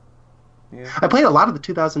 yeah. I played a lot of the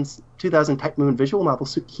 2000 Type Moon visual novel,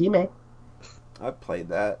 Tsukihime. I played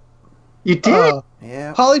that. You did?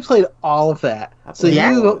 Yeah. Polly played all of that, so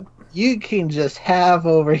Yeah. you can just have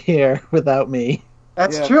over here without me.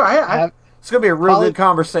 That's Yeah. true. I It's going to be a real Polly- good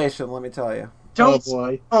conversation, let me tell you. don't, Oh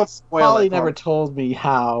boy, don't spoil Polly it. never told me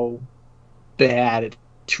how bad it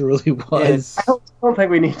truly was. I don't think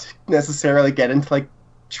we need to necessarily get into like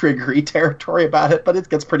triggery territory about it, but it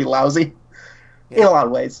gets pretty lousy in a lot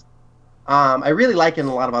of ways. I really like it in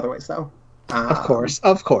a lot of other ways, though. Of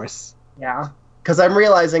course. Yeah, because I'm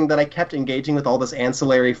realizing that I kept engaging with all this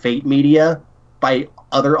ancillary Fate media by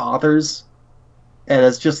other authors, and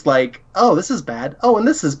it's just like, oh, this is bad. Oh, and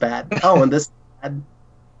this is bad. Oh, and this is bad.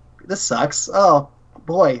 This sucks. Oh,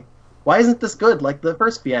 boy. Why isn't this good like the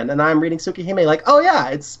first VN? And I'm reading Tsukihime like, oh yeah,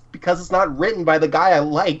 it's because it's not written by the guy I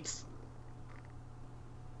liked.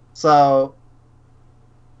 So,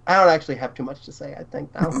 I don't actually have too much to say, I think.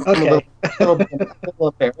 I'm Okay. a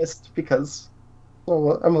little embarrassed because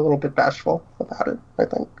I'm a little bit bashful about it, I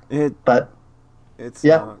think. But It's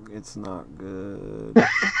Yeah. it's not good.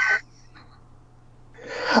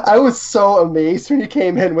 I was so amazed when you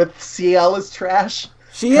came in with CL is trash.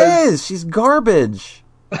 She is. She's garbage.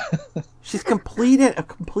 She's a complete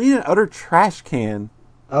and utter trash can.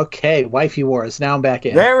 Okay, wifey wars. Now I'm back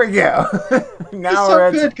in. There we go. Now It's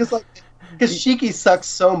we're so at good because Shiki sucks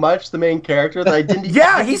so much, the main character, that I didn't.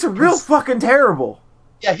 yeah, he's real fucking terrible.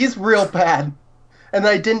 Yeah, he's real bad, and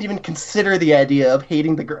I didn't even consider the idea of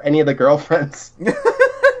hating any of the girlfriends.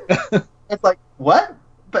 It's like what?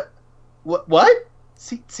 But what?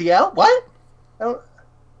 CL? What? I don't,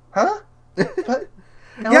 huh? But,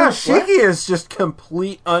 no, Yeah, what? Shiki is just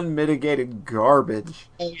complete unmitigated garbage.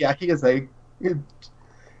 Oh, yeah, he is a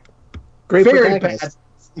Great very bad. protagonist.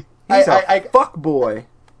 He's a I fuck boy.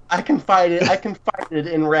 I confided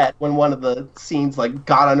in Rhett when one of the scenes like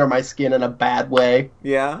got under my skin in a bad way.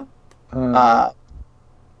 Yeah. And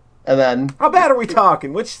then How bad are we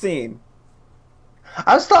talking? Which scene?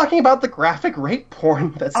 I was talking about the graphic rape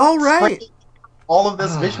porn. That's All right. all of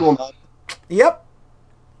this visual novel. Yep.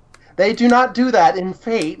 They do not do that in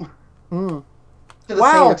Fate. To the same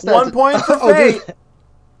Wow, extent. 1 point for Oh, Fate. dude.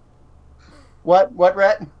 What,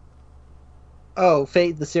 Rhett? Oh,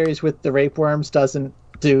 Fate, the series with the rape worms, doesn't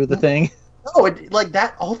do the thing. No, like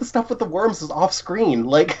that. All the stuff with the worms is off screen.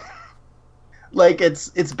 Like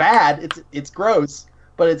it's bad. It's gross,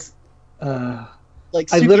 but it's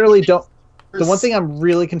like I literally don't. The one thing I'm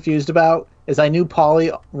really confused about is I knew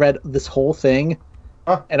Polly read this whole thing,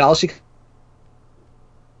 Huh? and all she.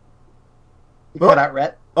 You cut out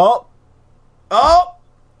Rhett. Oh,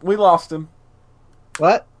 we lost him.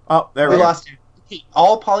 What? Oh, there We we go. lost you.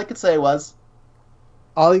 All Polly could say was,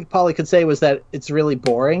 All Polly could say was that it's really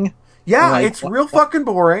boring. Yeah, Like, it's real fucking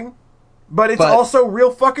boring, but it's But- also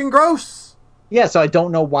real fucking gross. Yeah, so I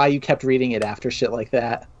don't know why you kept reading it after shit like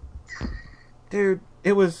that. Dude,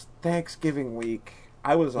 it was Thanksgiving week.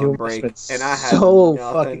 I was on You break, must have and I had been so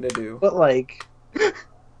nothing fucking- to do. But like,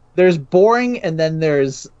 there's boring, and then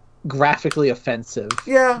there's graphically offensive.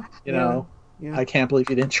 Yeah. You know, Yeah. I can't believe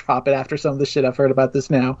you didn't drop it after some of the shit I've heard about this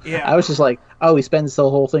now. Yeah. I was just like, oh, he spends the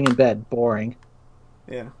whole thing in bed. Boring.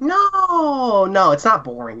 Yeah. no, it's not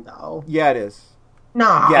boring though. Yeah, it is. No,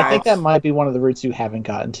 Yeah, I think it's- that might be one of the routes you haven't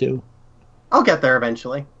gotten to. I'll get there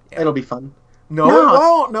eventually. It'll be fun. No, No. it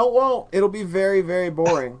won't. No, it won't. It'll be very, very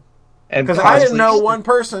boring. And Because I didn't know Honestly- one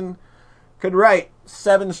person could write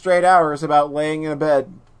 7 straight hours about laying in a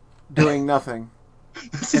bed doing nothing.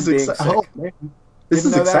 This And is being exciting. sick. Oh, man. This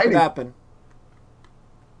Didn't is know that could exciting. happen.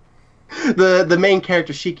 The main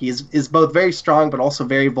character Shiki is both very strong but also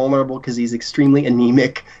very vulnerable because he's extremely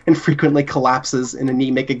anemic and frequently collapses in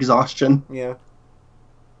anemic exhaustion, Yeah.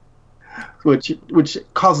 which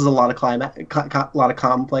causes a lot of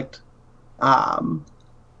conflict.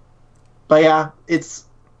 But yeah,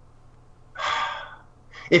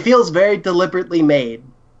 it feels very deliberately made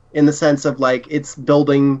in the sense of like it's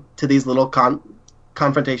building to these little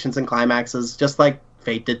confrontations and climaxes, just like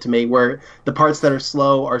Fate did to me, where the parts that are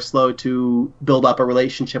slow to build up a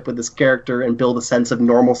relationship with this character and build a sense of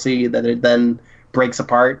normalcy that it then breaks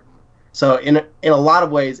apart. So in a lot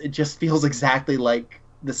of ways, it just feels exactly like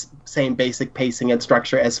this same basic pacing and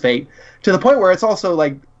structure as Fate, to the point where it's also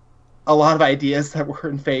like a lot of ideas that were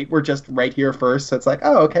in Fate were just right here first. So it's like,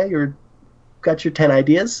 oh, okay, you're got your 10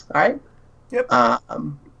 ideas, all right. Yep.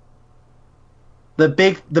 The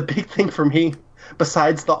big thing for me,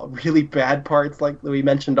 besides the really bad parts like we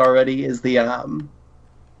mentioned already, is the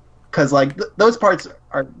because like those parts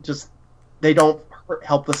are just, they don't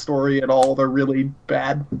help the story at all. They're really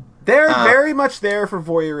bad. They're very much there for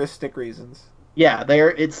voyeuristic reasons. Yeah,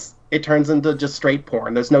 it turns into just straight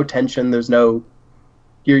porn. There's no tension. There's no,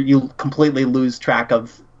 you completely lose track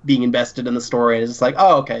of being invested in the story. And it's just like,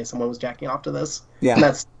 oh, okay, someone was jacking off to this. Yeah. And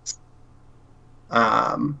that's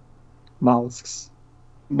Mollusks.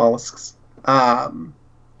 mollusks.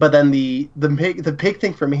 But then the big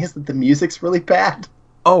thing for me is that the music's really bad.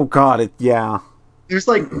 Oh, God, yeah. There's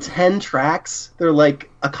like 10 tracks. They're like,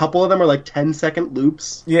 a couple of them are like 10-second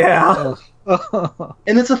loops. Yeah.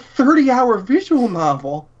 And it's a 30-hour visual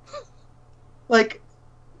novel. Like,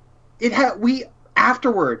 we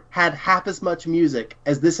afterward had half as much music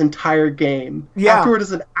as this entire game. Yeah. Afterward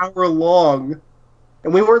is an hour long,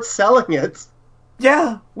 and we weren't selling it.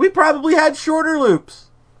 Yeah, we probably had shorter loops.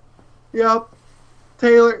 Yep.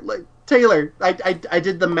 Taylor, I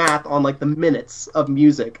did the math on like the minutes of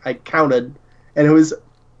music. I counted, and it was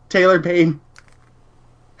Taylor Payne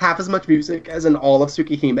half as much music as in all of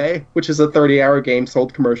Tsukihime, which is a 30-hour game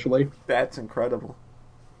sold commercially. That's incredible.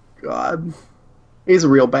 God, he's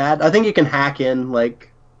real bad. I think you can hack in like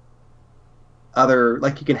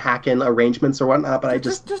you can hack in arrangements or whatnot, but I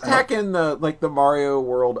Just I don't- hack in the Mario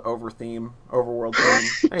World overworld theme.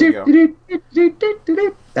 There you go.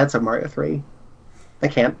 That's a Mario 3. I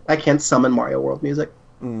can't summon Mario World music.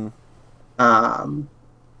 Mm. But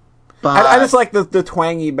I just like the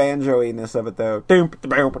twangy banjo-iness of it, though. Just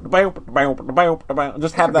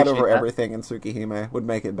have that over Appreciate that. everything in Tsukihime would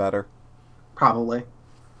make it better. probably.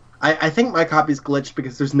 I think my copy's glitched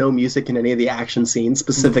because there's no music in any of the action scenes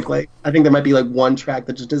specifically. I think there might be like one track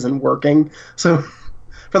that just isn't working. So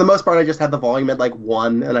for the most part, I just have the volume at like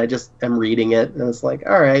 1, and I just am reading it, and it's like,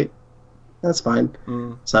 all right, that's fine.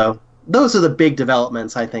 Mm. So those are the big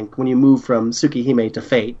developments, I think, when you move from Tsukihime to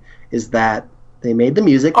Fate, is that they made the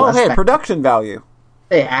music Oh, less hey, bad. production value.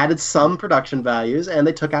 They added some production values, and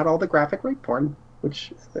they took out all the graphic rape porn,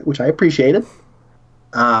 which I appreciated.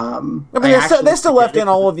 I mean, they still left in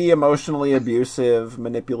all of the emotionally abusive,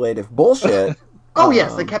 manipulative bullshit. Oh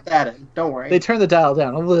yes, they kept that in. Don't worry. They turned the dial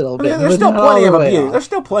down a little I bit. mean, there's but still not plenty all of the way abuse. off. There's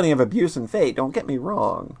still plenty of abuse in Fate. Don't get me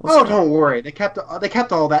wrong. Oh, don't worry. They kept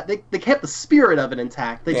all that. They kept the spirit of it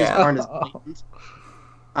intact. They just Yeah. aren't as blatant.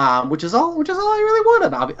 Which is all I really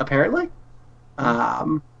wanted, apparently.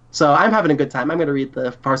 So I'm having a good time. I'm going to read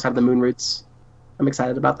the Far Side of the Moon Roots. I'm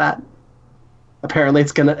excited about that. Apparently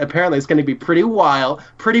it's gonna be pretty wild,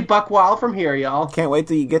 pretty buck wild from here, y'all. Can't wait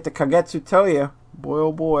till you get to Kagetsu Toya. Boy,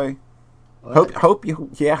 oh boy. What? Hope you.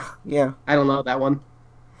 Yeah. I don't know that one.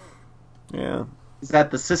 Yeah. Is that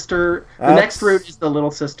the sister? The That's- next root is the little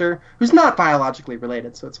sister, who's not biologically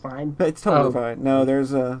related, so it's fine. It's totally Oh. fine. No,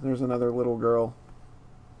 there's another little girl.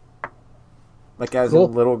 Like as Cool.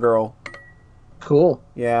 in little girl. Cool.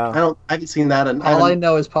 Yeah. I haven't seen that, and All I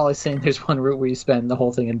know is Polly saying there's one route where you spend the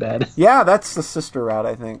whole thing in bed. Yeah, that's the sister route,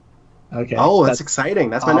 I think. Okay. Oh, that's exciting.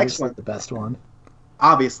 That's my next obviously one. the best one.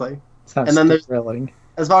 Obviously, Sounds And then there's- thrilling.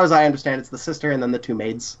 as far as I understand, it's the sister and then the two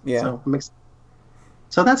maids. Yeah. So,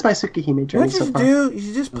 so that's my Tsukihime journey What you so should far. do? You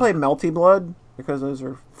should just play Melty Blood because those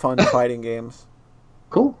are fun fighting games.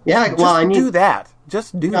 Cool. Yeah. Just Well, I need do that.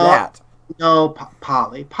 Just do No. that. No,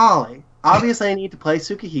 Polly. Obviously, I need to play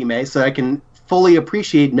Tsukihime so I can fully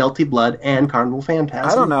appreciate Melty Blood and Carnival Phantasm.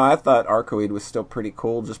 I don't know. I thought Arcoid was still pretty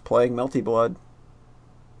cool just playing Melty Blood.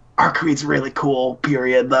 Arcoid's really cool,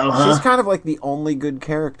 period, though, huh? She's kind of like the only good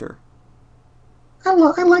character. I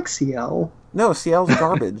like CL. No, CL's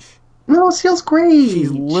garbage. No, CL's great.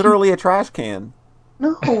 She's literally a trash can.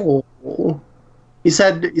 No. You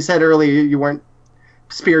said earlier you weren't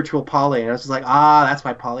spiritual Polly, and I was just like, that's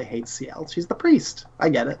why Polly hates CL. She's the priest. I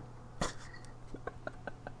get it.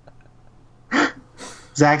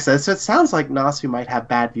 Zach says, so it sounds like Nasu might have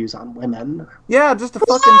bad views on women. Yeah, just a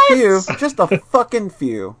fucking few. Just a fucking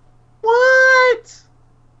few. What?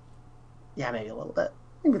 Yeah, maybe a little bit.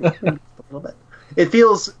 Maybe a little bit. It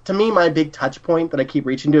feels, to me, my big touch point that I keep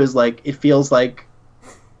reaching to is like, it feels like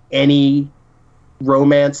any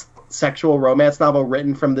sexual romance novel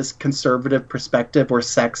written from this conservative perspective where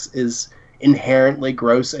sex is inherently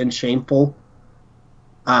gross and shameful.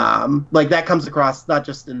 Like that comes across not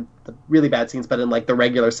just in the really bad scenes, but in like the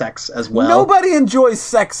regular sex as well. Nobody enjoys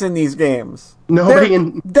sex in these games. Nobody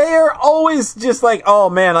They're always just like, oh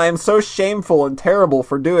man, I am so shameful and terrible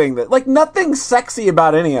for doing that. Like, nothing's sexy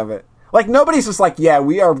about any of it. Like, nobody's just like, yeah,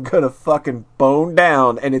 we are gonna fucking bone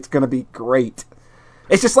down and it's gonna be great.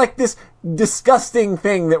 It's just like this disgusting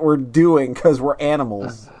thing that we're doing because we're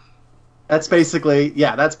animals. That's basically the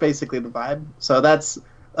vibe. So that's,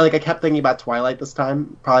 like, I kept thinking about Twilight this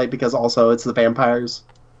time, probably because also it's the vampires.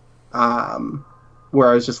 Where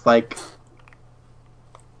I was just like,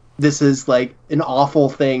 this is like an awful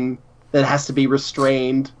thing that has to be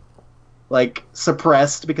restrained, like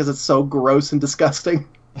suppressed because it's so gross and disgusting.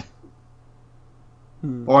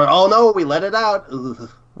 Or, oh no, we let it out. Ugh.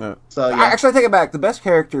 Yeah. So yeah, Actually, I take it back. The best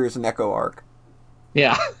character is Neko Arc.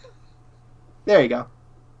 Yeah. there you go.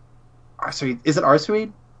 Arsuid. Is it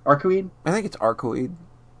Arsuid? Arcuid? I think it's Arcoid.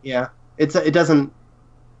 Yeah. It doesn't.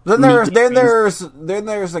 Then Meat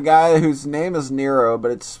there's a guy whose name is Nero, but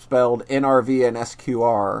it's spelled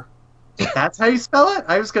NRVNSQR. That's how you spell it?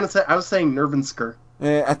 I was saying Nervensker.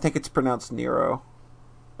 I think it's pronounced Nero.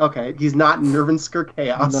 Okay, he's not Nervensker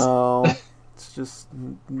Chaos. No, it's just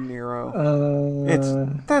Nero.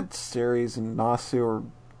 It's that series and Nasu are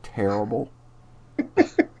terrible.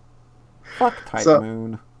 Fuck Type So-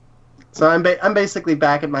 Moon. So I'm basically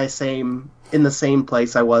back at in the same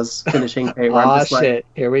place I was finishing Fate, where I'm Ah, just like, shit.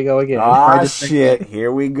 Here we go again. Ah, I just think shit.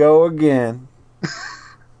 Here we go again.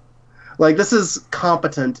 like this is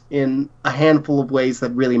competent in a handful of ways that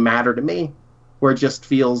really matter to me, where it just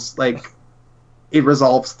feels like it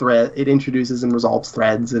introduces and resolves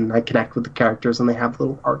threads, and I connect with the characters, and they have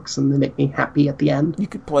little arcs, and they make me happy at the end. You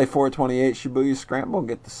could play 428 Shibuya Scramble and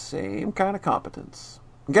get the same kind of competence.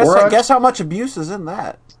 Or I- Guess how much abuse is in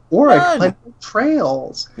that? Or I None. could play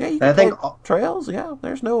Trails. Yeah, you And can I think play Trails. Yeah,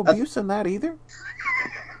 there's no abuse in that either.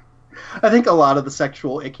 I think a lot of the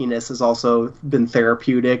sexual ickiness has also been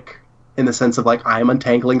therapeutic in the sense of like I'm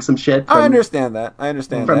untangling some shit. I understand that.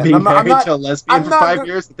 From being married to a lesbian I'm for not 5 go-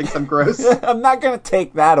 years and thinks I'm gross. I'm not going to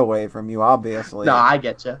take that away from you, obviously. No, I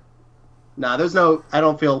get you. No, I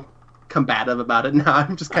don't feel combative about it now.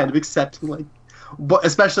 I'm just kind of accepting, like, but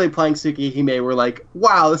especially playing Tsukihime, we're like,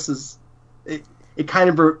 wow, this is, it kind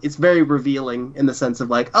of, it's very revealing in the sense of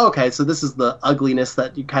like, oh, okay, so this is the ugliness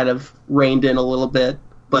that you kind of reined in a little bit,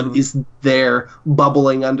 but is there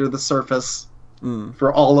bubbling under the surface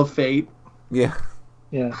for all of Fate. Yeah.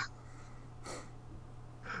 Yeah.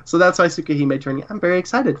 So that's why Tsukihime journey. I'm very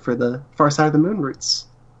excited for the Far Side of the Moon roots.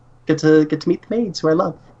 Get to meet the maids who I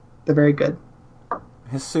love. They're very good.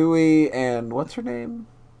 Hisui and what's her name?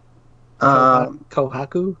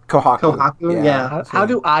 Kohaku? Kohaku. yeah. How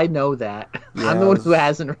do I know that? Yeah, I'm the one who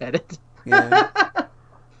hasn't read it. Yeah.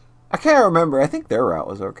 I can't remember. I think their route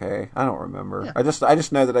was okay. I don't remember. Yeah. I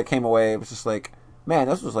just know that I came away. It was just like, man,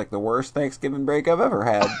 this was like the worst Thanksgiving break I've ever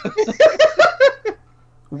had.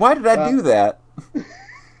 Why did I do that?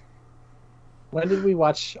 When did we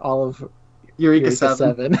watch all of Eureka Eureka 7?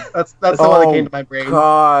 7? That's the one that came to my brain.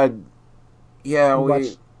 God. Yeah, We we...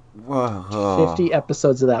 watched Whoa. 50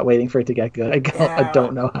 episodes of that waiting for it to get good. I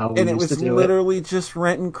don't know how we And it used was to do literally just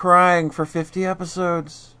Rent and crying for 50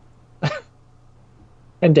 episodes. it.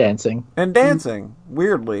 And dancing. And dancing,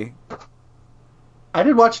 weirdly. I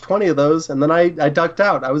did watch 20 of those, and then I ducked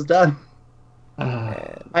out. I was done.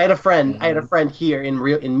 I had a friend. I had a friend here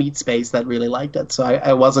in Meat Space that really liked it, so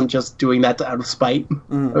I wasn't just doing that out of spite.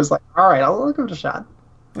 I was like, all right, I'll give it a shot.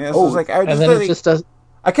 Yeah, so it was like, And then it just does.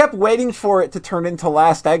 I kept waiting for it to turn into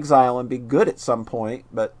Last Exile and be good at some point,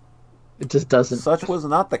 but It just doesn't. such was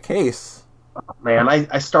not the case. Man,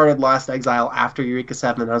 I started Last Exile after Eureka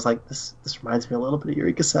 7, and I was like, this reminds me a little bit of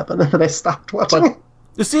Eureka 7, and I stopped watching.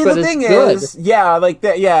 You see, But the it's thing good. is,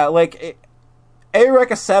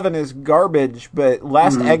 Eureka 7 is garbage, but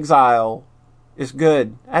Last Exile is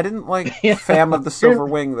good. I didn't like Yeah. Fam of the Silver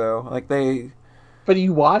Wing, though. Like, But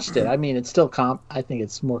you watched it. I mean, it's still I think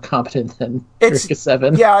it's more competent than It's- Eureka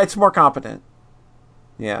 7. yeah, it's more competent.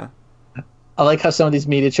 Yeah. I like how some of these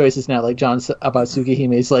media choices now, like John about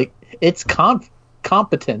Tsukihime, is like, it's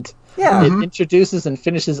competent. Yeah. It introduces and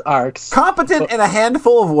finishes arcs. Competent in a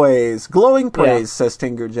handful of ways. Glowing praise, says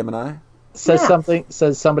Tinker Gemini. Says Yeah.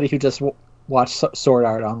 says somebody who just watched Sword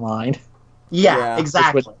Art Online. Yeah, Yeah.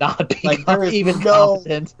 exactly. Which would not be Like, there is even no,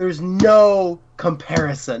 competent. there's no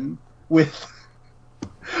comparison with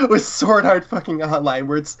Sword Art fucking Online,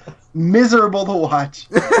 where it's miserable to watch,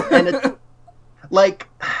 and it's like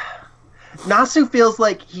Nasu feels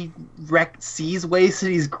like he sees ways that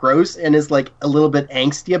he's gross and is like a little bit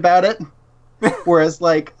angsty about it, whereas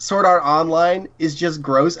like Sword Art Online is just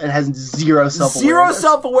gross and has zero self-awareness. Zero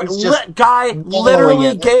self-awareness. It's just Guy blowing literally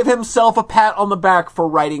it. gave himself a pat on the back for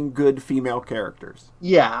writing good female characters.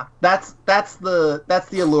 Yeah, that's the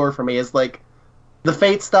allure for me, is like the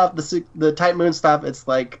Fate stuff, the Type Moon stuff. It's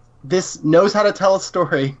like, this knows how to tell a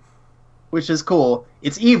story, which is cool.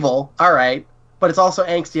 It's evil, all right, but it's also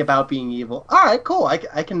angsty about being evil. All right, cool. I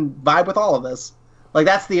can vibe with all of this. Like,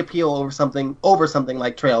 that's the appeal over something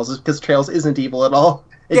like Trails, is because Trails isn't evil at all.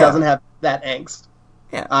 It Yeah. doesn't have that angst.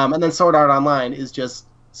 Yeah. And then Sword Art Online is just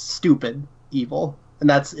stupid evil,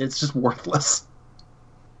 and it's just worthless.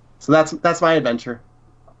 So that's my adventure.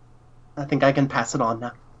 I think I can pass it on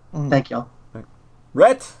now. Thank y'all.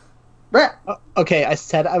 Rhett? Brett. Okay, I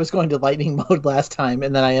said I was going to lightning mode last time,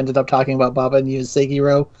 and then I ended up talking about Baba and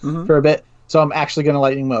Yusegiro for a bit, so I'm actually going to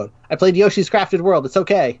lightning mode. I played Yoshi's Crafted World. It's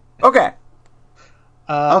okay. Okay.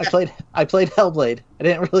 Okay. I played Hellblade. I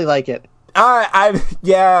didn't really like it.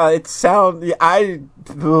 It sounds...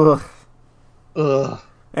 Ugh. Ugh.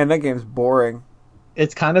 And that game's boring.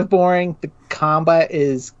 It's kind of boring. The combat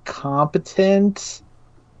is competent.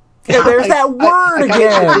 Yeah, there's that word I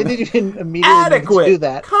again. didn't even immediately Adequate. do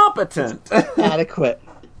that. Competent. Adequate.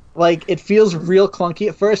 Like, it feels real clunky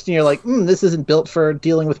at first, and you're like, this isn't built for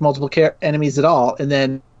dealing with multiple enemies at all. And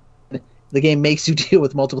then the game makes you deal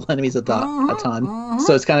with multiple enemies a ton.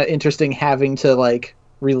 So it's kind of interesting having to, like,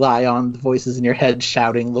 rely on the voices in your head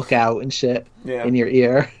shouting, look out, and shit in your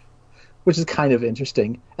ear, which is kind of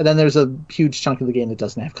interesting. And then there's a huge chunk of the game that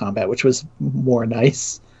doesn't have combat, which was more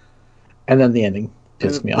nice. And then the ending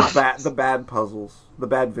pissed me off. The bad puzzles. The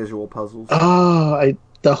bad visual puzzles. The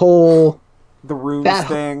runes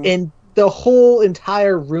thing. And the whole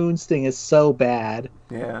entire runes thing is so bad.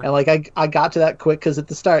 Yeah. And, like, I got to that quick because at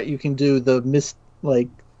the start you can do the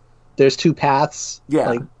there's two paths. Yeah.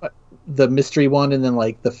 Like, the mystery one and then,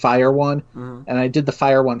 like, the fire one. And I did the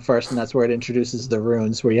fire one first, and that's where it introduces the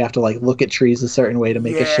runes, where you have to, like, look at trees a certain way to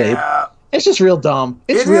make a shape. It's just real dumb.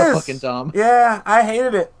 It's real fucking dumb. Yeah, I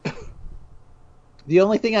hated it. The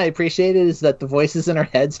only thing I appreciated is that the voices in her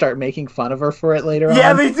head start making fun of her for it later on.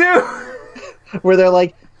 Yeah, they do. Where they're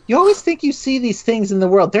like, you always think you see these things in the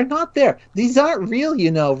world. They're not there. These aren't real, you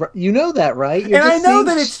know. You know that, right? You're And I just know seeing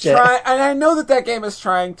that it's shit. and I know that game is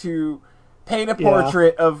trying to paint a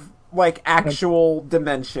portrait of, like, actual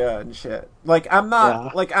dementia and shit. Like, I'm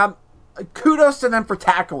not, kudos to them for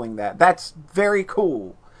tackling that. That's very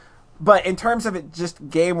cool. But in terms of it just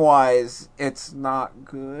game-wise, it's not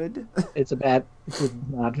good. It's a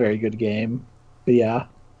not very good game. But yeah.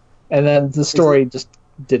 And then the story just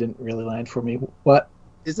didn't really land for me. What?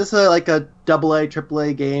 Is this a AA,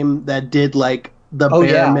 AAA game that did, like, the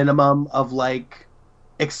bare minimum of, like,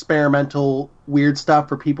 experimental weird stuff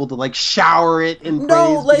for people to like shower it in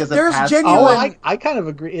No, praise like, because there's it has genuine- Oh, I kind of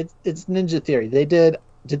agree. It's Ninja Theory. Did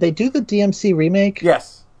they do the DMC remake?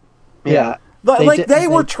 Yes. Yeah. They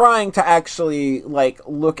were trying to actually like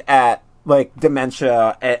look at like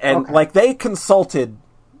dementia and Okay. like they consulted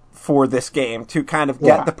for this game to kind of get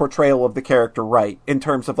Yeah. the portrayal of the character right in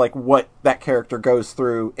terms of like what that character goes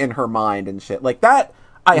through in her mind and shit. Like that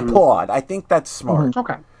I applaud. I think that's smart.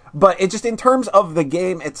 Okay. But it just in terms of the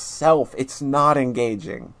game itself, it's not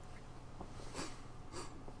engaging.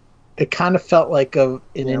 It kind of felt like an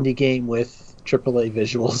indie game with AAA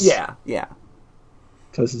visuals. Yeah.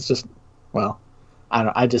 Because it's just, well, I don't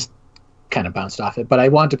know. I just kind of bounced off it. But I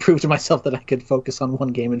wanted to prove to myself that I could focus on one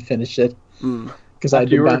game and finish it. Because I'd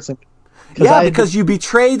been bouncing. Because you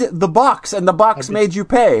betrayed the box and the box made you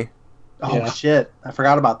pay. Oh Yeah. shit! I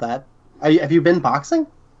forgot about that. Have you been boxing?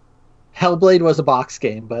 Hellblade was a box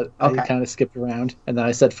game, but Okay. I kind of skipped around. And then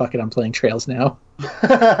I said, fuck it, I'm playing Trails now.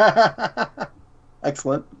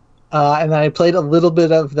 Excellent. And then I played a little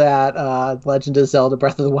bit of that Legend of Zelda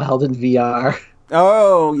Breath of the Wild in VR.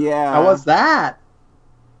 Oh, yeah. How was that?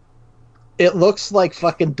 It looks like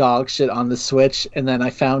fucking dog shit on the Switch, and then I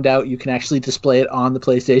found out you can actually display it on the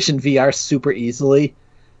PlayStation VR super easily.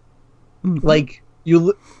 Like,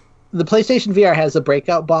 the PlayStation VR has a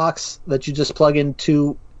breakout box that you just plug in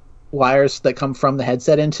two wires that come from the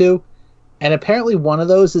headset into, and apparently one of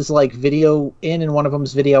those is like video in and one of them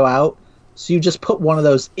is video out. So you just put one of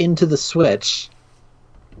those into the Switch,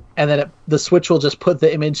 and then the Switch will just put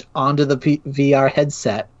the image onto the VR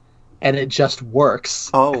headset, and it just works.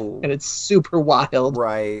 Oh. And it's super wild.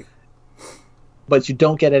 Right. But you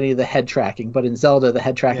don't get any of the head tracking. But in Zelda, the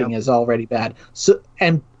head tracking is already bad. So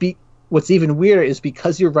what's even weirder is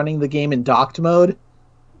because you're running the game in docked mode,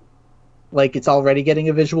 like it's already getting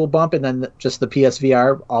a visual bump, and then just the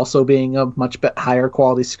PSVR also being a much higher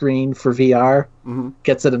quality screen for VR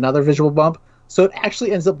gets it another visual bump. So it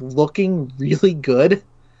actually ends up looking really good.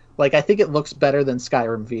 Like, I think it looks better than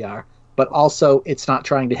Skyrim VR, but also it's not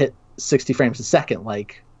trying to hit 60 frames a second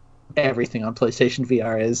like everything on PlayStation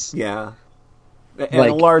VR is. Yeah. And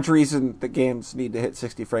Like- a large reason the games need to hit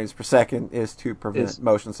 60 frames per second is to prevent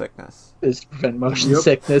motion sickness. Is to prevent motion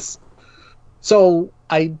sickness. So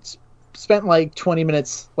I spent like 20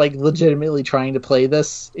 minutes like legitimately trying to play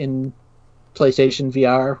this in PlayStation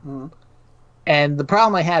VR. And the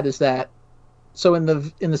problem I had is that so in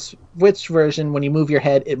the Switch version, when you move your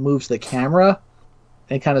head, it moves the camera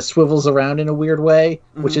and it kind of swivels around in a weird way,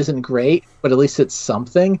 which isn't great, but at least it's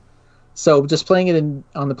something. So just playing it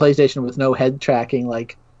on the PlayStation with no head tracking,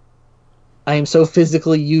 like I am so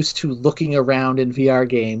physically used to looking around in VR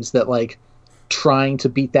games that like trying to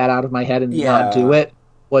beat that out of my head and not do it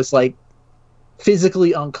was like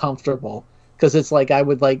physically uncomfortable, because it's like I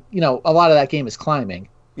would like, a lot of that game is climbing.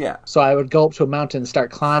 Yeah. So I would go up to a mountain and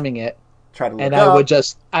start climbing it, Try to look and up.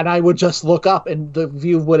 I would just look up and the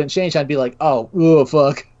view wouldn't change. I'd be like, oh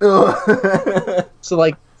fuck. So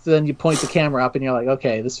then you point the camera up and you're like,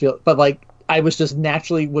 okay, this feels, but like I was just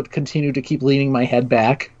naturally would continue to keep leaning my head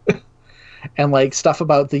back. And like stuff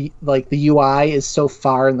about the UI is so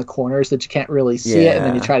far in the corners that you can't really see it, and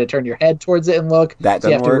then you try to turn your head towards it and look. That so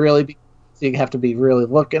you doesn't have work. so you have to be really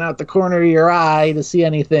looking out the corner of your eye to see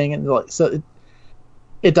anything, and like so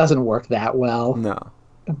it doesn't work that well. No.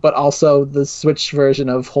 But also the Switch version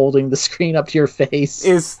of holding the screen up to your face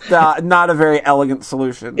Is not a very elegant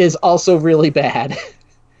solution. is also really bad.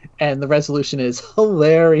 And the resolution is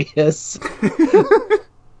hilarious.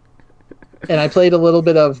 And I played a little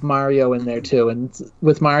bit of Mario in there too. And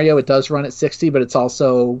with Mario, it does run at 60, but it's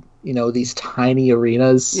also, these tiny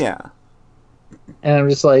arenas. Yeah. And I'm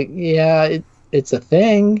just like, yeah, it's a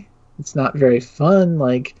thing. It's not very fun.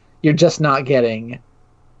 Like, you're just not getting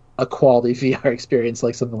a quality VR experience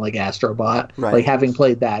like something like Astrobot. Right. Like, having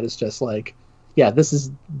played that is just like, yeah, this is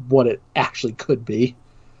what it actually could be.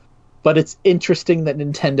 But it's interesting that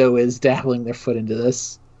Nintendo is dabbling their foot into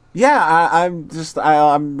this. Yeah,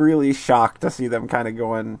 I'm really shocked to see them kind of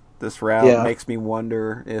going this route. Yeah. It makes me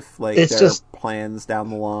wonder if like It's there just- are plans down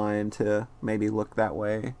the line to maybe look that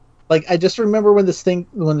way. Like, I just remember when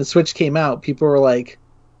the Switch came out, people were like,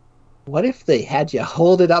 what if they had you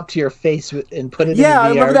hold it up to your face and put it in Yeah, the I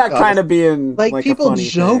remember that VR kind of being like a people funny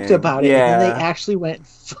joked thing. about it, Yeah. and then they actually went and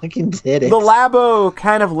fucking did it. The Labo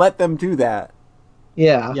kind of let them do that.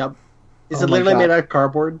 Yeah. Yep. Is Oh it my literally God. made out of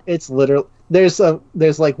cardboard? It's literally there's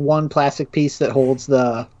like one plastic piece that holds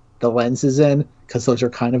the lenses in, because those are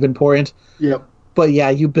kind of important. Yep. But yeah,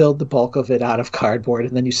 you build the bulk of it out of cardboard,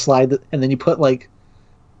 and then you and then you put like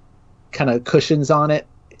kind of cushions on it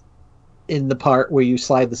in the part where you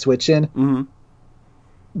slide the Switch in. Mm-hmm.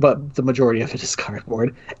 but the majority of it is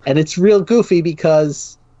cardboard, and it's real goofy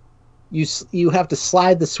because you have to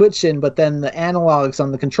slide the switch in, but then the analogs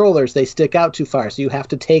on the controllers, they stick out too far, so you have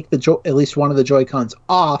to take at least one of the Joy-Cons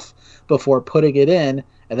off before putting it in,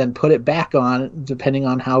 and then put it back on, depending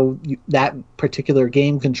on how that particular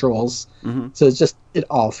game controls. Mm-hmm. So it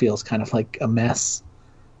all feels kind of like a mess.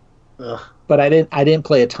 Ugh. But I didn't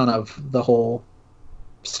play a ton of the whole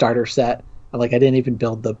starter set. Like, I didn't even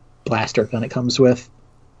build the blaster gun it comes with.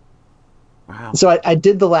 Wow. So I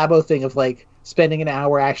did the Labo thing of like spending an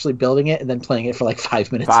hour actually building it and then playing it for like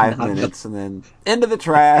 5 minutes. 5 minutes and then into the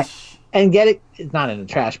trash. And it's not in the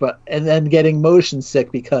trash, and then getting motion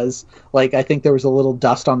sick because like I think there was a little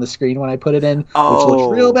dust on the screen when I put it in, which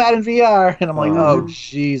looks real bad in VR. And I'm like, oh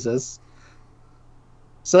Jesus.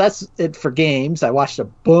 So that's it for games. I watched a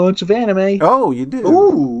bunch of anime. Oh, you did?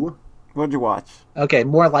 Ooh. What'd you watch? Okay,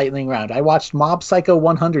 more lightning round. I watched Mob Psycho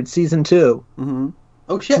 100 Season 2. Mm-hmm.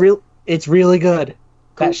 Oh shit. It's really good.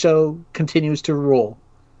 Cool. That show continues to rule.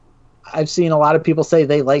 I've seen a lot of people say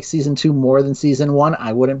they like Season 2 more than Season 1.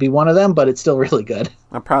 I wouldn't be one of them, but it's still really good.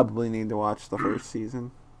 I probably need to watch the first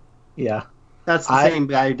season. Yeah. That's the same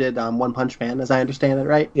guy who did One Punch Man, as I understand it,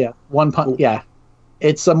 right? Yeah. Yeah.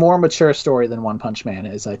 It's a more mature story than One Punch Man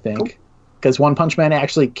is, I think. Because One Punch Man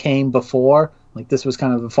actually came before. Like, this was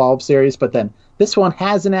kind of the follow-up series, but then this one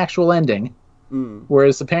has an actual ending. Mm.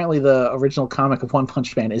 Whereas apparently the original comic of One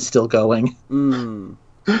Punch Man is still going. Mm.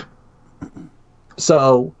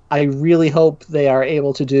 So I really hope they are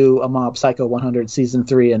able to do a Mob Psycho 100 Season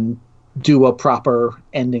 3 and do a proper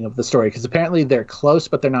ending of the story. Because apparently they're close,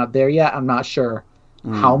 but they're not there yet. I'm not sure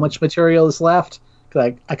how much material is left.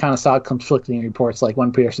 Because I kind of saw conflicting reports, like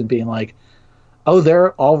one person being like, oh,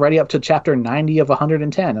 they're already up to chapter 90 of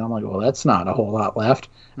 110. And I'm like, well, that's not a whole lot left.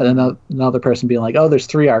 And then another person being like, oh, there's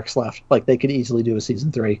 3 arcs left. Like, they could easily do a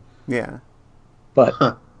Season 3. Yeah.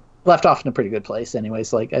 But left off in a pretty good place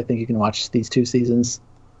anyways. Like, I think you can watch these 2 seasons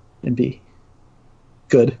and be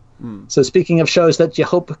good. So speaking of shows that you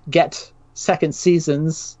hope get second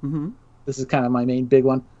seasons, this is kind of my main big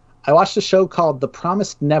one. I watched a show called The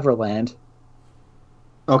Promised Neverland.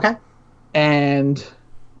 Okay. And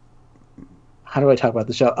how do I talk about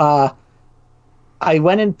the show? I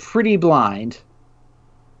went in pretty blind.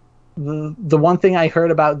 The one thing I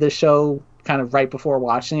heard about this show kind of right before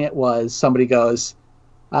watching it was somebody goes,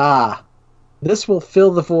 this will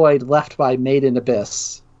fill the void left by Made in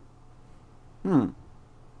Abyss.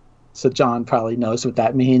 So John probably knows what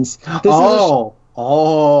that means.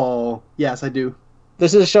 Yes, I do.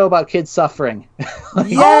 This is a show about kids suffering.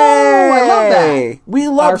 Yay! I love that. We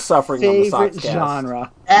love Our suffering on the favorite Soxcast.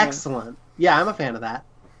 genre. Excellent. Yeah, I'm a fan of that.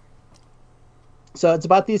 So it's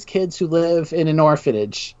about these kids who live in an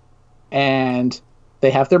orphanage, and they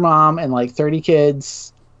have their mom and like 30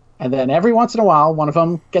 kids, and then every once in a while, one of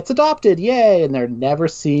them gets adopted. Yay! And they're never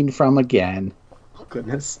seen from again. Oh,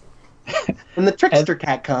 goodness. And the trickster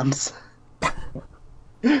cat comes.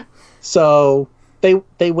 So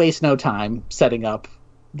they waste no time setting up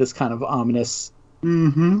this kind of ominous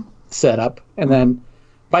setup. And then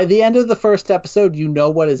by the end of the first episode, you know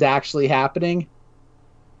what is actually happening.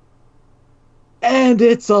 And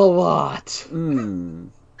it's a lot.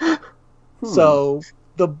 So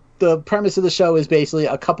the premise of the show is basically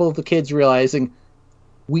a couple of the kids realizing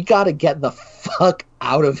we got to get the fuck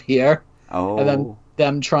out of here. Oh. And then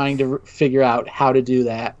them trying to figure out how to do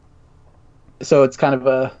that. So it's kind of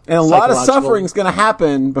and a lot of suffering is going to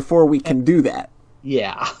happen before we can do that.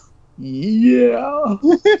 Yeah.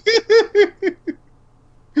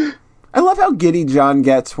 I love how giddy John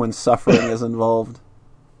gets when suffering is involved.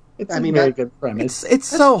 It's a very good premise. It's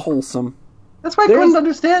so wholesome. That's why I couldn't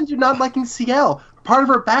understand you not liking CL. Part of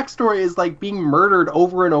her backstory is like being murdered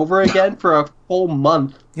over and over again for a full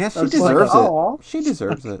month. Yeah, she That's deserves like, it. aw. She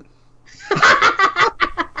deserves it.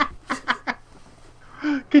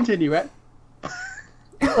 Continue it.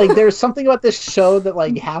 Like, there's something about this show that,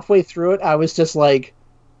 like, halfway through it, I was just, like,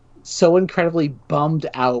 so incredibly bummed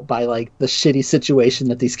out by, like, the shitty situation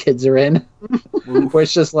that these kids are in. Where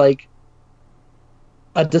it's just, like,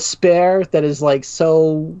 a despair that is, like,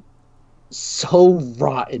 so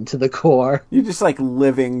rotten to the core. You're just, like,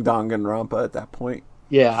 living Danganronpa at that point.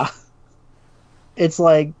 Yeah. It's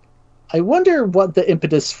like, I wonder what the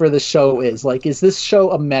impetus for the show is. Like, is this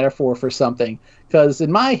show a metaphor for something? Because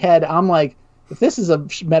in my head, I'm like, if this is a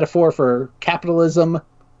metaphor for capitalism,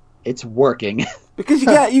 it's working. Because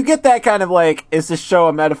you get that kind of like, is this show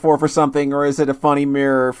a metaphor for something, or is it a funny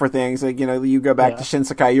mirror for things? Like, you know, you go back to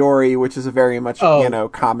Shinsekai Yori, which is a very much,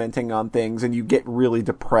 commenting on things, and you get really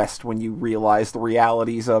depressed when you realize the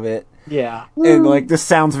realities of it. Yeah. And, like, this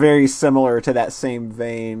sounds very similar to that same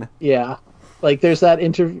vein. Yeah. Like, there's that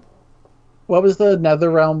interview. What was the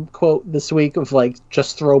NetherRealm quote this week of, like,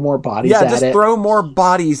 just throw more bodies at it? Yeah, just throw more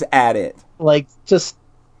bodies at it. Like, just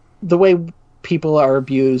the way people are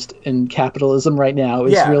abused in capitalism right now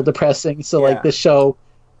is real depressing. So, like, this show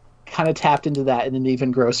kind of tapped into that in an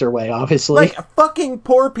even grosser way, obviously. Like, fucking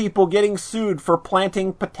poor people getting sued for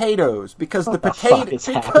planting potatoes because the potato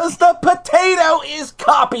is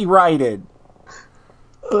copyrighted.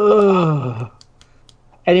 Ugh.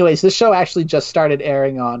 Anyways, this show actually just started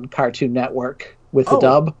airing on Cartoon Network with the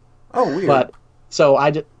dub. Oh, weird. But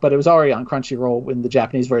it was already on Crunchyroll in the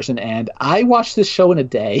Japanese version, and I watched this show in a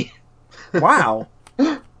day. Wow.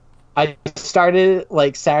 I started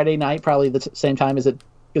like Saturday night, probably the same time as it,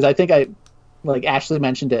 because I think Ashley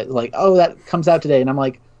mentioned it, like, oh, that comes out today, and I'm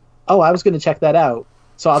like, oh, I was going to check that out,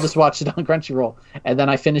 so I'll just watch it on Crunchyroll, and then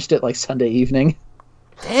I finished it like Sunday evening.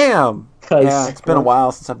 Damn. Yeah, it's been a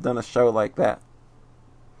while since I've done a show like that.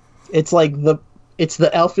 It's like it's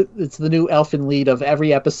the new elfin lead of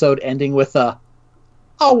every episode ending with a,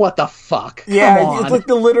 oh, what the fuck? Yeah, Come on. it's like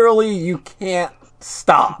literally you can't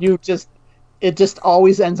stop. It just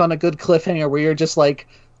always ends on a good cliffhanger where you're just like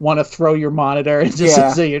want to throw your monitor and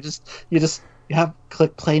just so you have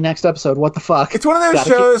click play next episode. What the fuck? It's one of those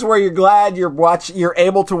shows where you're glad you're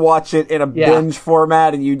able to watch it in a binge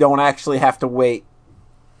format and you don't actually have to wait.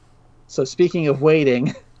 So speaking of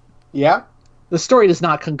waiting, Yeah. the story does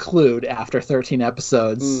not conclude after 13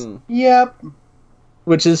 episodes. Yep.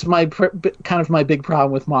 Which is my kind of my big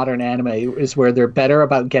problem with modern anime, is where they're better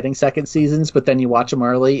about getting second seasons, but then you watch them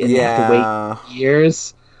early and you have to wait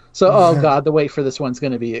years. So, oh god, the wait for this one's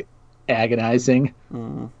going to be agonizing.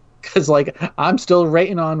 Because, like, I'm still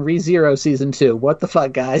rating on ReZero Season 2. What the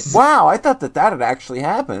fuck, guys? Wow, I thought that had actually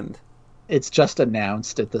happened. It's just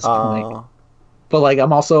announced at this point. But, like,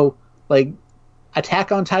 I'm also, like,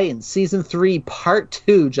 Attack on Titan Season 3 Part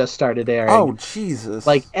 2 just started airing. Oh, Jesus.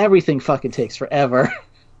 Like, everything fucking takes forever.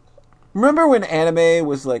 Remember when anime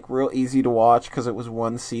was, like, real easy to watch because it was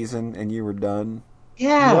one season and you were done?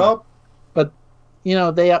 Yeah. Yep. But, you know,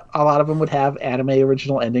 a lot of them would have anime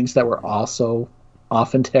original endings that were also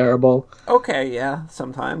often terrible. Okay, yeah,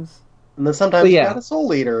 sometimes. And then sometimes you got a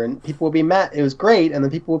Soul Eater, and people would be mad. It was great, and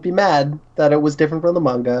then people would be mad that it was different from the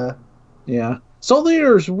manga. Yeah. Soul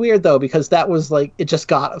Eater is weird, though, because that was, like, it just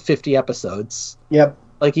got 50 episodes. Yep.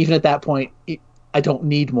 Like, even at that point, I don't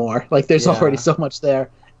need more. Like, there's already so much there.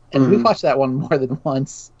 And we've watched that one more than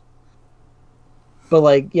once. But,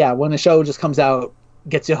 like, yeah, when a show just comes out,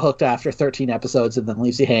 gets you hooked after 13 episodes, and then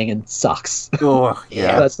leaves you hanging, sucks. Oh,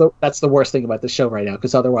 yeah. That's the worst thing about the show right now,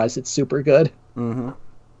 because otherwise it's super good. Mm-hmm.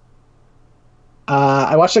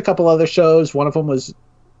 I watched a couple other shows. One of them was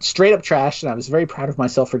straight up trash, and I was very proud of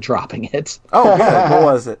myself for dropping it. Oh, good. What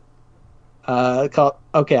was it? I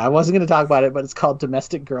wasn't going to talk about it, but it's called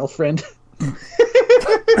Domestic Girlfriend.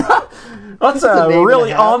 That's a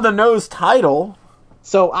really on-the-nose title.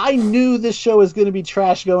 So I knew this show was going to be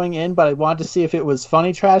trash going in, but I wanted to see if it was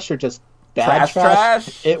funny trash or just bad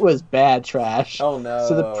trash. It was bad trash. Oh, no.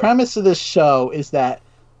 So the premise of this show is that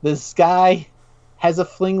this guy has a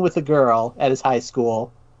fling with a girl at his high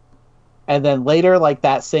school, and then later, like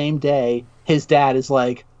that same day, his dad is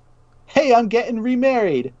like, "Hey, I'm getting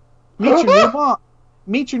remarried. Meet your new mom.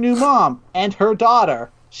 Meet your new mom and her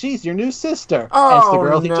daughter. She's your new sister." Oh, and it's the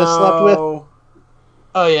girl he just slept with.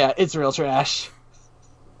 Oh yeah, it's real trash.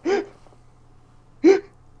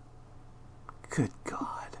 Good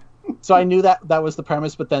God. So I knew that was the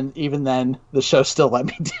premise, but then even then, the show still let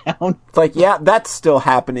me down. It's like, yeah, that's still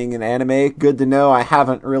happening in anime. Good to know. I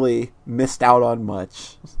haven't really missed out on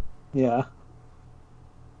much. Yeah.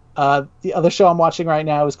 The other show I'm watching right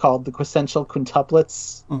now is called The Quintessential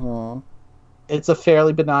Quintuplets. Mm-hmm. It's a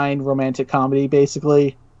fairly benign romantic comedy,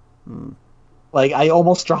 basically. Like, I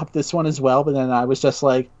almost dropped this one as well, but then I was just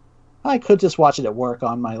like, I could just watch it at work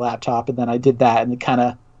on my laptop, and then I did that, and it kind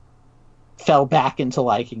of fell back into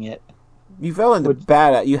liking it. You fell into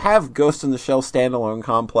bad. You have Ghost in the Shell Standalone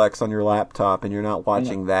Complex on your laptop, and you're not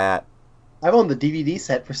watching that. I've owned the DVD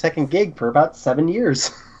set for Second Gig for about 7 years.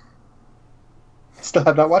 Still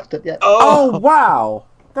have not watched it yet. Oh, wow.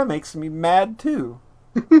 That makes me mad, too.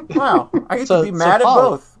 Wow. I get to be mad at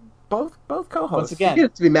both co-hosts. Once again, You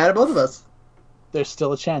get to be mad at both of us. there's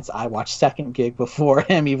still a chance I watch Second Gig before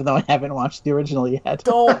him, even though I haven't watched the original yet.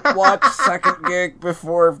 Don't watch Second Gig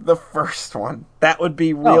before the first one. That would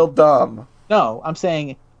be real dumb. No, I'm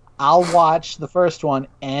saying I'll watch the first one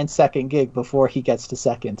and Second Gig before he gets to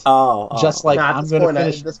second. Oh. Just like I'm going to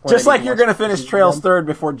finish. Just like you're going to finish Trails third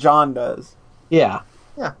before John does. Yeah.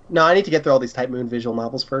 Yeah. No, I need to get through all these Type Moon visual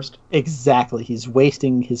novels first. Exactly. He's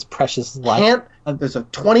wasting his precious life. There's a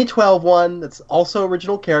 2012 one that's also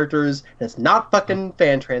original characters, and it's not fucking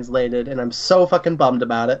fan translated, and I'm so fucking bummed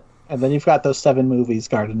about it. And then you've got those 7 movies,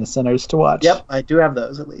 Garden of Sinners, to watch. Yep, I do have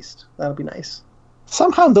those at least. That'll be nice.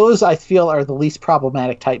 Somehow those, I feel, are the least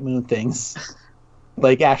problematic Type Moon things.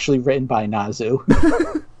 Like, actually written by Nazu.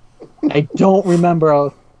 I don't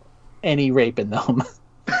remember any rape in them.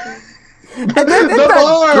 Isn't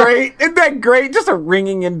that great? Isn't that great? Just a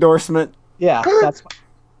ringing endorsement. Yeah, that's fine.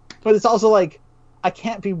 But it's also like, I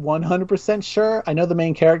can't be 100% sure. I know the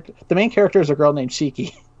main character is a girl named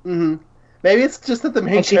Shiki. Mm-hmm. Maybe it's just that the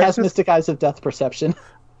main And she has Mystic Eyes of Death Perception.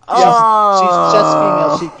 Oh. She's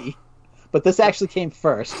just female Shiki. But this actually came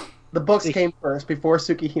first. The books came first before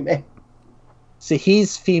Tsukihime. So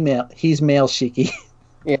he's female. He's male Shiki.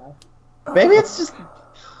 Yeah. Maybe it's just...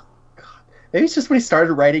 Maybe it's just when he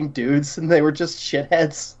started writing dudes and they were just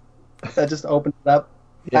shitheads. That just opened it up.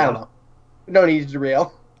 Yeah. I don't know. No need to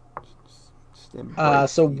derail.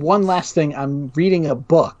 So one last thing. I'm reading a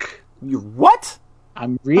book. You what?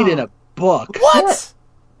 I'm reading a book. What?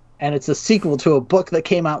 And it's a sequel to a book that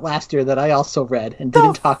came out last year that I also read and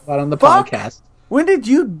didn't talk about on the fuck? podcast. When did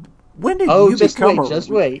you Just become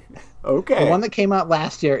wait. Okay. The one that came out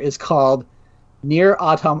last year is called Nier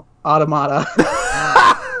Automata.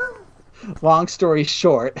 Long story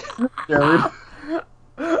short.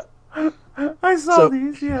 I saw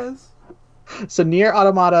these, yes. So Nier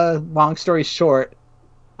Automata, long story short,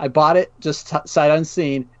 I bought it just sight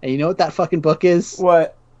unseen, and you know what that fucking book is?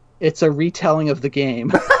 What? It's a retelling of the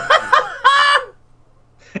game.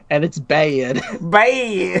 And it's bad.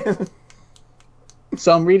 Bad.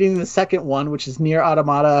 So I'm reading the second one, which is Nier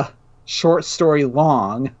Automata short story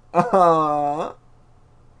long. Uh-huh.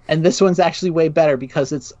 And this one's actually way better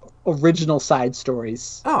because it's original side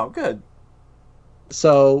stories. Oh, good.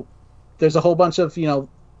 So there's a whole bunch of,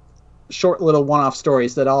 short little one-off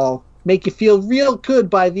stories that all make you feel real good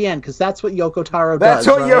by the end, because that's what Yoko Taro does. That's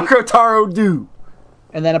what right? Yoko Taro do.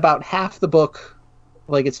 And then about half the book,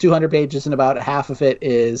 like it's 200 pages, and about half of it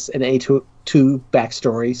is an A2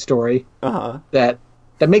 backstory story that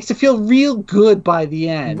makes you feel real good by the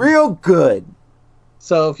end. Real good.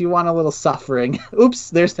 So if you want a little suffering, oops,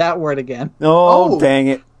 there's that word again. Oh, dang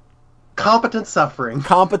it. Competent suffering.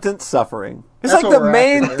 Competent suffering. It's That's like what the we're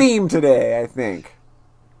main after. theme today, I think.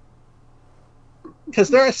 Because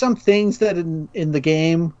there are some things that in the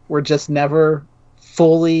game were just never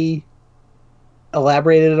fully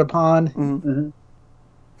elaborated upon. Mm-hmm.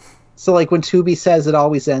 So like when Tubi says it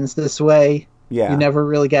always ends this way, Yeah. you never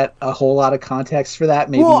really get a whole lot of context for that.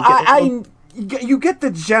 Maybe Well, you get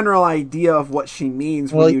the general idea of what she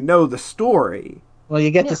means when you know the story. Well, you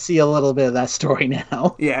get to see a little bit of that story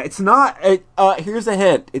now. Yeah, it's not... here's a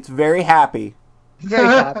hint. It's very happy. Very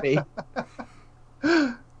happy.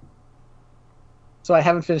 So I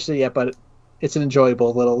haven't finished it yet, but it's an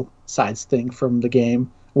enjoyable little sides thing from the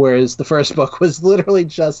game. Whereas the first book was literally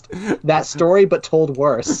just that story, but told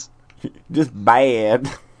worse. Just bad.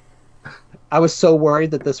 I was so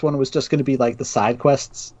worried that this one was just going to be like the side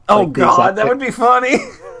quests. Oh, like the God, exact- that would be funny.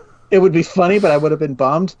 It would be funny, but I would have been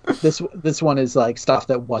bummed. This one is like stuff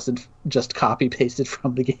that wasn't just copy pasted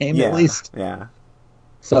from the game, at least. Yeah.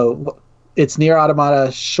 So it's Nier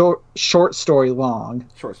Automata short story long.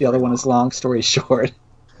 Short The other story one long. is long story short.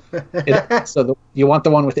 You want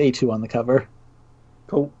the one with A2 on the cover.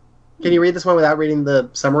 Cool. Can you read this one without reading the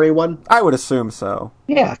summary one? I would assume so.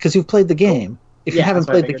 Yeah, because you've played the game. If you Yeah, haven't that's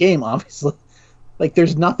what I played the figured. game, obviously, like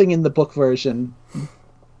there's nothing in the book version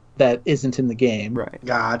that isn't in the game. Right.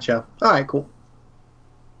 Gotcha. All right, cool.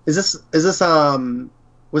 Was this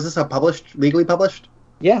legally published?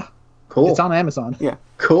 Yeah, Cool. it's on Amazon. Yeah.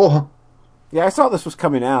 Cool. Yeah, I saw this was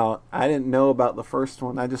coming out. I didn't know about the first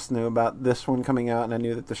one. I just knew about this one coming out, and I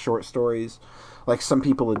knew that the short stories, like some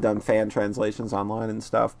people had done fan translations online and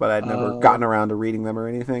stuff, but I'd never gotten around to reading them or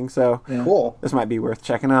anything. So Yeah. Cool. this might be worth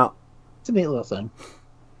checking out. It's a neat little thing.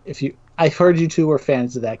 I've heard you two were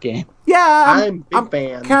fans of that game. Yeah, I'm a big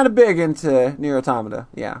fan. Kind of big into Nier Automata.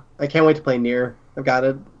 Yeah, I can't wait to play Nier. I've got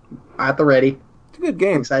it at the ready. it's a good I'm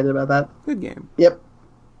game. excited about that. Good game. Yep.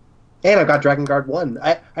 And I've got Dragon Guard 1.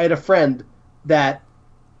 I had a friend that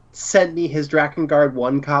sent me his Dragon Guard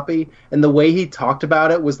 1 copy, and the way he talked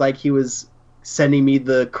about it was like he was sending me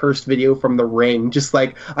the cursed video from The Ring. Just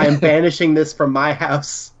like, I am banishing this from my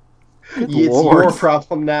house. It's Lord. your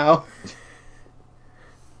problem now.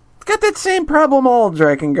 It's got that same problem all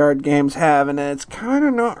Dragon Guard games have, and it's kind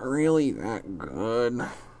of not really that good.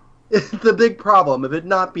 The big problem of it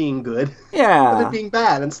not being good. Of Yeah. it being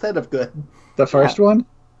bad instead of good. The first one?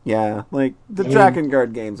 Yeah, like, the Dragon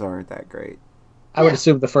Guard games aren't that great. I would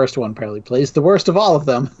assume the first one probably plays the worst of all of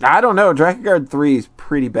them. I don't know. Drakengard 3 is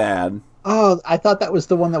pretty bad. Oh, I thought that was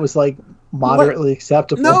the one that was like moderately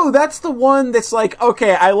acceptable. No, that's the one that's like,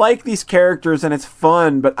 okay, I like these characters and it's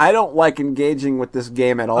fun, but I don't like engaging with this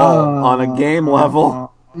game at all on a game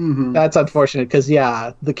level. That's unfortunate because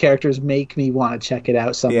the characters make me want to check it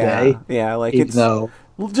out someday. Yeah, like even it's though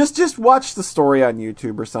just watch the story on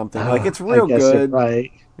YouTube or something. Like it's real I guess you're good.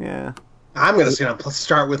 right. Yeah. I'm just gonna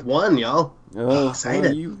start with 1, y'all.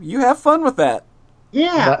 Excited. You have fun with that.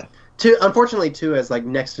 Yeah. Unfortunately, 2 has like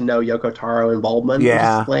next to no Yoko Taro involvement.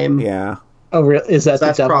 Yeah. Which is lame. Yeah. Oh, really? Is that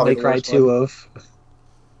That's the Devil probably May the Cry worst 2 one. of?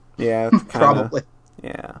 Yeah. It's kinda, Probably.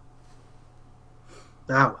 Yeah.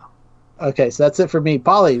 Ah, well. Okay, so that's it for me.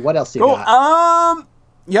 Polly, what else do you Cool. got?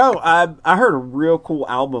 I heard a real cool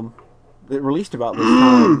album that released about this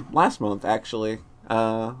time last month, actually.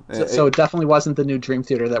 So it definitely wasn't the new Dream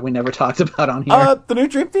Theater that we never talked about on here. The new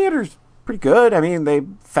Dream Theater's pretty good. I mean, they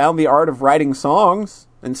found the art of writing songs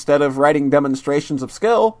instead of writing demonstrations of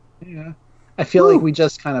skill. Yeah. I feel like we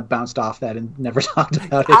just kind of bounced off that and never talked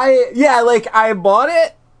about it. I bought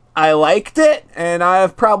it, I liked it, and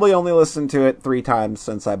I've probably only listened to it 3 times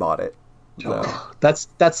since I bought it. So.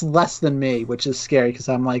 That's less than me, which is scary because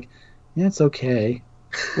I'm like, yeah, it's okay.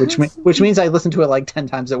 Which means I listen to it like 10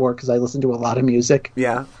 times at work because I listen to a lot of music.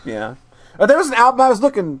 Yeah. There was an album I was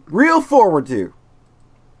looking real forward to.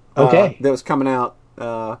 Okay. That was coming out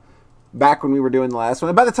back when we were doing the last one.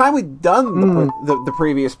 And by the time we'd done the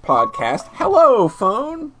previous podcast, hello,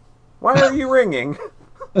 phone. Why are you ringing?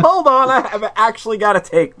 Hold on, I have actually got to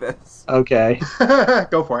take this. Okay.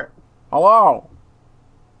 Go for it. Hello.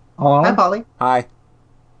 Hello? Hi, Polly. Hi.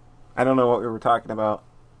 I don't know what we were talking about.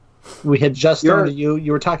 We had just turned to you.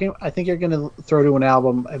 You were talking. I think you're going to throw to an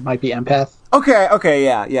album. It might be Empath. Okay,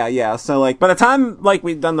 yeah. So, like, by the time, like,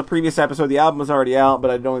 we'd done the previous episode, the album was already out,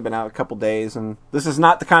 but it'd only been out a couple days, and this is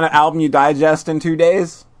not the kind of album you digest in 2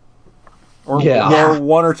 days? Or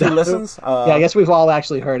 1 or 2 listens? I guess we've all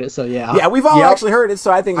actually heard it, so yeah. Yeah, we've all actually heard it,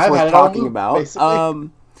 so I think it's I've had worth it on talking loop, about.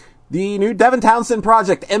 basically. The new Devin Townsend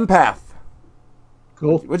project, Empath.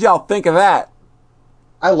 Cool. What'd y'all think of that?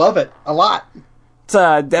 I love it a lot. It's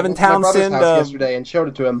Devin I went to my brother's Townsend house yesterday and showed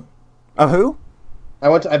it to him. of who?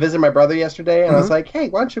 I visited my brother yesterday, and I was like, "Hey,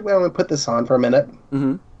 why don't you put this on for a minute?"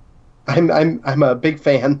 Mm-hmm. I'm a big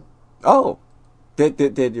fan. Oh,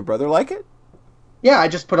 did your brother like it? Yeah, I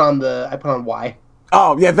put on Y.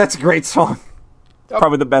 Oh, yeah, that's a great song.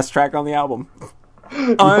 Probably the best track on the album.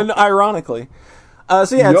 Unironically.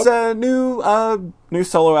 It's a new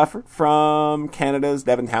solo effort from Canada's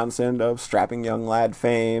Devin Townsend of Strapping Young Lad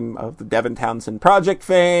fame, of the Devin Townsend Project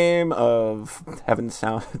fame, of Devin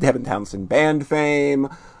Townsend Band fame.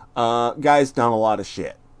 Guy's done a lot of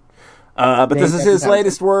shit. But this is his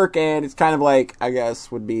latest work, and it's kind of like, I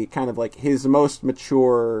guess, would be kind of like his most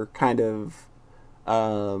mature kind of,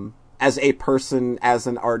 as a person, as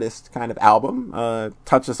an artist kind of album.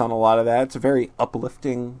 Touches on a lot of that. It's a very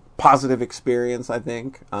uplifting, positive experience, I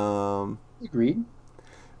think. Agreed.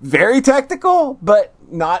 Very technical, but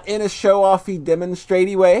not in a show-offy,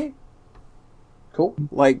 demonstratey way. Cool.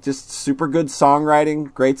 Like, just super good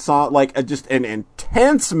songwriting, great song, like, just an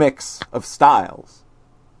intense mix of styles.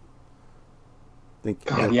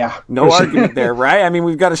 No argument there, right? I mean,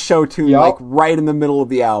 we've got a show tune, like, right in the middle of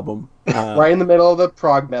the album. Right in the middle of the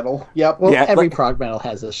prog metal. Yep. Well, every prog metal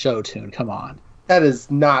has a show tune. Come on. That is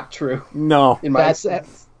not true. No.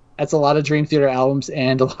 That's a lot of Dream Theater albums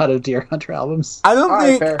and a lot of Deer Hunter albums. I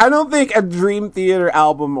don't think a Dream Theater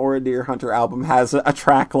album or a Deer Hunter album has a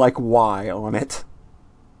track like Y on it.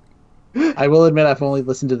 I will admit I've only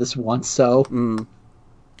listened to this once, so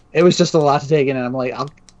it was just a lot to take in, and I'm like,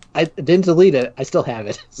 I didn't delete it. I still have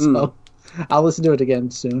it, so I'll listen to it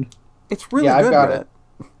again soon. It's really good. I've got it.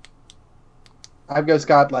 I've just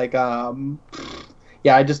got like,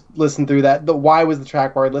 I just listened through that. The Y was the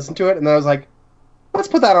track where I listened to it, and then I was like, let's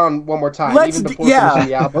put that on one more time, even before finishing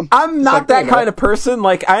the album. I'm not that kind of person.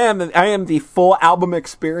 Like, I am the full album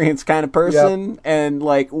experience kind of person, and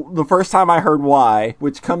like the first time I heard Y,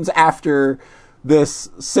 which comes after this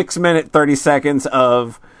 6 minute 30 seconds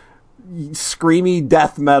of screamy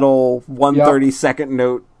death metal 1/32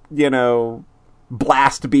 note,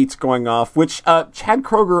 blast beats going off, which Chad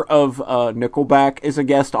Kroeger of Nickelback is a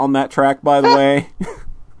guest on that track, by the way.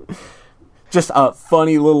 Just a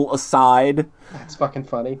funny little aside. That's fucking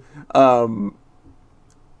funny. Man,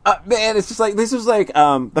 it's just like, this was like,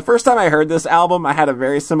 the first time I heard this album, I had a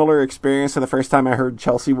very similar experience to the first time I heard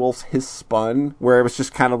Chelsea Wolfe's His Spun, where it was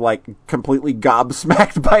just kind of like completely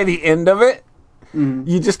gobsmacked by the end of it. Mm-hmm.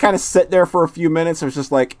 You just kind of sit there for a few minutes, and it's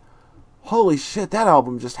just like, holy shit, that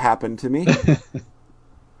album just happened to me.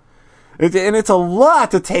 And it's a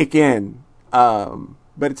lot to take in.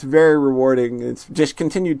 But it's very rewarding. It's just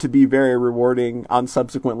continued to be very rewarding on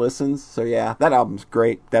subsequent listens. So yeah, that album's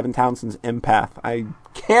great. Devin Townsend's Empath. I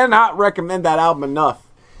cannot recommend that album enough.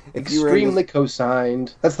 If you were in Extremely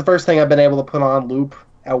co-signed. That's the first thing I've been able to put on loop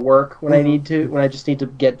at work when I need to, when I just need to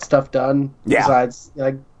get stuff done. Yeah. Besides,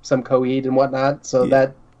 like, some Coheed and whatnot. So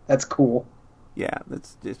Yeah. that's cool. Yeah,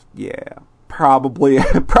 that's just, yeah. Probably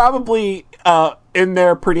in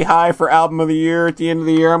there pretty high for album of the year at the end of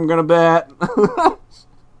the year, I'm gonna bet.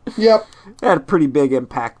 Yep. It had a pretty big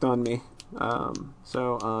impact on me.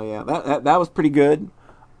 Yeah, that was pretty good.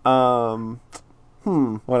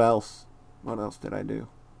 What else? What else did I do?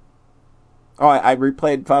 Oh, I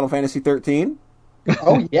replayed Final Fantasy 13.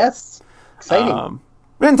 Oh, yes. Exciting.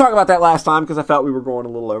 We didn't talk about that last time because I felt we were going a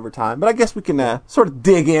little over time, but I guess we can sort of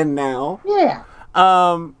dig in now. Yeah.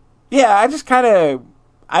 Yeah, I just kind of,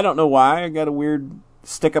 I don't know why, I got a weird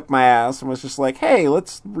stick up my ass and was just like, hey,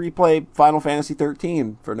 let's replay Final Fantasy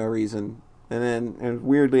 13 for no reason. And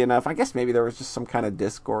weirdly enough, I guess maybe there was just some kind of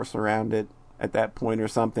discourse around it at that point or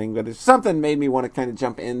something, but it's something made me want to kind of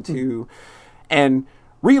jump into and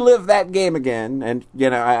relive that game again. And, you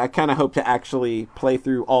know, I kind of hope to actually play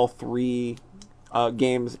through all three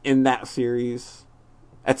games in that series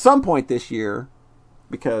at some point this year,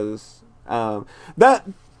 because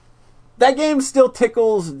that game still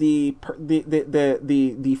tickles the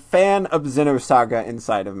fan of Xenosaga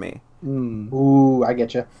inside of me. Ooh, I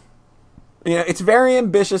get you. You know, it's very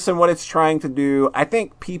ambitious in what it's trying to do. I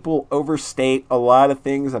think people overstate a lot of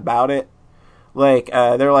things about it. Like,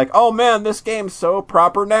 they're like, oh man, this game's so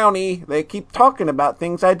proper nouny. They keep talking about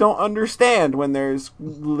things I don't understand when there's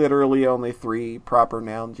literally only 3 proper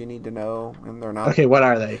nouns you need to know, and they're not. Okay, what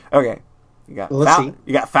are they? Okay. You got Let's see.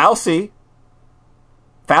 You got Fal'Cie.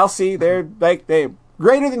 Fal'Cie, they're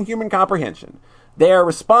greater than human comprehension. They are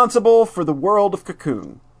responsible for the world of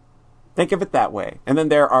Cocoon. Think of it that way. And then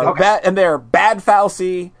there are bad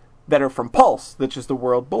Fal'Cie that are from Pulse, which is the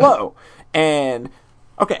world below. And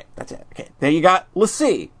okay, that's it. Okay, then you got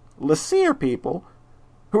l'Cie. l'Cie are people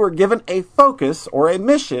who are given a focus or a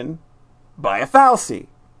mission by a Fal'Cie.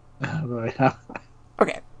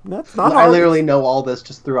 Okay, that's not hard. I literally know all this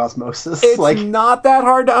just through osmosis. It's like, not that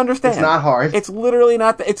hard to understand. it's not hard. It's literally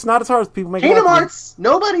not. It's not as hard as people make it Kingdom out to be. Hearts!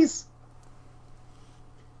 Nobody's...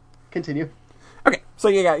 Continue. Okay, so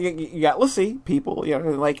you got l'Cie people. You know,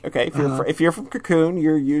 like, okay, if you're from Cocoon,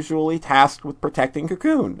 you're usually tasked with protecting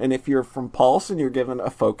Cocoon, and if you're from Pulse and you're given a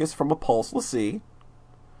focus from a Pulse l'Cie,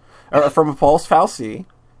 or from a Pulse Fal'Cie,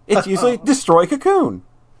 it's usually destroy Cocoon.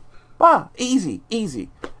 Easy.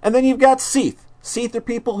 And then you've got Seath. Seath are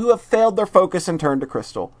people who have failed their focus and turned to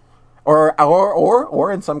Crystal,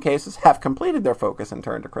 or in some cases have completed their focus and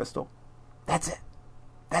turned to Crystal. That's it.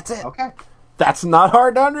 Okay. That's not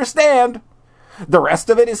hard to understand. The rest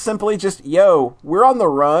of it is simply just, yo, we're on the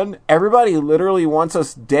run. Everybody literally wants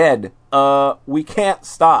us dead. We can't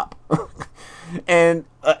stop. and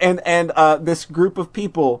this group of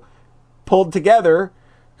people pulled together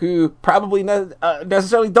who probably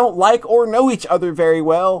necessarily don't like or know each other very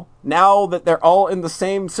well, now that they're all in the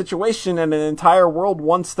same situation and an entire world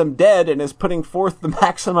wants them dead and is putting forth the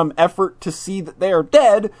maximum effort to see that they are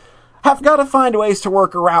dead, have got to find ways to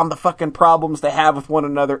work around the fucking problems they have with one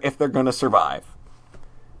another if they're going to survive.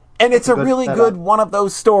 And it's a really good one of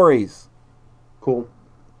those stories. Cool.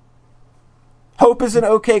 Hope is an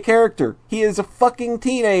okay character. He is a fucking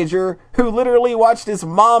teenager who literally watched his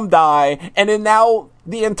mom die, and now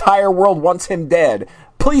the entire world wants him dead.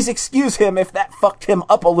 Please excuse him if that fucked him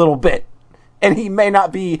up a little bit, and he may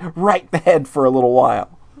not be right in the head for a little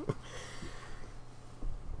while.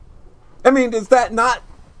 I mean, does that not...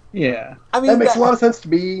 Yeah. I mean, That makes a lot of sense to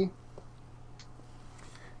me.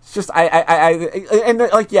 It's just, they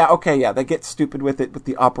get stupid with it, with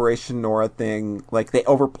the Operation Nora thing. Like, they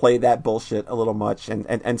overplay that bullshit a little much,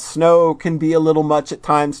 and Snow can be a little much at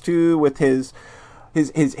times, too, with his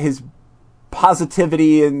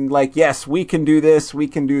positivity and, like, yes, we can do this, we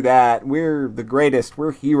can do that, we're the greatest,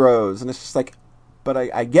 we're heroes, and it's just like, but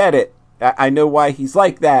I get it. I know why he's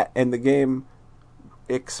like that, and the game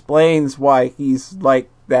explains why he's like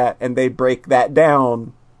that, and they break that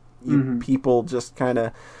down. People just kind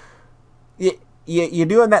of... You're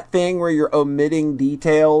doing that thing where you're omitting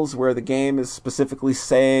details where the game is specifically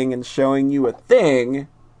saying and showing you a thing,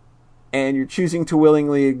 and you're choosing to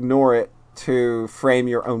willingly ignore it to frame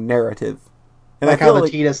your own narrative. And Like I how feel the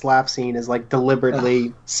Tidus laugh scene is like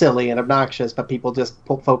deliberately silly and obnoxious, but people just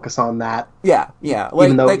focus on that. Yeah.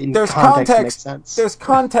 Even though in there's context it makes sense. There's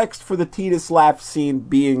context for the Tidus laugh scene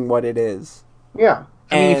being what it is. Yeah.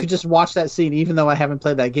 I mean, if And- you just watch that scene, even though I haven't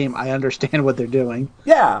played that game, I understand what they're doing.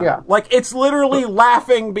 Yeah. Like, it's literally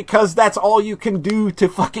laughing because that's all you can do to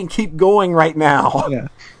fucking keep going right now. Yeah.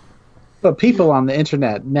 But people on the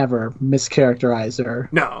internet never mischaracterize or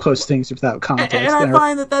No. post things without context. And I They're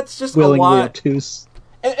find that that's just a willingly lot. obtuse.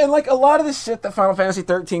 And like, a lot of the shit that Final Fantasy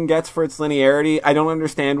 13 gets for its linearity, I don't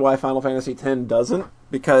understand why Final Fantasy 10 doesn't,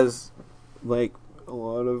 because, like, a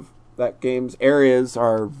lot of that game's areas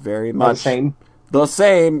are very much the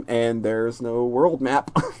same, and there's no world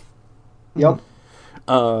map. Yep.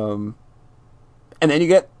 And then you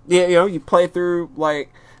get, you play through,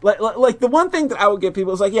 like the one thing that I would give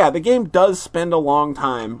people is like, yeah, the game does spend a long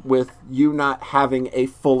time with you not having a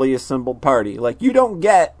fully assembled party. Like, you don't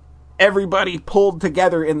get everybody pulled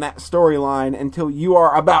together in that storyline until you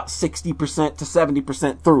are about 60% to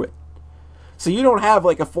 70% through it. So you don't have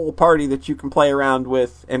like a full party that you can play around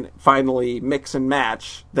with and finally mix and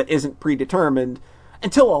match that isn't predetermined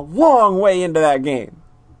until a long way into that game.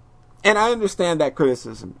 And I understand that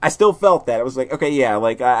criticism. I still felt that. I was like, okay, yeah,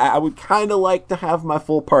 like, I would kind of like to have my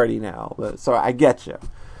full party now. So I get you.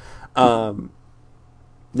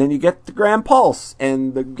 Then you get the Grand Pulse,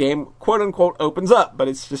 and the game, quote-unquote, opens up, but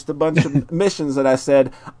it's just a bunch of missions that I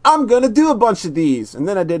said, I'm gonna do a bunch of these. And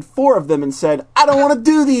then I did 4 of them and said, I don't want to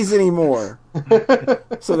do these anymore.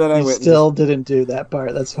 So then I You went... still didn't do that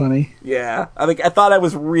part. That's funny. Yeah. I thought I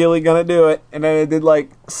was really gonna do it, and then I did,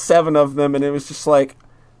 like, 7 of them, and it was just like,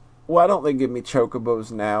 why don't they give me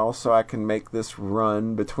chocobos now so I can make this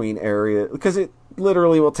run between areas? Because it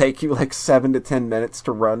literally will take you like 7 to 10 minutes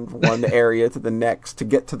to run from one area to the next to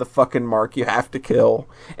get to the fucking mark you have to kill,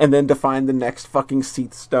 and then to find the next fucking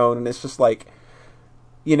Seath Stone, and it's just like,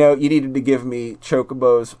 you needed to give me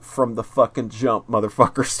chocobos from the fucking jump,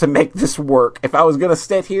 motherfuckers, to make this work. If I was gonna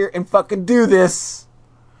sit here and fucking do this,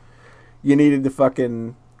 you needed to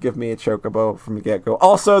fucking give me a chocobo from the get-go.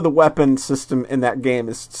 Also, the weapon system in that game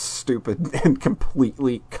is stupid and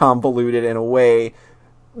completely convoluted in a way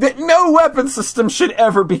that no weapon system should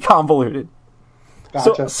ever be convoluted.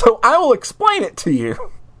 Gotcha. So I will explain it to you.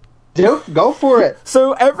 Dude, go for it.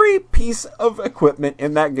 So every piece of equipment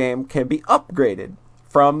in that game can be upgraded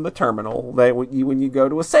from the terminal. When you go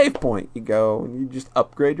to a save point, you go and you just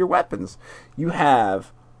upgrade your weapons. You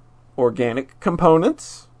have organic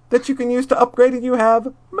components that you can use to upgrade, and you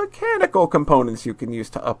have mechanical components you can use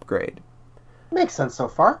to upgrade. Makes sense so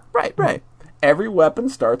far. Right. Every weapon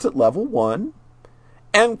starts at level 1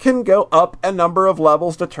 and can go up a number of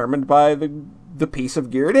levels determined by the piece of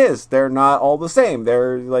gear it is. They're not all the same.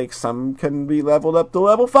 They're like, some can be leveled up to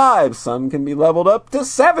level 5, some can be leveled up to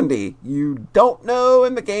 70. You don't know,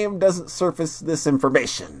 and the game doesn't surface this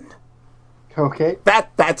information. Okay.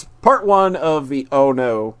 That's part 1 of the, oh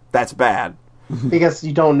no, that's bad. Because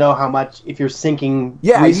you don't know how much, if you're sinking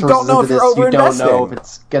Yeah, you resources don't know into if this, you're you don't know over-investing. if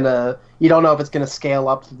it's gonna, you don't know if it's gonna scale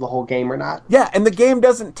up through the whole game or not. Yeah, and the game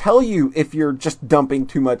doesn't tell you if you're just dumping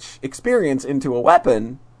too much experience into a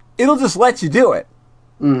weapon. It'll just let you do it.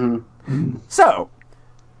 Mm-hmm. So,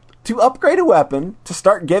 to upgrade a weapon, to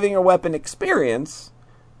start giving a weapon experience,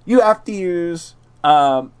 you have to use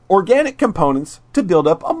organic components to build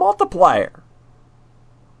up a multiplier.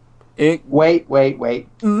 Wait.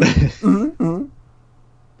 Mm-hmm.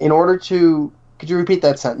 In order to, could you repeat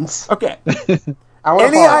that sentence? Okay. I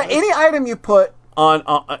want Any item you put on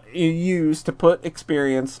you use to put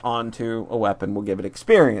experience onto a weapon will give it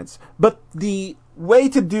experience. But the way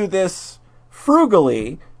to do this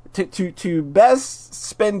frugally, to best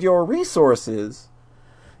spend your resources,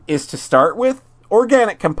 is to start with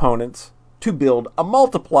organic components to build a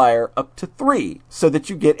multiplier up to 3, so that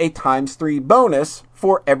you get a ×3 bonus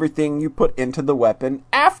for everything you put into the weapon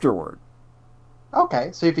afterward. Okay,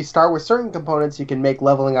 so if you start with certain components, you can make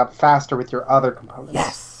leveling up faster with your other components.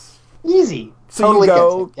 Yes. Easy. So Totally you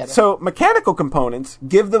go. get it. So mechanical components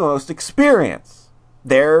give the most experience.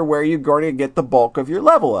 They're where you're going to get the bulk of your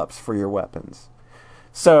level ups for your weapons.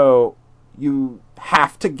 So you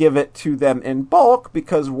have to give it to them in bulk,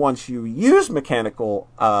 because once you use mechanical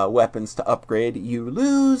weapons to upgrade, you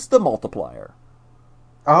lose the multiplier.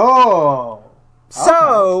 Oh.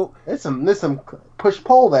 So There's some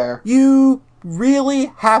push-pull there. you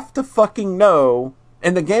really have to fucking know,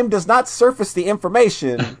 and the game does not surface the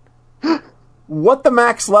information, what the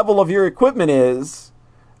max level of your equipment is,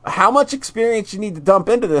 how much experience you need to dump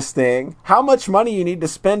into this thing, how much money you need to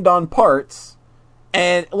spend on parts,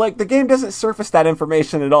 and, like, the game doesn't surface that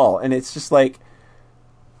information at all, and it's just like,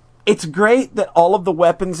 it's great that all of the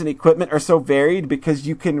weapons and equipment are so varied, because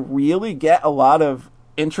you can really get a lot of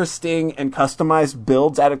interesting and customized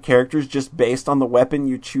builds out of characters just based on the weapon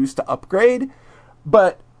you choose to upgrade.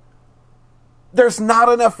 But there's not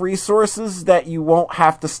enough resources that you won't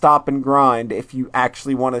have to stop and grind if you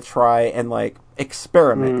actually want to try and like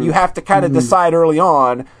experiment. You have to kind of decide early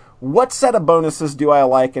on, what set of bonuses do I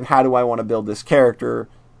like and how do I want to build this character,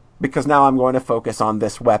 because now I'm going to focus on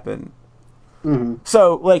this weapon.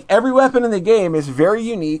 So, like, every weapon in the game is very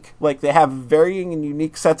unique. Like, they have varying and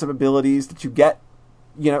unique sets of abilities that you get,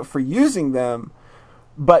 you know, for using them.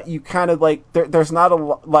 But you kind of, like, there's not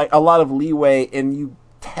a lot of leeway in you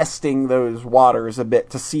testing those waters a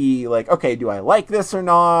bit to see, like, okay, do I like this or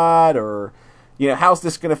not? Or, you know, how's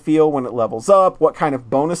this going to feel when it levels up? What kind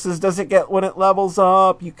of bonuses does it get when it levels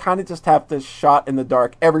up? You kind of just have to shot in the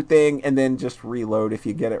dark everything and then just reload if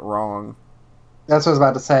you get it wrong. That's what I was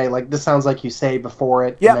about to say. Like, this sounds like you save before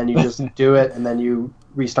it, and then you just do it, and then you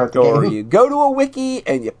restart the Or game. you go to a wiki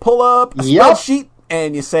and you pull up a Yep. spreadsheet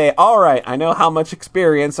and you say, all right, I know how much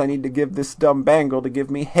experience I need to give this dumb bangle to give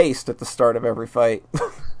me haste at the start of every fight.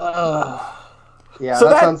 Yeah, So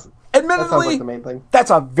that sounds admittedly, like the main thing.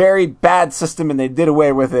 that's a very bad system, and they did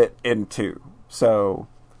away with it in 2. So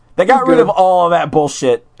they got rid of all of that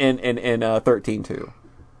bullshit in 13 too.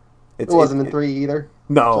 It wasn't in 3 either.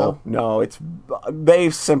 No,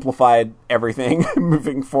 they've simplified everything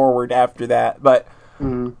moving forward after that. But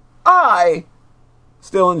I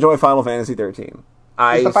still enjoy Final Fantasy 13.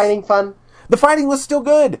 Is the fighting fun? The fighting was still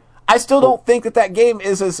good. I still don't think that game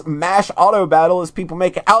is as mash auto battle as people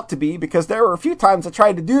make it out to be, because there were a few times I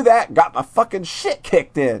tried to do that, got my fucking shit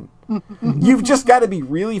kicked in. You've just got to be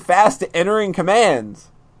really fast at entering commands.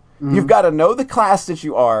 You've got to know the class that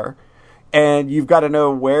you are. And you've got to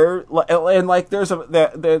know where, and like there's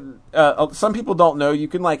some people don't know, you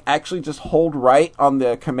can like actually just hold right on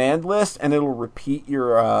the command list and it'll repeat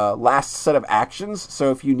your last set of actions.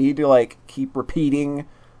 So if you need to like keep repeating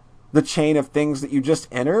the chain of things that you just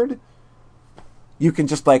entered, you can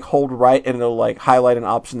just like hold right and it'll like highlight an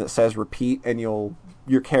option that says repeat, and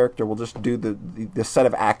your character will just do the set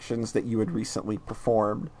of actions that you had recently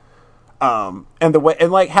performed. And the way,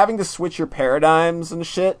 and like having to switch your paradigms and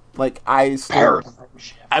shit, like I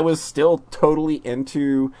was still totally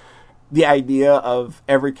into the idea of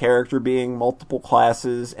every character being multiple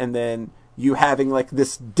classes, and then you having like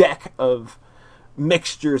this deck of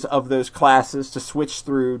mixtures of those classes to switch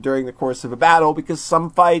through during the course of a battle, because some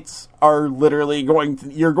fights are literally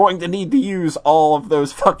you're going to need to use all of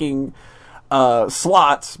those fucking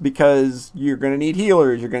slots, because you're going to need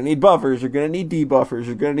healers, you're going to need buffers, you're going to need debuffers,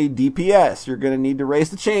 you're going to need DPS, you're going to need to raise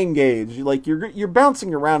the chain gauge. Like you're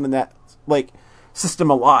bouncing around in that like system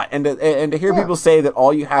a lot, and to hear people say that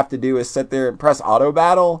all you have to do is sit there and press auto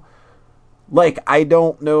battle, like I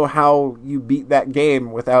don't know how you beat that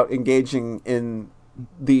game without engaging in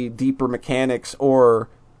the deeper mechanics or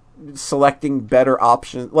selecting better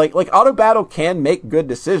options. Like auto battle can make good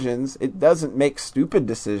decisions. It doesn't make stupid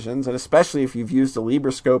decisions, and especially if you've used a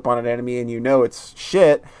Libra scope on an enemy and you know it's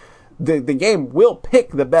shit, the game will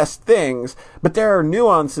pick the best things, but there are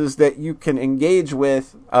nuances that you can engage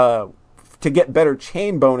with to get better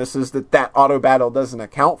chain bonuses that auto battle doesn't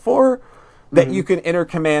account for, that you can enter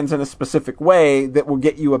commands in a specific way that will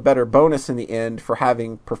get you a better bonus in the end for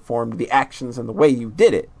having performed the actions in the way you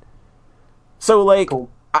did it. So like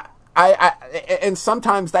I and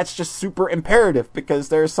sometimes that's just super imperative, because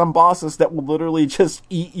there are some bosses that will literally just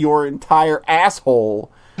eat your entire asshole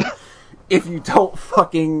if you don't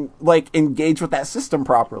fucking like engage with that system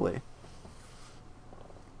properly.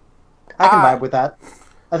 I can vibe with that.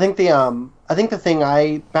 I think the thing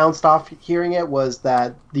I bounced off hearing it was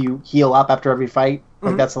that you heal up after every fight.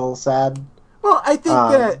 Like that's a little sad. Well, I think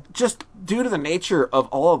that just due to the nature of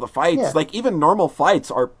all of the fights, like even normal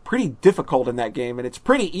fights are pretty difficult in that game, and it's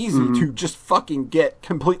pretty easy to just fucking get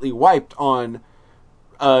completely wiped on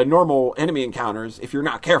normal enemy encounters if you're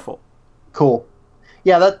not careful. Cool.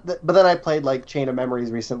 Yeah, but then I played like Chain of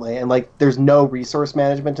Memories recently, and like there's no resource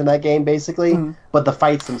management in that game basically, but the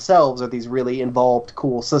fights themselves are these really involved,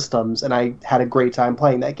 cool systems, and I had a great time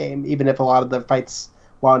playing that game. Even if a lot of the fights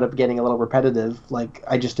wound up getting a little repetitive, like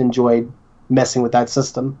I just enjoyed messing with that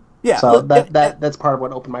system. Yeah, so that's part of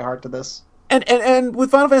what opened my heart to this. And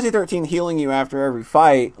with Final Fantasy 13 healing you after every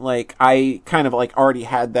fight, like I kind of like already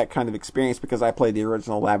had that kind of experience because I played the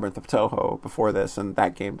original Labyrinth of Toho before this, and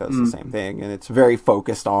that game does the same thing, and it's very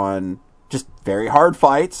focused on just very hard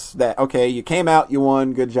fights that, okay, you came out, you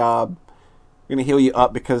won, good job. We're gonna heal you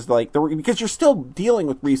up because because you're still dealing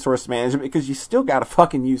with resource management, because you still gotta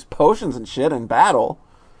fucking use potions and shit in battle.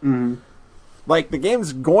 Like the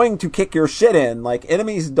game's going to kick your shit in. Like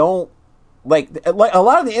enemies don't like a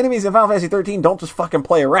lot of the enemies in Final Fantasy 13 don't just fucking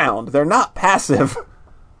play around. They're not passive.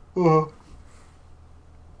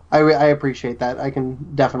 I appreciate that. I can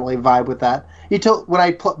definitely vibe with that. When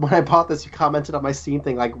I bought this, you commented on my Steam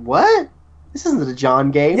thing like, "What? This isn't a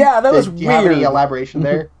John game." Yeah, that was Do you have any weird. elaboration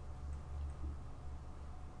there?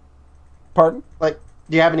 Pardon? Like,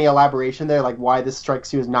 do you have any elaboration there? Like, why this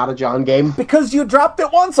strikes you as not a John game? Because you dropped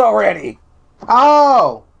it once already.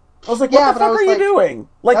 Oh, I was like, Yeah, what the but I fuck was are you like- doing?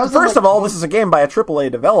 Like, that was first in, of all, this is a game by a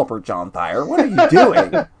AAA developer, John Thayer. What are you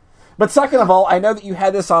doing? But second of all, I know that you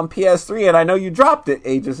had this on PS3, and I know you dropped it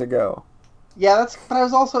ages ago. yeah. But I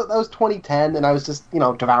was also that was 2010, and I was just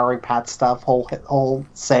devouring Pat stuff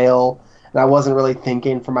wholesale, and I wasn't really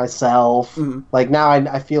thinking for myself. Mhm. Like now,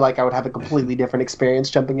 I feel like I would have a completely different experience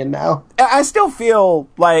jumping in now. I still feel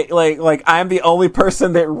like I'm the only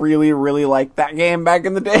person that really, really liked that game back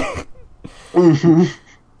in the day.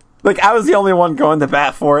 Like, I was the only one going to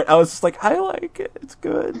bat for it. I was just like, I like it. It's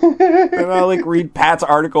good. And I, read Pat's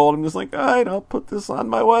article, and I'm just like, all right, I'll put this on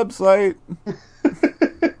my website.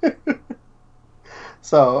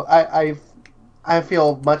 So I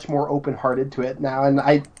feel much more open-hearted to it now, and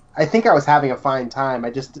I think I was having a fine time.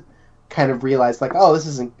 I just kind of realized like, oh,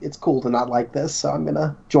 it's cool to not like this, so I'm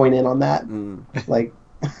gonna join in on that. Like,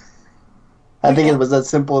 I think it was as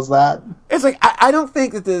simple as that. It's like, I don't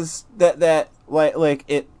think that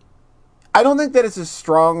I don't think that it's as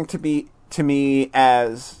strong to me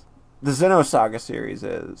as the Xenosaga series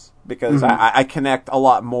is, because I connect a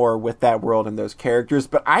lot more with that world and those characters,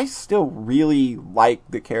 but I still really like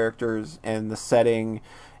the characters and the setting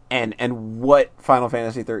and what Final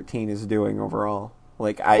Fantasy 13 is doing overall.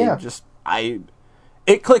 Like,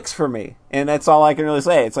 it clicks for me, and that's all I can really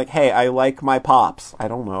say. It's like, hey, I like my pops. I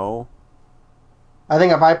don't know. I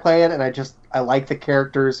think if I play it and I like the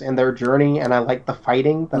characters and their journey and I like the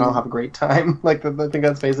fighting, then I'll have a great time. Like, I think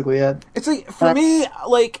that's basically it. It's like, for me,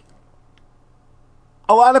 like,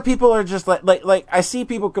 a lot of people are just like I see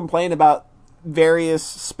people complain about various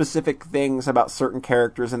specific things about certain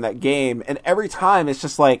characters in that game, and every time it's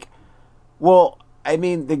just like, well, I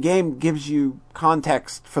mean, the game gives you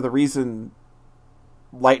context for the reason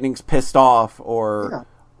Lightning's pissed off, or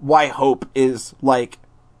why Hope is, like,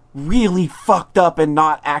 really fucked up and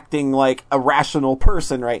not acting like a rational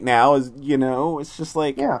person right now. Is, it's just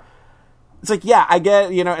like, it's like, yeah, I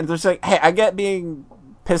get, and there's like, hey, I get being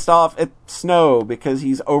pissed off at Snow because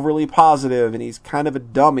he's overly positive and he's kind of a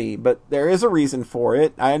dummy, but there is a reason for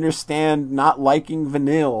it. I understand not liking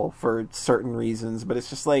Vanille for certain reasons, but it's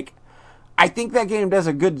just like, I think that game does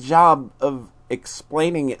a good job of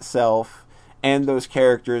explaining itself and those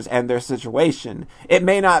characters and their situation. It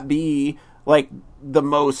may not be like the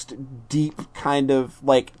most deep kind of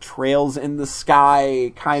like trails in the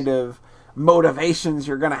sky kind of motivations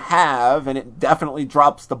you're gonna have, and it definitely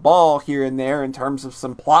drops the ball here and there in terms of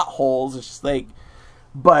some plot holes. It's just like,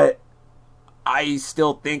 but I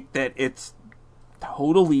still think that it's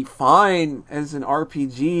totally fine as an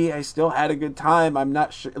RPG. I still had a good time. I'm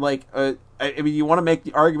not sure, like, I mean, you want to make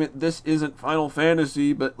the argument this isn't Final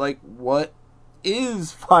Fantasy, but like, what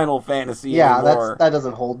is Final Fantasy anymore? that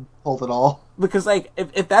doesn't hold at all. Because like,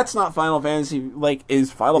 if that's not Final Fantasy, like,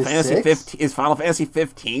 is Final Fantasy 15? Is Final Fantasy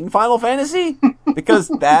 15 Final Fantasy? Because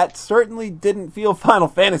that certainly didn't feel Final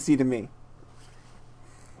Fantasy to me.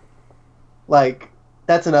 Like,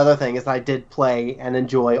 that's another thing, is I did play and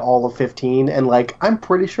enjoy all of 15, and like, I'm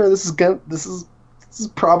pretty sure this is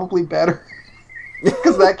probably better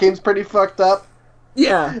because that game's pretty fucked up.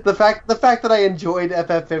 Yeah. The fact that I enjoyed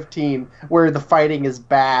FF15, where the fighting is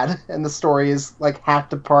bad and the story is like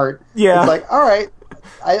hacked apart. Yeah. It's like, all right,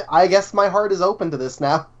 I guess my heart is open to this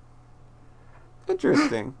now.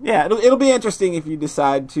 Interesting. Yeah, it'll be interesting if you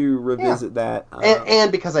decide to revisit that. And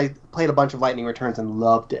because I played a bunch of Lightning Returns and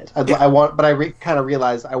loved it, I kind of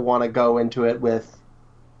realized I want to go into it with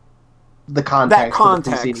the context. That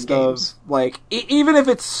context of like, even if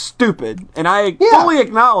it's stupid, and I fully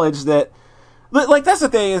acknowledge that. Like, that's the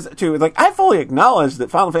thing is, too, like, I fully acknowledge that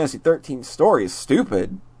Final Fantasy 13's story is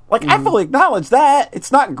stupid. Like, I fully acknowledge that. It's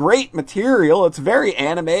not great material. It's very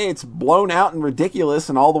anime. It's blown out and ridiculous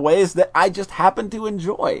in all the ways that I just happen to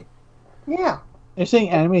enjoy. Yeah. You're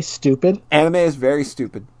saying anime is stupid? Anime is very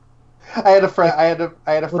stupid. I had a friend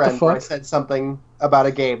where I said something about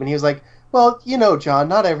a game, and he was like, well, John,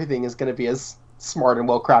 not everything is going to be as smart and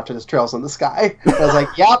well-crafted as Trails in the Sky. And I was like,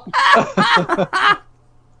 yep.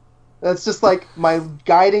 That's just like, my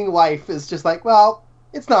guiding life is just like, well,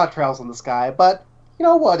 it's not Trails in the Sky, but you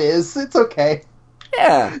know what is? It's okay.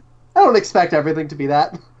 Yeah. I don't expect everything to be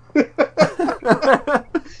that. So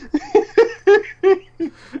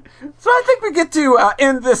I think we get to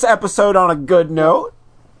end this episode on a good note.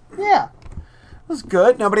 Yeah. It was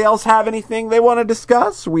good. Nobody else have anything they want to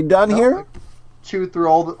discuss? Are we done here? Chew through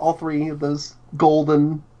all three of those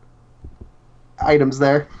golden items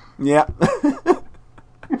there. Yeah.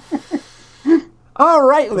 All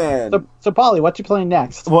right, then. So Polly, what you playing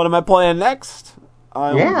next? What am I playing next?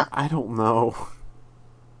 Yeah. I don't know.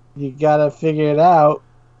 You gotta figure it out.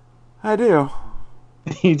 I do.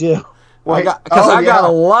 You do. Well, Wait, I got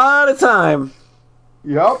a lot of time.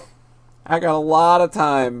 Yep. I got a lot of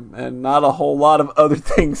time and not a whole lot of other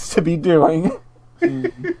things to be doing.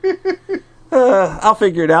 I'll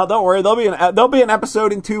figure it out. Don't worry. There'll be an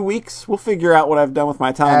episode in 2 weeks. We'll figure out what I've done with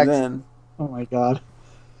my time then. Oh my god.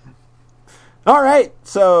 All right.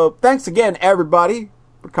 So thanks again, everybody,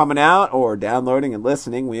 for coming out or downloading and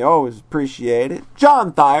listening. We always appreciate it.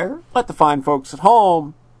 John Thayer, let the fine folks at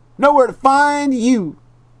home know where to find you.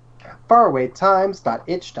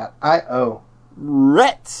 Farawaytimes.itch.io.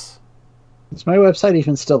 Rhett. Is my website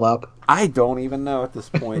even still up? I don't even know at this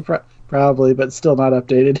point. Probably, but still not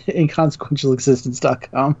updated.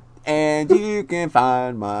 Inconsequentialexistence.com. And you can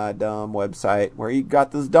find my dumb website where you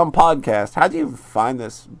got this dumb podcast. How'd you even find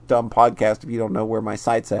this dumb podcast if you don't know where my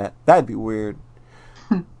site's at? That'd be weird.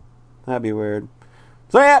 That'd be weird.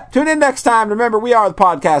 So yeah, tune in next time. Remember, we are the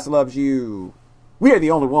podcast that loves you. We are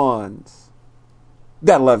the only ones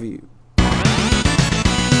that love you.